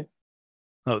multi-history.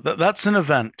 No, that's an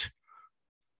event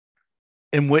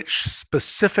in which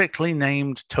specifically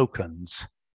named tokens,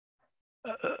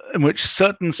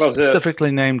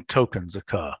 specifically named tokens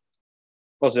occur.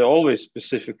 Well, they're always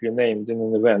specifically named in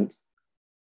an event.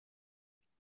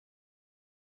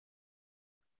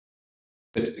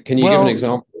 But can you give an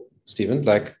example, Stephen?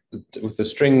 Like with the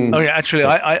string. Oh yeah, actually,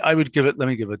 I would give it. Let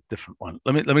me give a different one.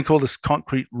 Let me call this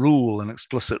concrete rule an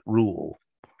explicit rule.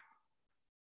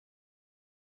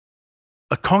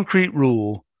 A concrete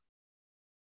rule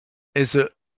is a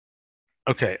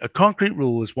concrete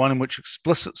rule is one in which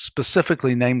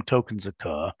specifically named tokens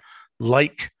occur,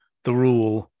 like the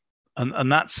rule, and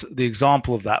that's the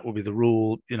example of that would be the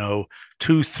rule.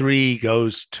 2, 3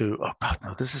 goes to. Oh God,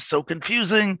 no! This is so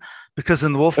confusing because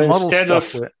in the Wolfram model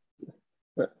stuff.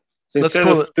 Instead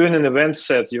of doing an event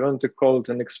set, you want to call it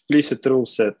an explicit rule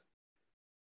set.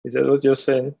 Is that what you're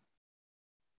saying?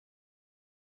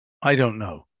 I don't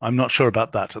know. I'm not sure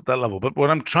about that at that level. But what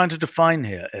I'm trying to define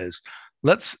here is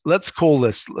let's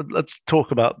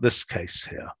talk about this case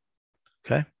here.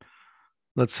 Okay.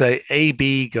 Let's say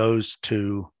AB goes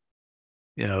to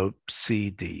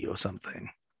CD or something.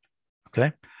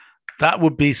 Okay. That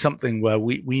would be something where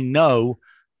we know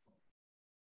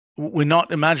we're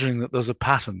not imagining that those are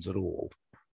patterns at all,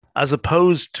 as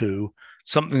opposed to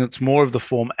something that's more of the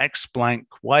form X blank,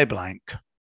 Y blank,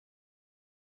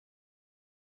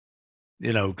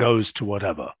 goes to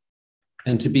whatever.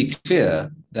 And to be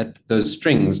clear, that those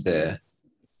strings there,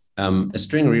 a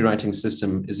string rewriting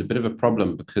system is a bit of a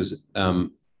problem because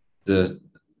the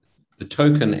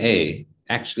token A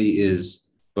actually is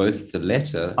both the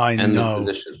letter and the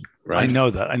position. Right? I know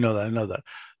that.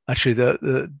 Actually,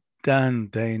 the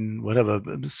Dane, whatever,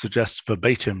 suggests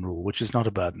verbatim rule, which is not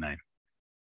a bad name.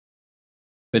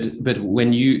 But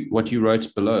when what you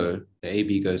wrote below, the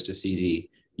AB goes to CD,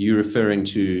 you're referring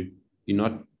to.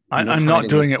 I'm not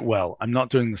doing it well. I'm not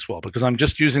doing this well because I'm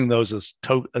just using those as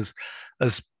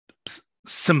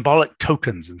symbolic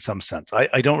tokens in some sense.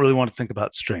 I don't really want to think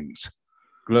about strings.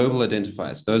 Global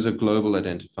identifiers. Those are global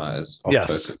identifiers of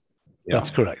tokens. Yeah.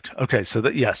 That's correct. Okay, so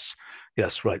that yes,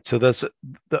 right. So that's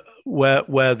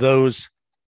where those.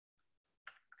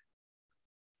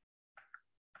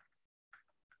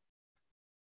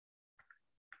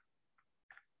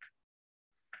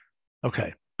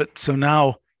 Okay, but so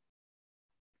now.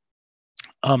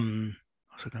 What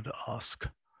was I going to ask?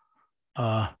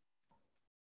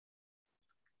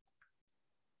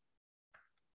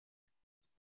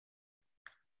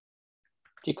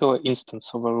 Particular instance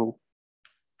of a rule.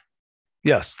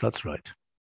 Yes, that's right.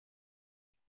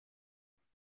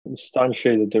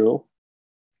 Instantiated the rule.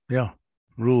 Yeah,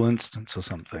 rule instance or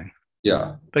something.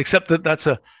 Yeah. Except that that's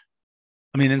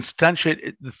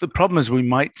instantiate. The problem is we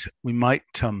might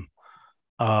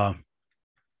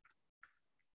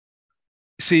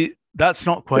see, that's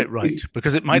not quite right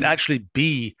because it might actually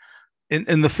be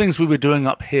in the things we were doing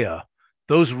up here,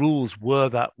 those rules were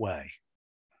that way.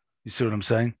 You see what I'm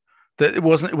saying? That it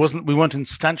wasn't. We weren't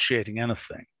instantiating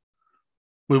anything.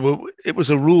 It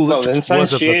was a rule that No, the just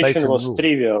was a instantiation verbatim was rule.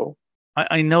 trivial.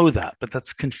 I know that, but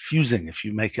that's confusing if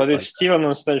you make it. But like it's still an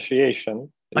instantiation.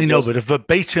 I know, but a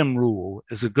verbatim rule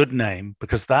is a good name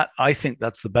because I think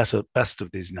that's the best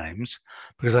of these names,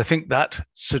 because I think that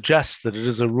suggests that it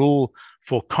is a rule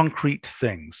for concrete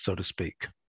things, so to speak.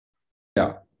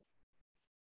 Yeah.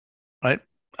 Right?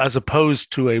 As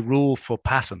opposed to a rule for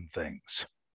pattern things.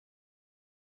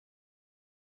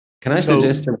 Can I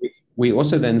suggest that we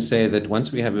also then say that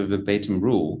once we have a verbatim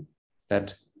rule,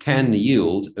 that can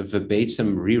yield a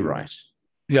verbatim rewrite?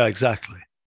 Yeah, exactly.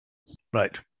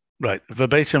 Right. Right. A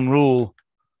verbatim rule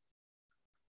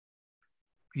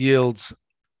yields.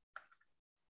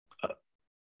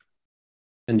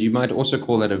 And you might also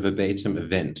call that a verbatim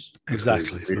event.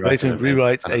 Exactly. Verbatim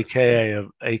rewrite,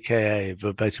 aka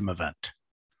verbatim event.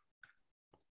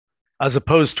 As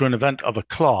opposed to an event of a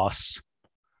class.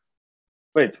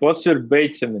 Wait, what's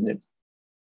verbatim in it?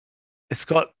 It's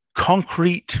got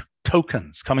concrete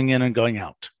tokens coming in and going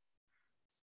out.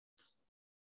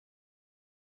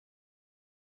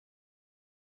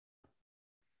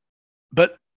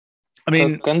 But I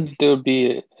mean, can there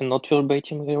be a not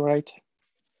verbatim rewrite?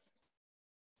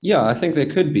 Yeah, I think there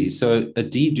could be. So a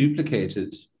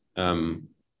deduplicated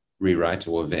rewrite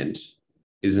or event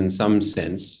is in some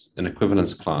sense an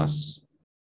equivalence class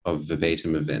of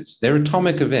verbatim events. They're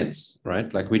atomic events,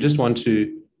 right? Like we just want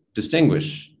to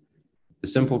distinguish the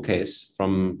simple case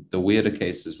from the weirder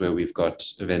cases where we've got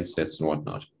event sets and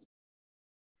whatnot.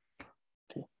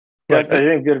 But I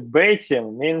think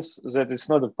verbatim means that it's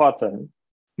not a pattern.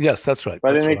 Yes, that's right.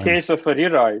 But that's in the case of a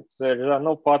rewrite, there are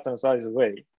no patterns either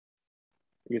way.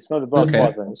 It's not about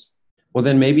patterns. Well,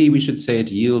 then maybe we should say it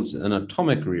yields an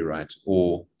atomic rewrite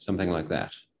or something like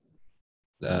that.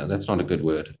 That's not a good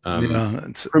word.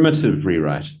 Primitive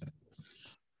rewrite.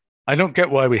 I don't get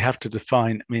why we have to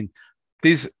define. I mean,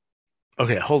 these.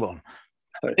 Okay, hold on.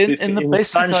 In the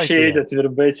basic idea,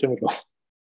 verbatim.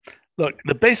 Look,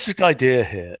 the basic idea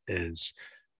here is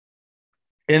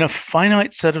in a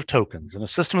finite set of tokens, in a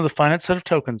system with a finite set of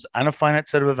tokens and a finite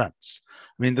set of events.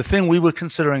 I mean, the thing we were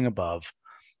considering above,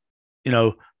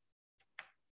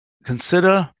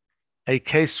 consider a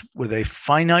case with a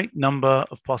finite number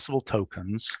of possible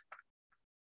tokens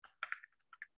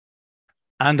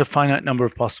and a finite number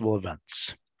of possible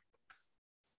events.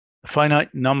 A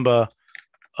finite number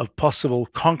of possible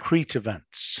concrete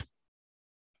events.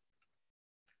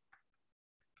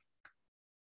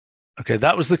 Okay,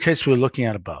 that was the case we were looking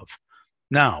at above.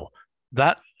 Now,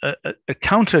 that a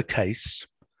counter case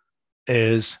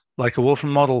is like a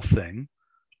Wolfram model thing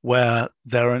where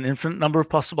there are an infinite number of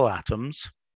possible atoms,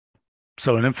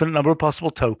 so an infinite number of possible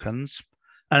tokens,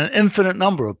 and an infinite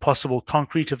number of possible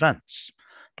concrete events,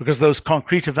 because those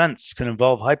concrete events can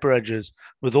involve hyperedges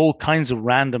with all kinds of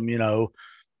random,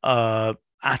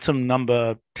 atom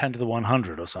number 10 to the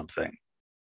 100 or something.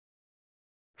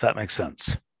 If that makes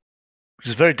sense. Which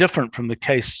is very different from the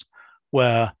case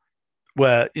where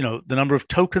the number of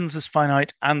tokens is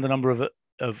finite and the number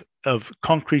of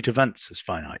concrete events is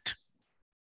finite.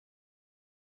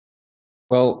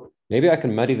 Well, maybe I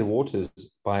can muddy the waters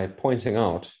by pointing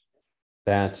out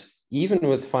that even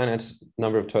with finite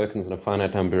number of tokens and a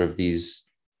finite number of these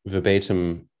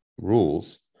verbatim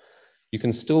rules, you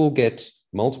can still get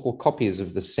multiple copies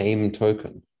of the same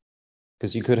token.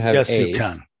 Because you could have yes, A, you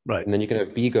can. Right. And then you can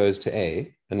have B goes to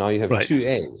A, and now you have two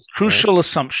A's. Crucial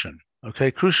assumption.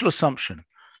 Okay, crucial assumption.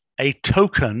 A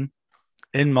token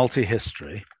in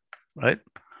multi-history, right,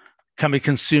 can be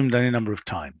consumed any number of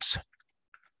times.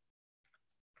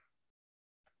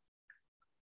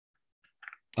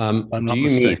 Do you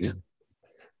mean?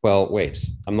 Well, wait.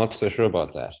 I'm not so sure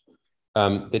about that.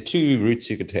 There are two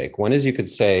routes you could take. One is you could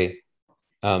say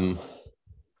a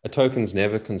token's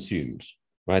never consumed,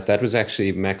 right? That was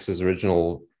actually Max's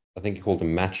original. I think he called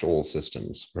them match-all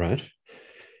systems, right?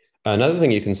 Another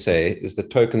thing you can say is that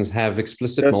tokens have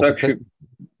explicit multiplicity.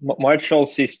 Match-all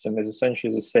system is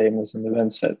essentially the same as an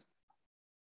event set.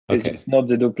 It's not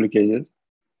deduplicated.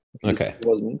 Okay. It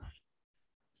wasn't.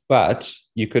 But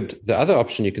the other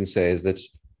option you can say is that,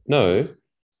 no,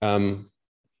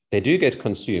 they do get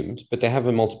consumed, but they have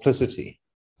a multiplicity.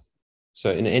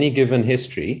 So in any given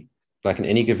history, like in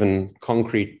any given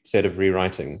concrete set of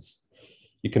rewritings,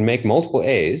 you can make multiple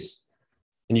A's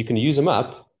and you can use them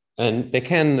up and they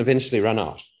can eventually run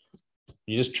out.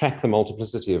 You just track the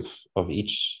multiplicity of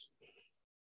each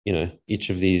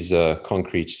of these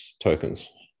concrete tokens.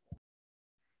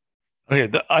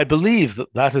 Okay, I believe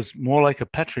that is more like a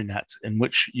Petri net in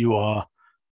which you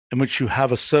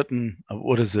have a certain,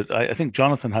 what is it? I think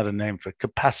Jonathan had a name for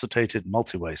capacitated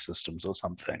multi-way systems or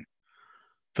something.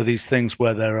 for these things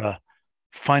where there are a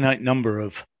finite number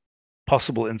of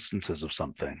possible instances of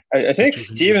something. I think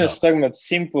Steven is talking about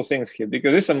simple things here,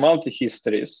 because these are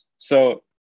multi-histories. So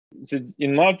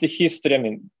in multi-history, I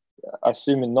mean,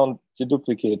 assuming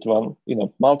non-deduplicated one,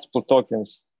 multiple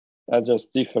tokens are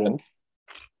just different.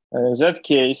 And in that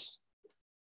case,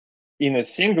 in a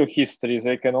single history,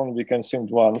 they can only be consumed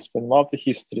once, but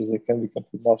multi-histories, they can be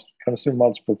consumed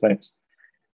multiple times.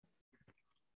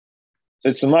 So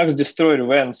it's a max destroy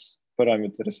events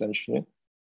parameter, essentially.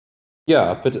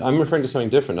 Yeah, but I'm referring to something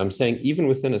different. I'm saying even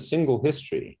within a single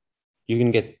history, you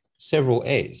can get several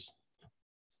A's,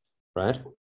 right?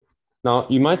 Now,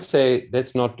 you might say,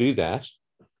 let's not do that,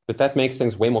 but that makes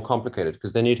things way more complicated,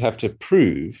 because then you'd have to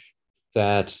prove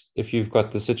that if you've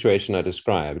got the situation I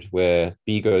described where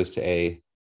B goes to A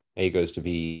goes to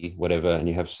B, whatever, and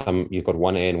you've got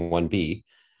one A and one B,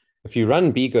 if you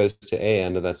run B goes to A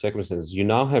under that circumstances, you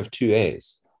now have two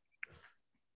A's.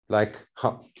 Like,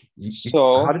 how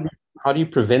do you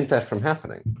prevent that from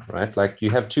happening, right? Like,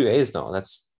 you have two A's now.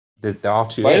 There are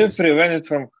two A's. Why do you prevent it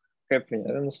from happening? I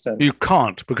don't understand. You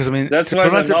can't, because to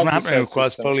prevent it from happening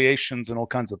requires foliations and all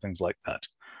kinds of things like that.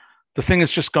 The thing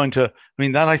is just going to,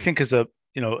 that I think is a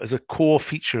core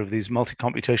feature of these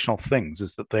multi-computational things,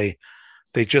 is that they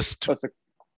just. That's a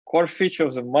core feature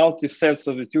of the multi-set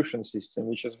substitution system,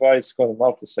 which is why it's called a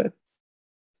multi-set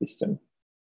system.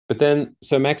 But then,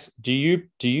 so Max, do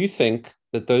you think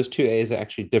that those two A's are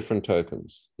actually different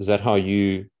tokens? Is that how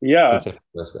you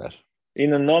conceptualize that?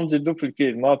 In a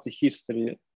non-deduplicated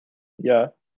multi-history, yeah.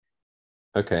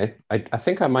 Okay, I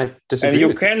think I might disagree. And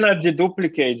you cannot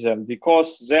deduplicate them,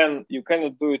 because then you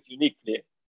cannot do it uniquely.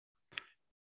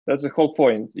 That's the whole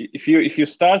point. If you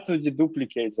start to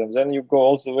deduplicate them, then you go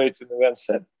all the way to the event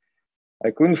set.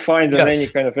 I couldn't find any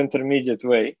kind of intermediate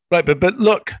way. Right, but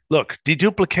look,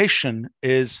 deduplication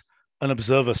is an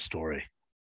observer story.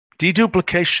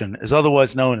 Deduplication is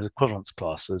otherwise known as equivalence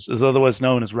classes, is otherwise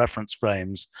known as reference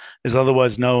frames, is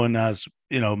otherwise known as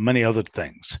many other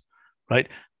things, right?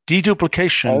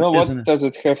 Deduplication. I know, what does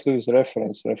it have to do with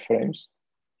reference frames?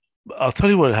 I'll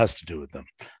tell you what it has to do with them.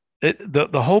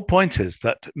 The whole point is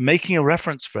that making a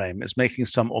reference frame is making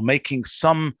some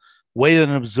way that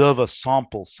an observer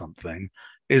samples something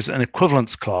is an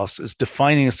equivalence class, is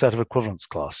defining a set of equivalence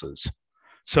classes.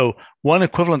 So one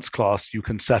equivalence class you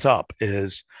can set up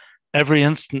is every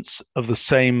instance of the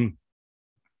same,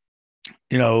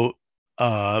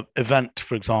 event,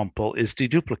 for example, is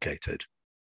deduplicated.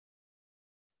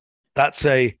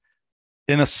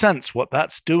 In a sense, what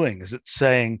that's doing is it's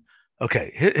saying,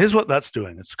 okay, here's what that's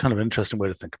doing. It's kind of an interesting way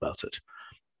to think about it.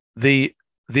 The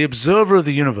observer of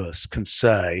the universe can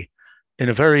say, in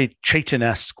a very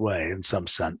Chaitin-esque way, in some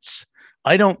sense,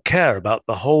 I don't care about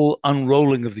the whole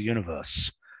unrolling of the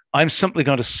universe. I'm simply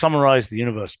going to summarize the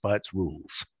universe by its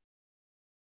rules.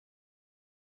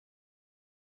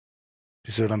 Do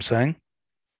you see what I'm saying?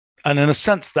 And in a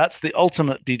sense, that's the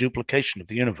ultimate deduplication of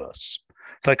the universe.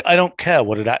 It's like, I don't care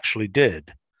what it actually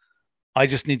did. I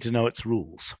just need to know its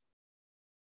rules.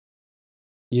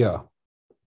 Yeah.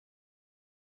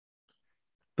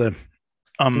 So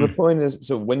the point is,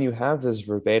 so when you have this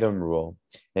verbatim rule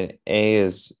and A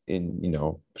is in,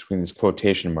 between these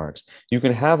quotation marks, you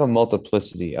can have a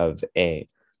multiplicity of A.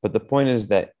 But the point is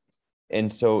that,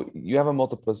 and so you have a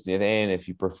multiplicity of A, and if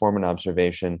you perform an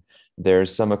observation,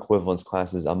 there's some equivalence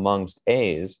classes amongst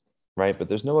A's, right? But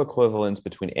there's no equivalence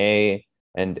between A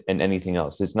and anything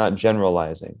else. It's not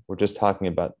generalizing. We're just talking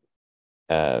about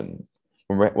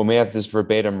when we have this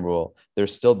verbatim rule,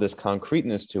 there's still this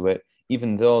concreteness to it,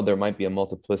 even though there might be a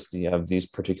multiplicity of these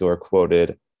particular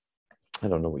quoted, I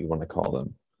don't know what you want to call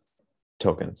them,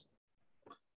 tokens.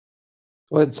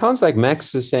 Well, it sounds like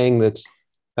Max is saying that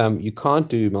you can't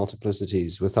do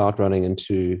multiplicities without running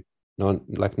into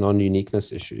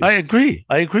non-uniqueness issues. I agree.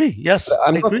 Yes,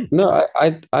 I agree.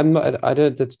 I'm not. I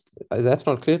don't. That's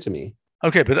not clear to me.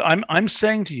 Okay, but I'm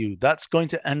saying to you that's going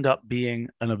to end up being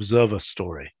an observer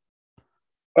story.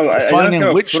 Well,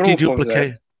 finding which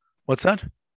deduplicate. What's that?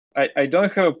 I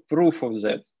don't have proof of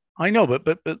that. I know,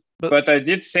 but I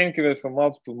did think of it for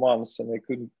multiple months, and I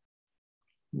couldn't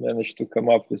manage to come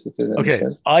up with it. Okay,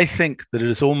 I think that it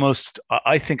is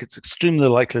I think it's extremely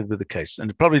likely to be the case, and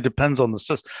it probably depends on the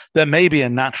system. There may be a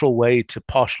natural way to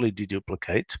partially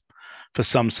deduplicate for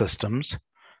some systems,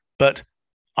 but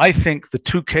I think the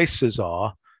two cases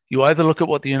are you either look at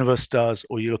what the universe does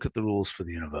or you look at the rules for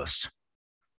the universe.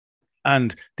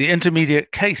 And the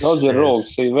intermediate case not the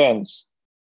rules, the events.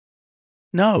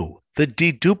 No, the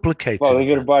deduplicated. Well,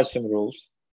 the verbatim rules.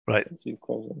 Right. You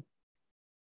call them.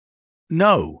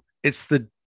 No, it's the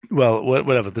well,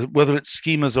 whatever, whether it's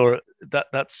schemas or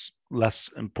that's less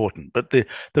important. But the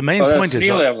main point is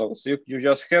three levels. You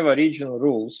just have original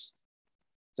rules,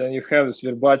 then you have this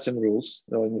verbatim rules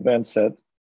in event set,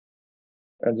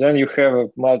 and then you have a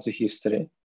multi-history.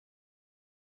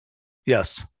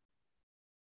 Yes.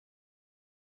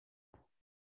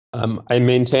 I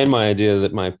maintain my idea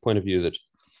that my point of view that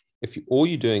if all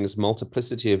you're doing is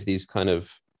multiplicity of these kind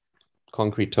of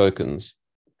concrete tokens,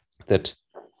 that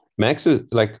Max,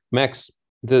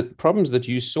 the problems that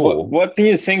you saw. What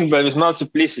you think about with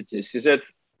multiplicities is that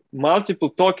multiple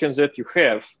tokens that you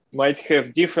have might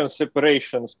have different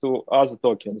separations to other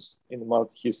tokens in the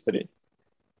multi-history.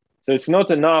 So it's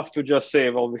not enough to just say,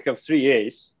 well, we have 3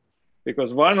 A's,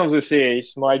 because one of these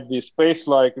A's might be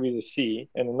space-like with a C,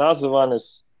 and another one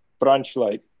is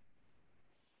branch-like.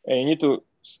 And you need to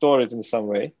store it in some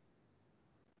way.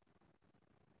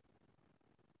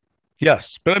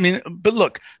 Yes, but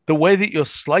look, the way that you're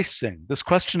slicing, this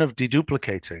question of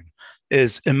deduplicating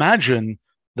is, imagine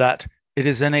that it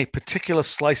is in a particular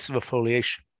slice of a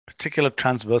foliation, particular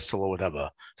transversal or whatever.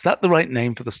 Is that the right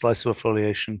name for the slice of a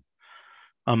foliation?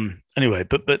 Anyway,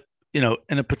 but in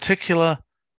a particular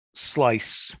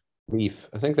slice. Leaf.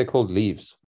 I think they're called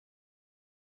leaves.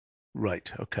 Right.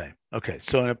 Okay.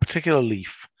 So in a particular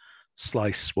leaf,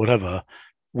 slice, whatever,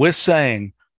 we're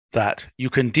saying that you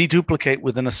can deduplicate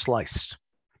within a slice.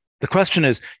 The question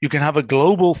is, you can have a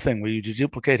global thing where you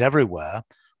deduplicate everywhere,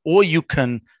 or you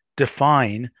can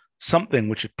define something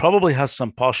which probably has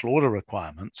some partial order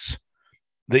requirements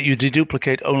that you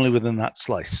deduplicate only within that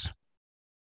slice.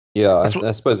 Yeah,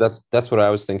 I suppose that's what I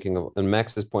was thinking of. And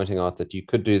Max is pointing out that you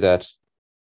could do that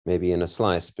maybe in a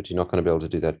slice, but you're not going to be able to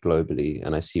do that globally.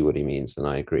 And I see what he means, and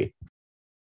I agree.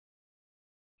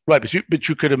 Right, but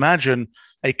you could imagine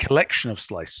a collection of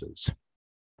slices,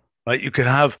 right? You could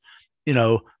have,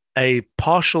 a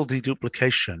partial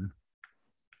deduplication.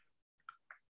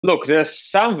 Look, there's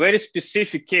some very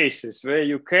specific cases where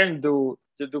you can do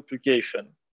deduplication.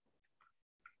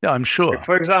 Yeah, I'm sure. Like,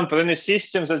 for example, in a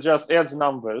system that just adds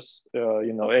numbers,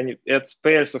 adds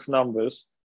pairs of numbers,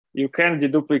 you can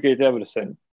deduplicate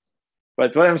everything.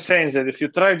 But what I'm saying is that if you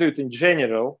try to do it in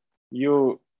general,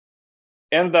 you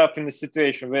end up in a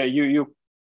situation where you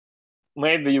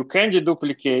maybe you can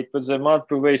deduplicate, but there are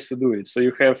multiple ways to do it. So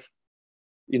you have,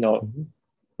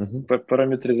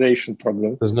 parameterization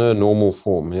problem. There's no normal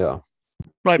form, yeah.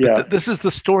 Right, but this is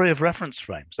the story of reference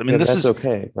frames. That's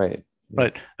okay, right?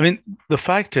 Right. The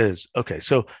fact is, okay,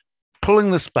 so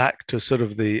pulling this back to sort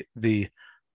of the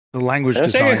language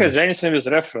design. I don't think it has anything with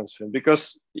reference frame,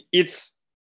 because it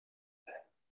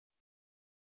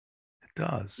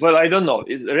does. Well, I don't know.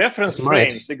 Reference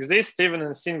frames exist even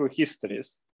in single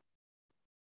histories.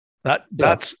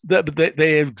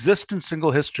 They exist in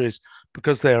single histories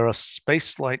because they are a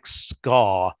space-like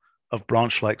scar of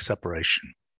branch-like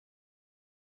separation.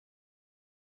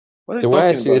 The way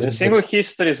I see it, in single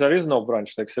histories, there is no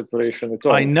branch-like separation at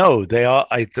all. I know they are.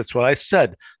 That's what I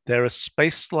said. They're a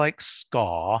space-like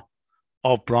scar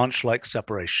of branch-like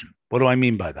separation. What do I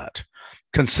mean by that?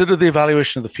 Consider the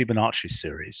evaluation of the Fibonacci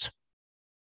series.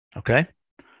 Okay,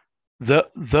 the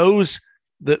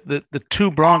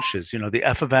two branches, the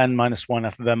f of n minus 1,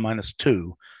 f of n minus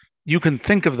 2, you can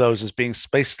think of those as being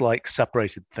space-like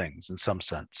separated things in some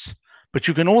sense. But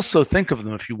you can also think of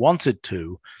them, if you wanted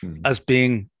to, as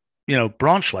being,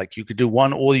 branch-like. You could do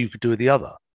one or you could do the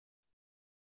other.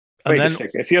 Wait a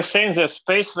second. If you're saying they're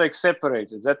space-like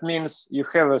separated, that means you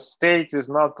have a state with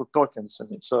multiple tokens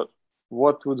in it. So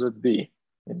what would it be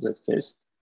in that case?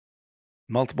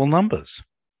 Multiple numbers.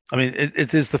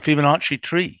 It is the Fibonacci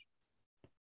tree,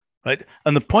 right?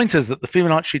 And the point is that the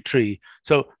Fibonacci tree,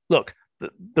 so look,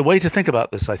 the way to think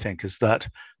about this, I think, is that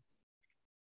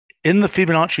in the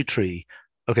Fibonacci tree,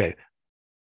 okay,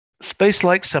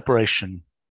 space-like separation,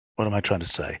 what am I trying to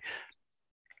say?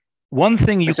 One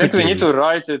thing you could do... we need to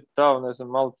write it down as a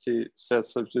multi-set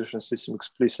substitution system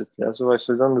explicitly, otherwise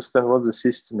we don't understand what the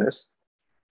system is.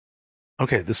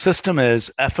 Okay, the system is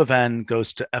f of n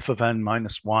goes to f of n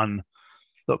minus 1.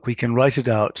 Look, we can write it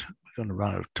out. We're going to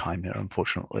run out of time here,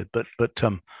 unfortunately. But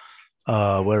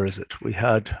where is it?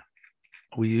 Are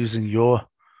we using your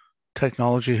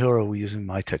technology here, or are we using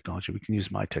my technology? We can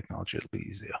use my technology. It'll be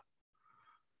easier.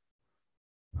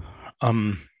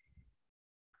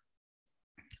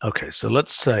 Okay, so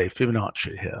let's say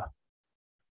Fibonacci here.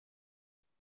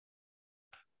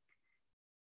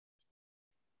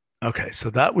 Okay, so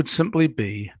that would simply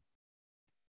be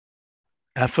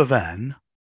f of n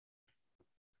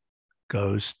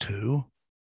goes to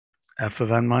f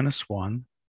of n minus 1,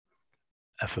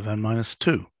 f of n minus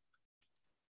 2.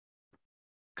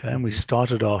 Okay, and we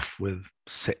started off with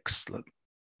 6.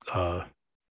 I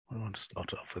want to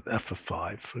start off with f of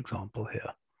 5, for example, here.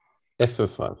 F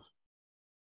of 5.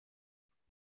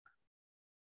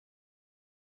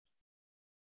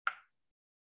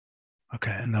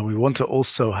 Okay, and now we want to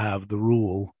also have the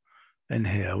rule in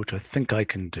here, which I think I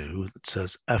can do, that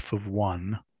says f of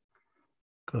 1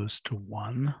 goes to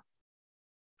 1.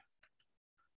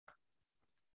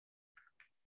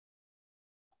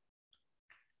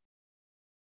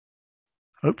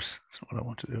 Oops, that's not what I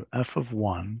want to do. F of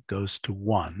 1 goes to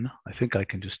 1. I think I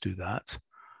can just do that.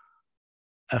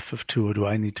 F of 2, or do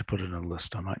I need to put it in a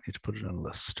list? I might need to put it in a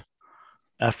list.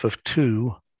 F of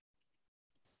 2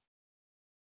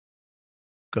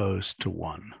 goes to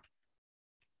 1.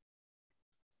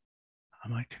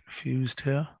 Am I confused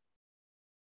here?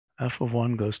 F of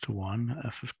 1 goes to 1.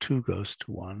 F of 2 goes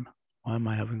to 1. Why am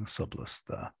I having a sublist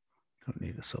there? Don't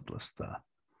need a sublist there.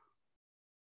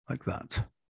 Like that.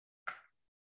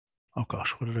 Oh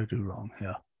gosh, what did I do wrong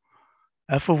here?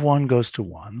 F of 1 goes to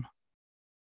 1.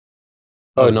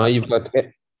 Oh, now you've got...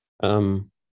 oh,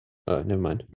 never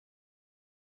mind.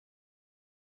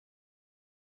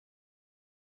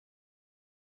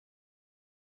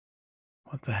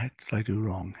 What the heck did I do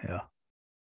wrong here?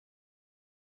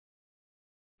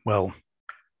 Well,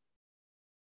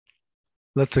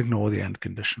 let's ignore the end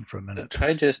condition for a minute.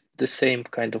 Try just the same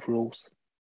kind of rules.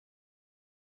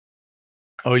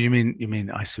 Oh, you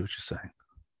mean I see what you're saying.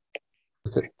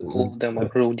 Okay. All of them are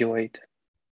rule divide.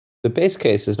 The base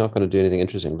case is not going to do anything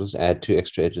interesting. We'll just add 2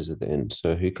 extra edges at the end.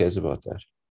 So who cares about that?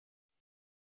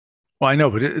 Well, I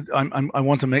know, but I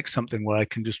want to make something where I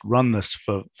can just run this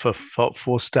for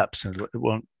 4 steps and it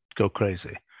won't go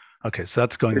crazy. Okay, so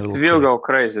that's going a little. It will go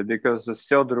crazy because the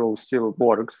third rule still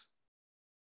works.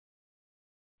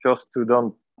 First two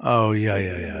don't. Oh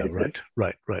yeah.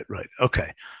 Right.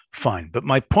 Okay, fine. But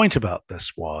my point about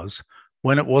this was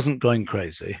when it wasn't going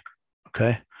crazy.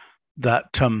 Okay,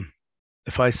 that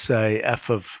if I say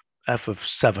f of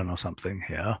 7 or something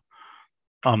here,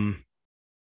 you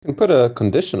can put a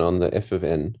condition on the f of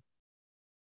n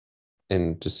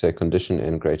and just say condition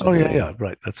n greater than yeah,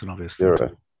 right. That's an obvious thing.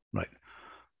 0. Right.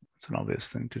 It's an obvious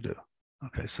thing to do.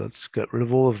 Okay, so let's get rid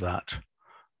of all of that.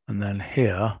 And then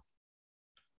here,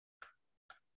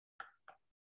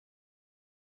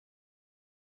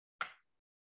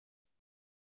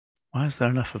 why is there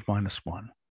an f of -1?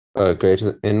 Oh,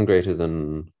 n greater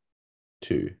than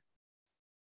 2.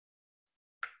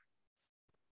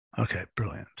 Okay,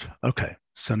 brilliant. Okay,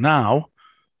 so now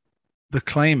the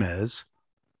claim is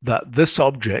that this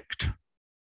object,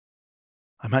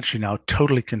 I'm actually now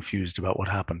totally confused about what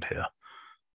happened here.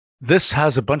 This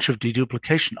has a bunch of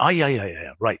deduplication.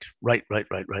 Yeah. Right.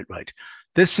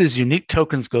 This is unique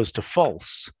tokens goes to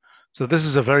false. So this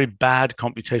is a very bad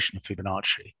computation of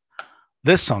Fibonacci.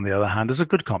 This, on the other hand, is a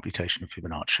good computation of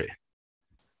Fibonacci.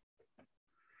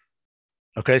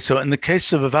 Okay, so in the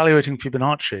case of evaluating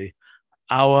Fibonacci,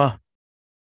 what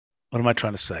am I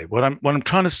trying to say? What I'm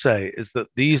trying to say is that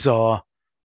these are...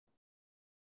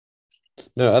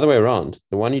 No, other way around.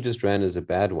 The one you just ran is a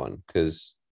bad one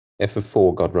because f of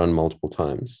 4 got run multiple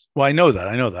times. Well, I know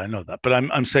that. But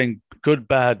I'm saying good,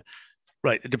 bad,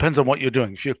 right? It depends on what you're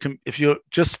doing. If you're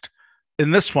just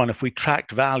in this one, if we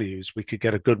tracked values, we could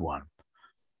get a good one.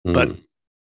 But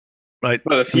right.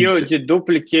 Well, if you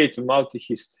duplicate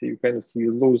multi-history,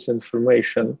 you lose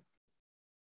information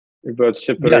about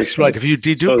separation. Yes, right. If you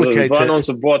deduplicate so the one on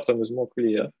the bottom is more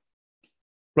clear.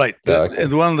 Right. Okay.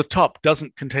 And the one on the top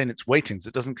doesn't contain its weightings.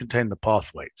 It doesn't contain the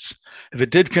path weights. If it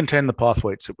did contain the path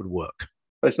weights, it would work.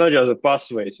 But it's not just the path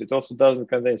weights. It also doesn't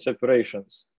contain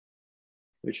separations,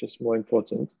 which is more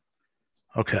important.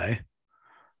 Okay.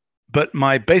 But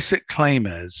my basic claim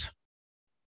is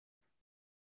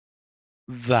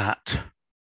that,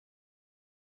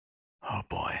 oh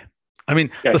boy. I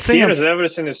mean, yeah, the thing here is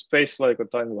everything is space-like or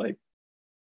time-like.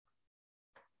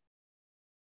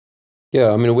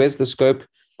 Yeah, I mean, where's the scope?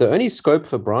 The only scope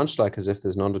for branch-like is if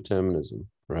there's non-determinism,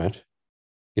 right?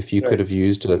 If you could have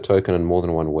used a token in more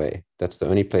than one way. That's the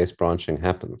only place branching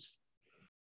happens.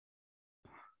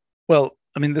 Well,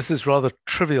 I mean, this is rather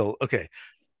trivial. Okay.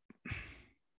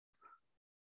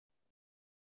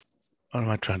 What am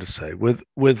I trying to say?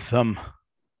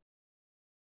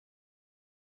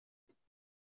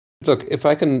 Look, if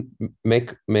I can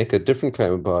make a different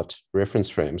claim about reference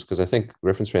frames, because I think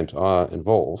reference frames are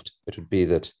involved, it would be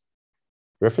that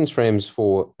reference frames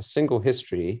for a single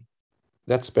history,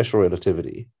 that's special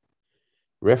relativity.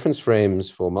 Reference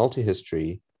frames for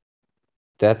multi-history,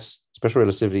 that's special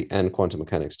relativity and quantum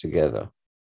mechanics together.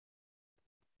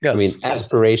 Yes. I mean,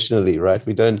 aspirationally, right?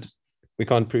 We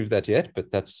can't prove that yet,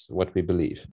 but that's what we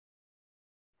believe.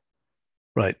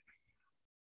 Right.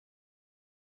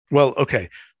 Well, okay.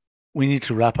 We need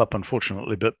to wrap up,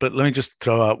 unfortunately, but let me just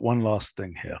throw out one last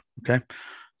thing here. Okay.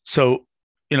 So,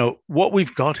 what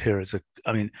we've got here is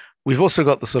we've also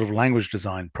got the sort of language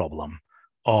design problem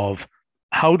of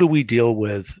how do we deal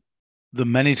with the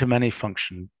many-to-many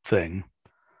function thing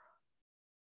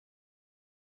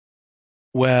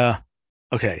where,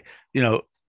 okay,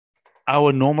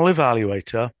 our normal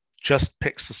evaluator just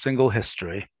picks a single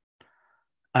history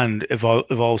and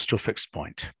evolves to a fixed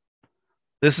point.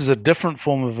 This is a different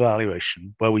form of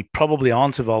evaluation where we probably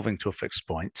aren't evolving to a fixed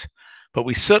point, but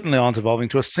we certainly aren't evolving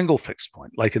to a single fixed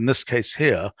point. Like in this case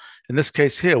here,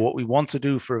 what we want to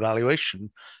do for evaluation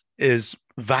is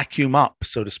vacuum up,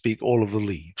 so to speak, all of the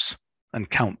leaves and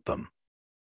count them,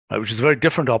 right? Which is a very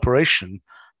different operation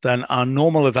than our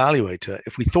normal evaluator.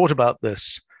 If we thought about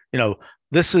this,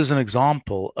 this is an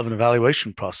example of an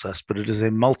evaluation process, but it is a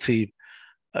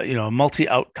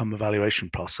multi-outcome evaluation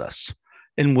process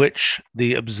in which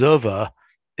the observer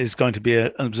is going to be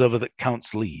an observer that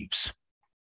counts leaves,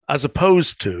 as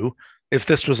opposed to if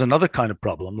this was another kind of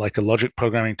problem, like a logic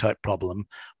programming type problem,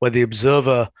 where the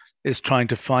observer is trying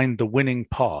to find the winning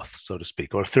path, so to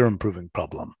speak, or a theorem proving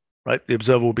problem, right? The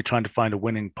observer will be trying to find a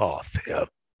winning path here.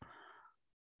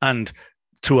 And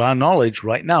to our knowledge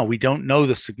right now, we don't know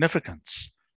the significance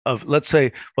of, let's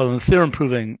say, well, in theorem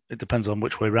proving, it depends on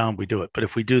which way around we do it. But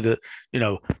if we do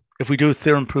if we do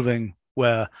theorem proving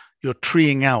where you're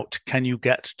treeing out, can you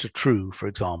get to true, for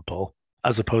example,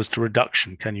 as opposed to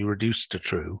reduction, can you reduce to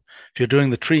true? If you're doing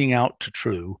the treeing out to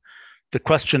true, the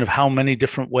question of how many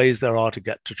different ways there are to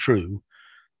get to true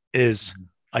is,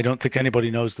 I don't think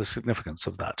anybody knows the significance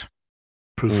of that,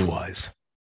 proof-wise,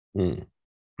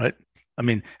 right? I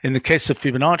mean, in the case of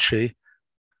Fibonacci,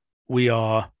 we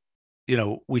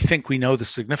think we know the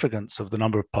significance of the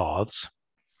number of paths.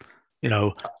 In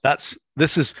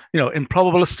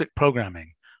probabilistic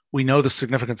programming, we know the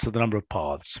significance of the number of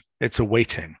paths. It's a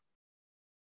weighting.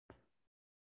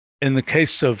 In the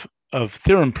case of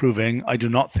theorem proving, I do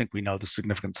not think we know the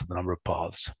significance of the number of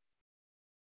paths.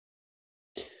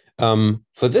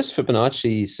 For this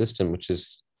Fibonacci system, which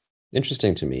is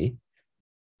interesting to me,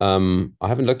 I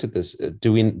haven't looked at this.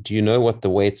 Do you know what the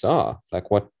weights are?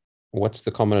 Like what's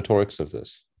the combinatorics of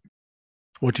this?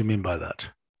 What do you mean by that?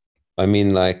 I mean,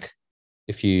 like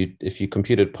if you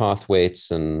computed path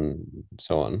weights and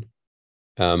so on.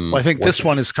 Well, I think this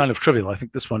one is kind of trivial. I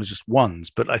think this one is just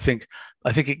ones, but I think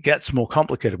it gets more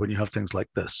complicated when you have things like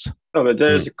this. No, but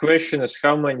there is a question is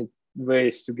how many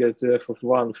ways to get the f of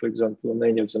 1, for example, on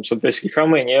any of them. So basically, how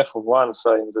many f of 1s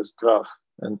are in this graph?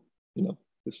 And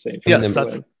the same. Yes,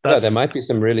 there might be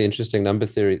some really interesting number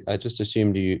theory. I just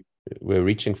assumed you were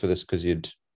reaching for this because you'd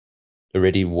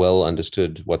already well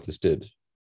understood what this did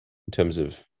in terms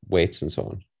of weights and so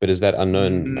on. But is that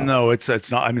unknown? No, it's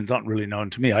not. I mean, it's not really known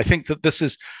to me. I think that this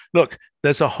is, look,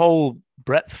 there's a whole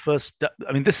breadth first.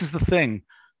 I mean, this is the thing,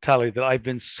 Tally, that I've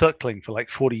been circling for like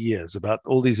 40 years about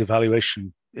all these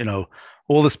evaluation,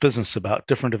 all this business about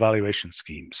different evaluation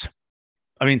schemes.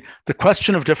 I mean, the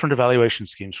question of different evaluation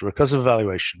schemes for recursive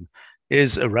evaluation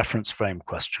is a reference frame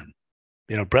question.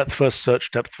 Breadth first search,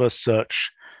 depth first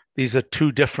search. These are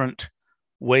two different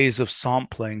ways of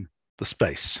sampling the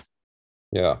space.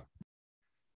 Yeah.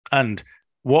 And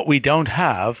what we don't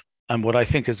have, and what I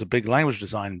think is a big language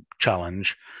design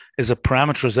challenge, is a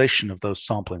parameterization of those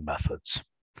sampling methods,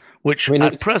 which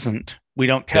at present we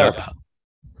don't care about.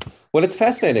 Well, it's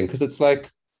fascinating because it's like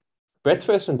breadth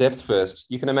first and depth first.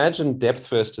 You can imagine depth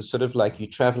first is sort of like you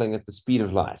traveling at the speed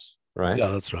of light, right? Yeah,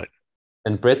 that's right.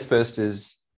 And breadth first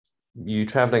is you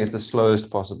traveling at the slowest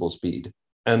possible speed.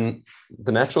 And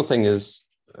the natural thing is,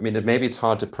 I mean, maybe it's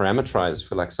hard to parameterize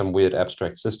for like some weird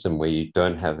abstract system where you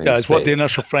don't have any it's what the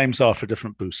initial frames are for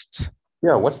different boosts.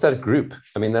 Yeah, what's that group?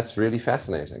 I mean, that's really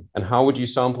fascinating. And how would you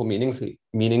sample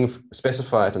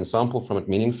specify it and sample from it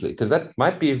meaningfully? Because that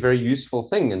might be a very useful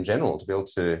thing in general to be able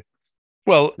to.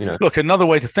 Well, look, another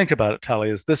way to think about it, Tally,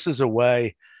 is this is a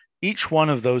way, each one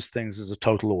of those things is a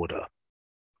total order.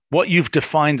 What you've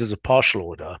defined as a partial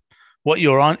order, what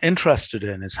you're interested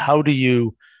in is how do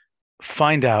you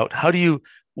find out,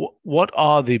 what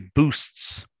are the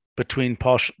boosts between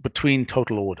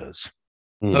total orders?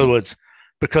 In other words,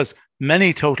 because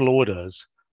many total orders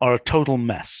are a total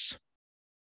mess,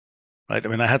 right? I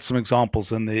mean, I had some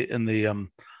examples in the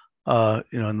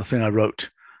thing I wrote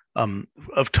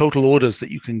of total orders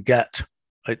that you can get.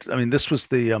 Right? I mean, this was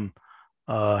the here.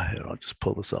 I'll just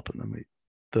pull this up and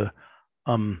then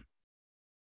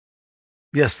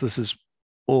yes, this is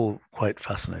all quite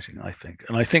fascinating, I think.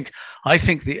 And I think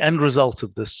the end result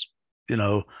of this,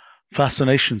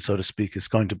 fascination, so to speak, is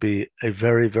going to be a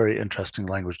very, very interesting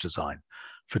language design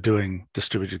for doing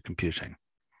distributed computing.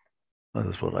 That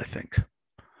is what I think.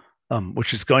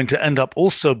 Which is going to end up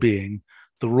also being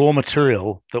the raw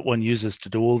material that one uses to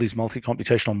do all these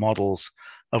multi-computational models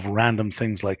of random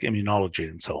things like immunology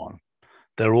and so on.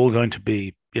 They're all going to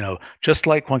be, just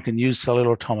like one can use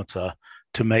cellular automata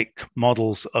to make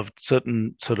models of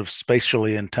certain sort of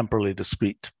spatially and temporally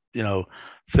discrete,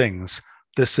 things.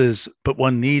 But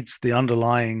one needs the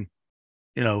underlying,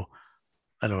 I don't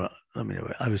know.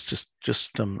 I was just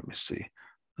let me see.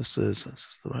 This is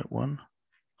the right one.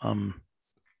 I'm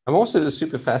also just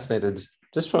super fascinated,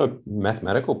 just from a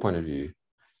mathematical point of view.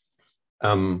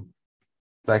 And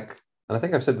I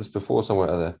think I've said this before somewhere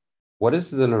or other. What is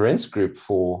the Lorentz group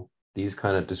for these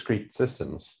kind of discrete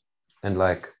systems? And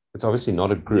it's obviously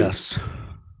not a group. Yes.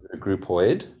 A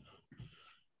groupoid.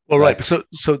 Well, right. So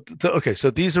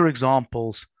these are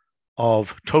examples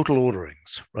of total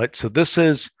orderings, right? So this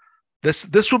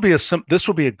will be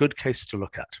a good case to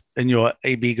look at in your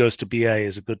AB goes to BA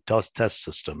is a good test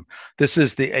system. This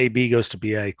is the AB goes to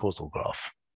BA causal graph,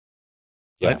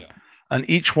 right? Yeah. And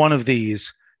each one of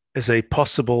these is a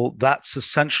possible. That's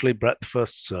essentially breadth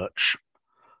first search.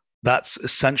 That's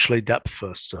essentially depth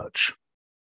first search,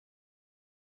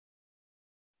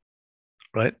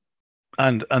 right?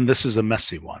 And this is a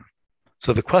messy one.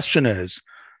 So the question is,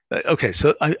 okay,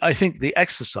 so I think the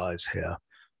exercise here,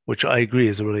 which I agree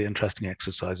is a really interesting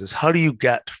exercise, is how do you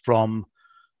get from,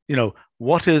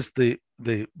 what is the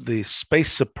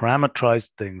space of parameterized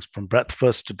things from breadth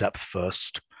first to depth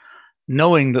first,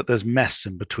 knowing that there's mess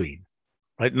in between,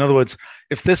 right? In other words,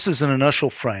 if this is an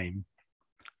inertial frame,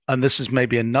 and this is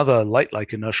maybe another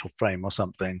light-like inertial frame or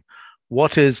something,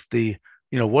 what is the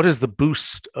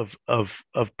boost of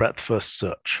breadth first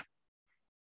search?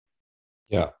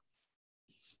 Yeah.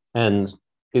 And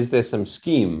is there some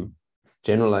scheme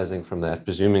generalizing from that,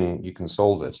 presuming you can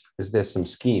solve it? Is there some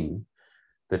scheme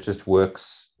that just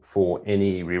works for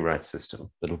any rewrite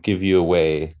system that'll give you a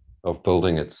way of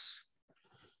building its,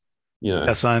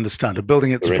 Yes, I understand. Of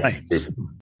building its frames.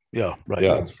 Yeah, right.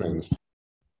 Yeah, its frames.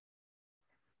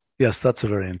 Yes, that's a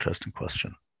very interesting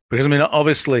question. Because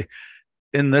obviously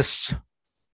in this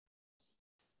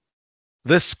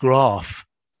graph,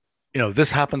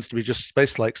 this happens to be just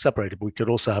space-like separated. We could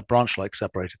also have branch-like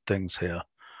separated things here.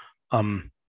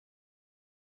 And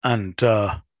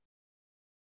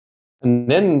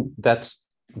then that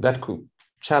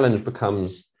challenge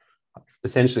becomes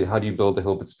essentially, how do you build the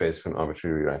Hilbert space for an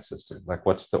arbitrary rewrite system?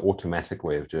 What's the automatic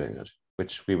way of doing it,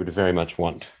 which we would very much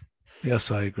want. Yes,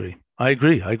 I agree.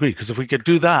 Because if we could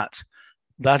do that,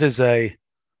 that is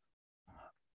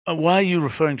why are you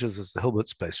referring to this as the Hilbert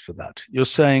space for that? You're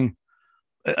saying,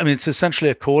 it's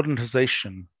essentially a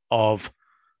coordinatization of,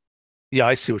 yeah,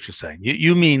 I see what you're saying.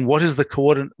 You mean,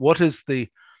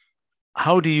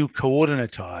 how do you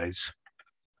coordinatize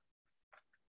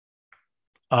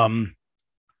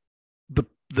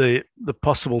the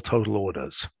possible total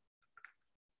orders,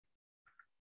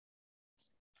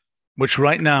 which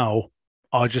right now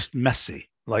are just messy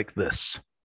like this?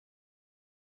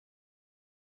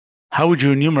 How would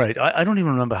you enumerate? I don't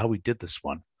even remember how we did this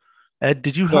one. Ed,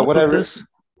 did you help with this?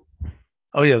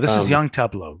 Oh yeah, this is Young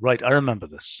Tableau, right? I remember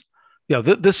this. Yeah,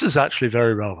 this is actually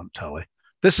very relevant, Tally.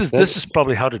 This is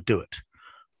probably how to do it.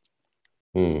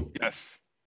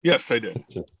 Yes, I did.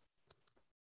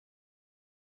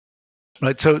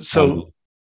 Right. So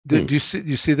do you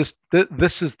see this?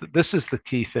 This is the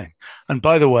key thing. And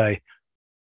by the way,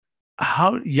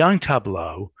 how Young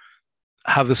Tableau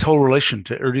have this whole relation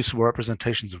to irreducible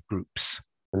representations of groups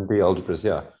and the algebras.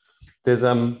 Yeah, there's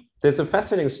a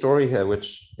fascinating story here,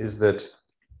 which is that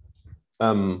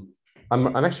I'm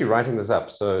actually writing this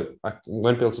up, so I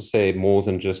won't be able to say more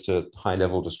than just a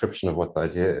high-level description of what the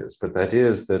idea is. But the idea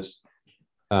is that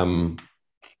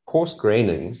coarse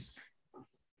grainings,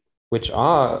 which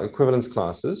are equivalence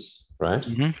classes, right?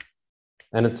 Mm-hmm.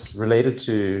 And it's related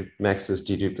to Max's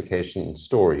deduplication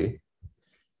story,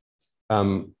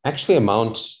 actually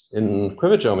amount in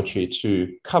quiver geometry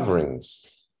to coverings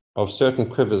of certain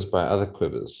quivers by other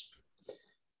quivers.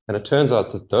 And it turns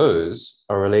out that those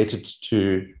are related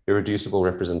to irreducible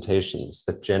representations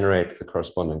that generate the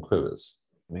corresponding quivers.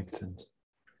 Makes sense.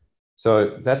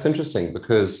 So that's interesting,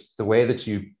 because the way that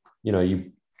you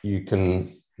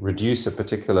can reduce a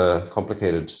particular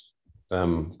complicated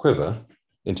quiver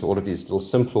into all of these little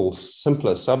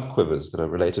simpler sub-quivers that are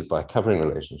related by covering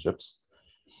relationships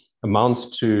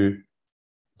amounts to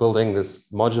building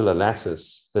this modular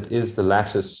lattice that is the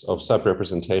lattice of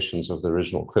sub-representations of the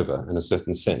original quiver in a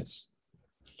certain sense.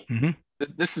 Mm-hmm.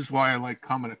 This is why I like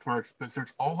combinatorics, because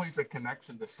there's always a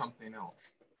connection to something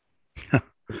else.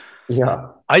 Yeah.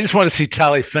 I just want to see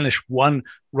Tally finish one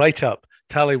write-up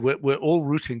Tally, we're all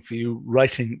rooting for you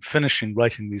finishing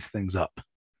writing these things up.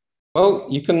 Well,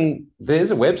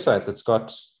 there's a website that's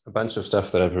got a bunch of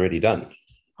stuff that I've already done.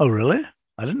 Oh, really?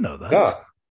 I didn't know that. Yeah.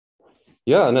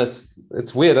 Yeah, and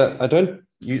it's weird. I don't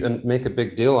make a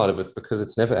big deal out of it because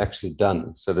it's never actually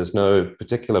done. So there's no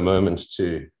particular moment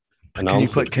to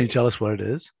announce it. Can you tell us where it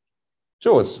is?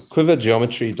 Sure, it's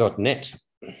quivergeometry.net.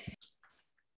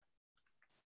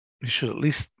 You should at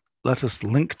least let us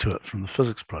link to it from the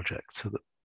physics project so that.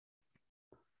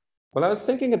 Well, I was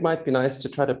thinking it might be nice to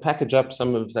try to package up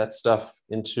some of that stuff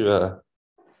into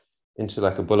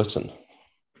like a bulletin.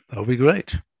 That would be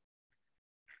great.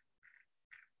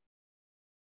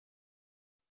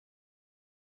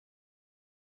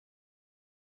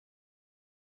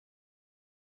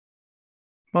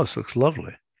 Oh, this looks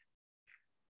lovely.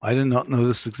 I did not know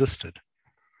this existed.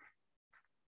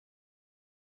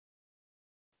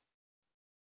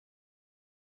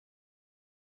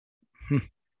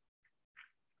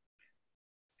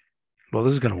 Well,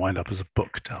 this is going to wind up as a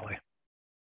book, Tally. I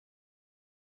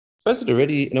suppose it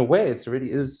already, in a way, it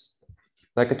already is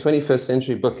like a 21st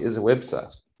century book is a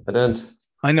website.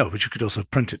 I know, but you could also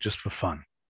print it just for fun.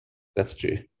 That's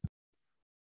true.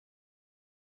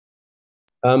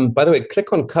 By the way,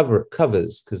 click on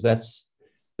covers, because that's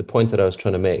the point that I was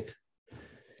trying to make.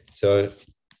 So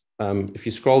if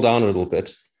you scroll down a little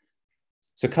bit,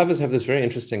 so covers have this very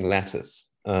interesting lattice.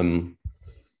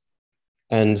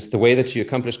 And the way that you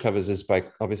accomplish covers is by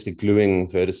obviously gluing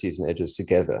vertices and edges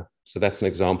together. So that's an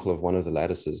example of one of the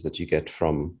lattices that you get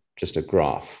from just a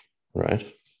graph, right?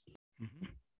 Mm-hmm.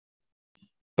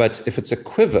 But if it's a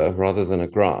quiver rather than a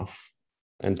graph,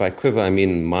 and by quiver, I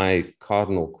mean my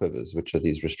cardinal quivers, which are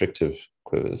these restrictive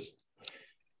quivers,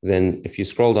 then if you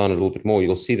scroll down a little bit more,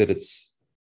 you'll see that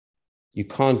you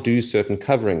can't do certain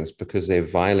coverings because they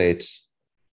violate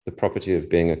the property of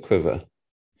being a quiver.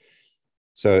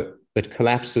 So it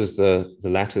collapses the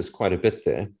lattice quite a bit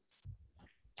there.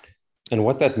 And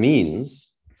what that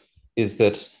means is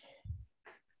that,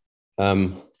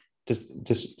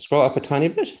 just scroll up a tiny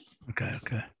bit.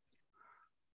 Okay.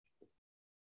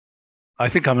 I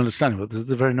think I'm understanding, but this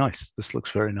is very nice. This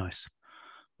looks very nice.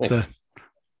 Thanks.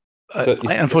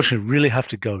 I unfortunately really have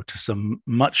to go to some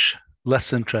much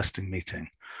less interesting meeting.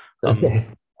 Okay.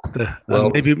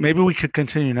 Maybe we could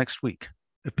continue next week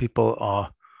if people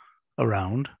are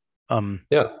around.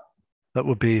 Yeah, that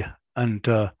would be. And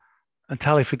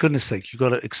Tally, for goodness sake, you got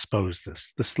to expose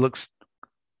this. This looks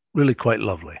really quite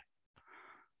lovely.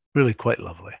 Really quite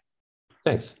lovely.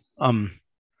 Thanks.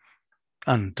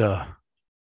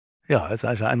 Yeah,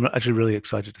 I'm actually really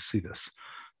excited to see this.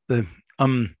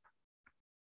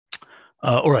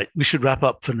 All right, we should wrap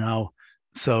up for now.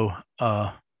 So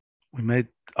we made,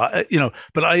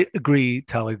 but I agree,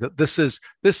 Tally, that this is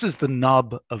the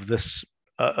nub of this.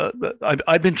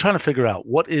 I've been trying to figure out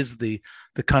what is the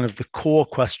kind of the core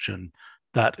question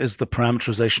that is the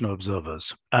parameterization of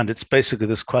observers, and it's basically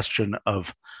this question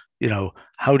of,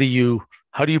 how do you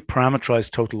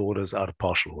parameterize total orders out of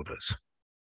partial orders?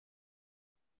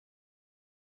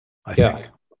 I think.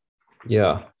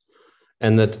 Yeah.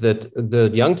 And that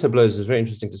the Young tableaus is very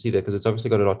interesting to see there because it's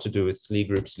obviously got a lot to do with Lie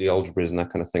groups, Lie algebras, and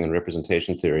that kind of thing, and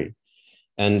representation theory.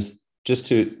 And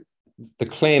the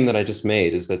claim that I just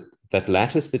made is that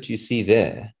lattice that you see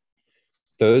there,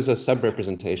 those are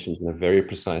sub-representations in a very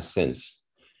precise sense.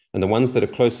 And the ones that are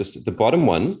closest, the bottom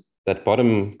one, that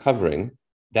bottom covering,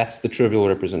 that's the trivial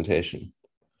representation.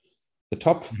 The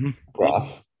top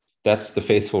graph, that's the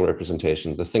faithful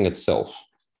representation, the thing itself.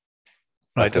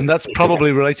 Right, and that's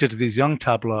probably related to these Young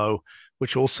tableau,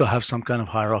 which also have some kind of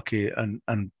hierarchy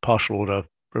and partial order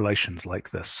relations like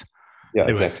this. Yeah,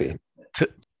 anyway, exactly.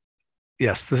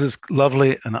 Yes, this is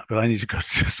lovely, but I need to go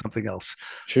to something else.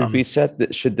 Should we set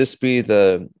that? Should this be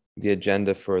the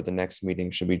agenda for the next meeting?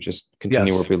 Should we just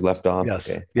continue where we left off? Yes.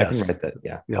 Okay, yes. I can write that.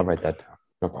 Yeah, I'll write that down.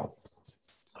 No problem.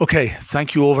 Okay,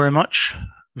 thank you all very much.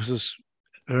 This is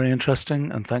very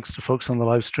interesting, and thanks to folks on the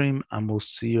live stream, and we'll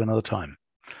see you another time.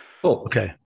 Cool. Okay.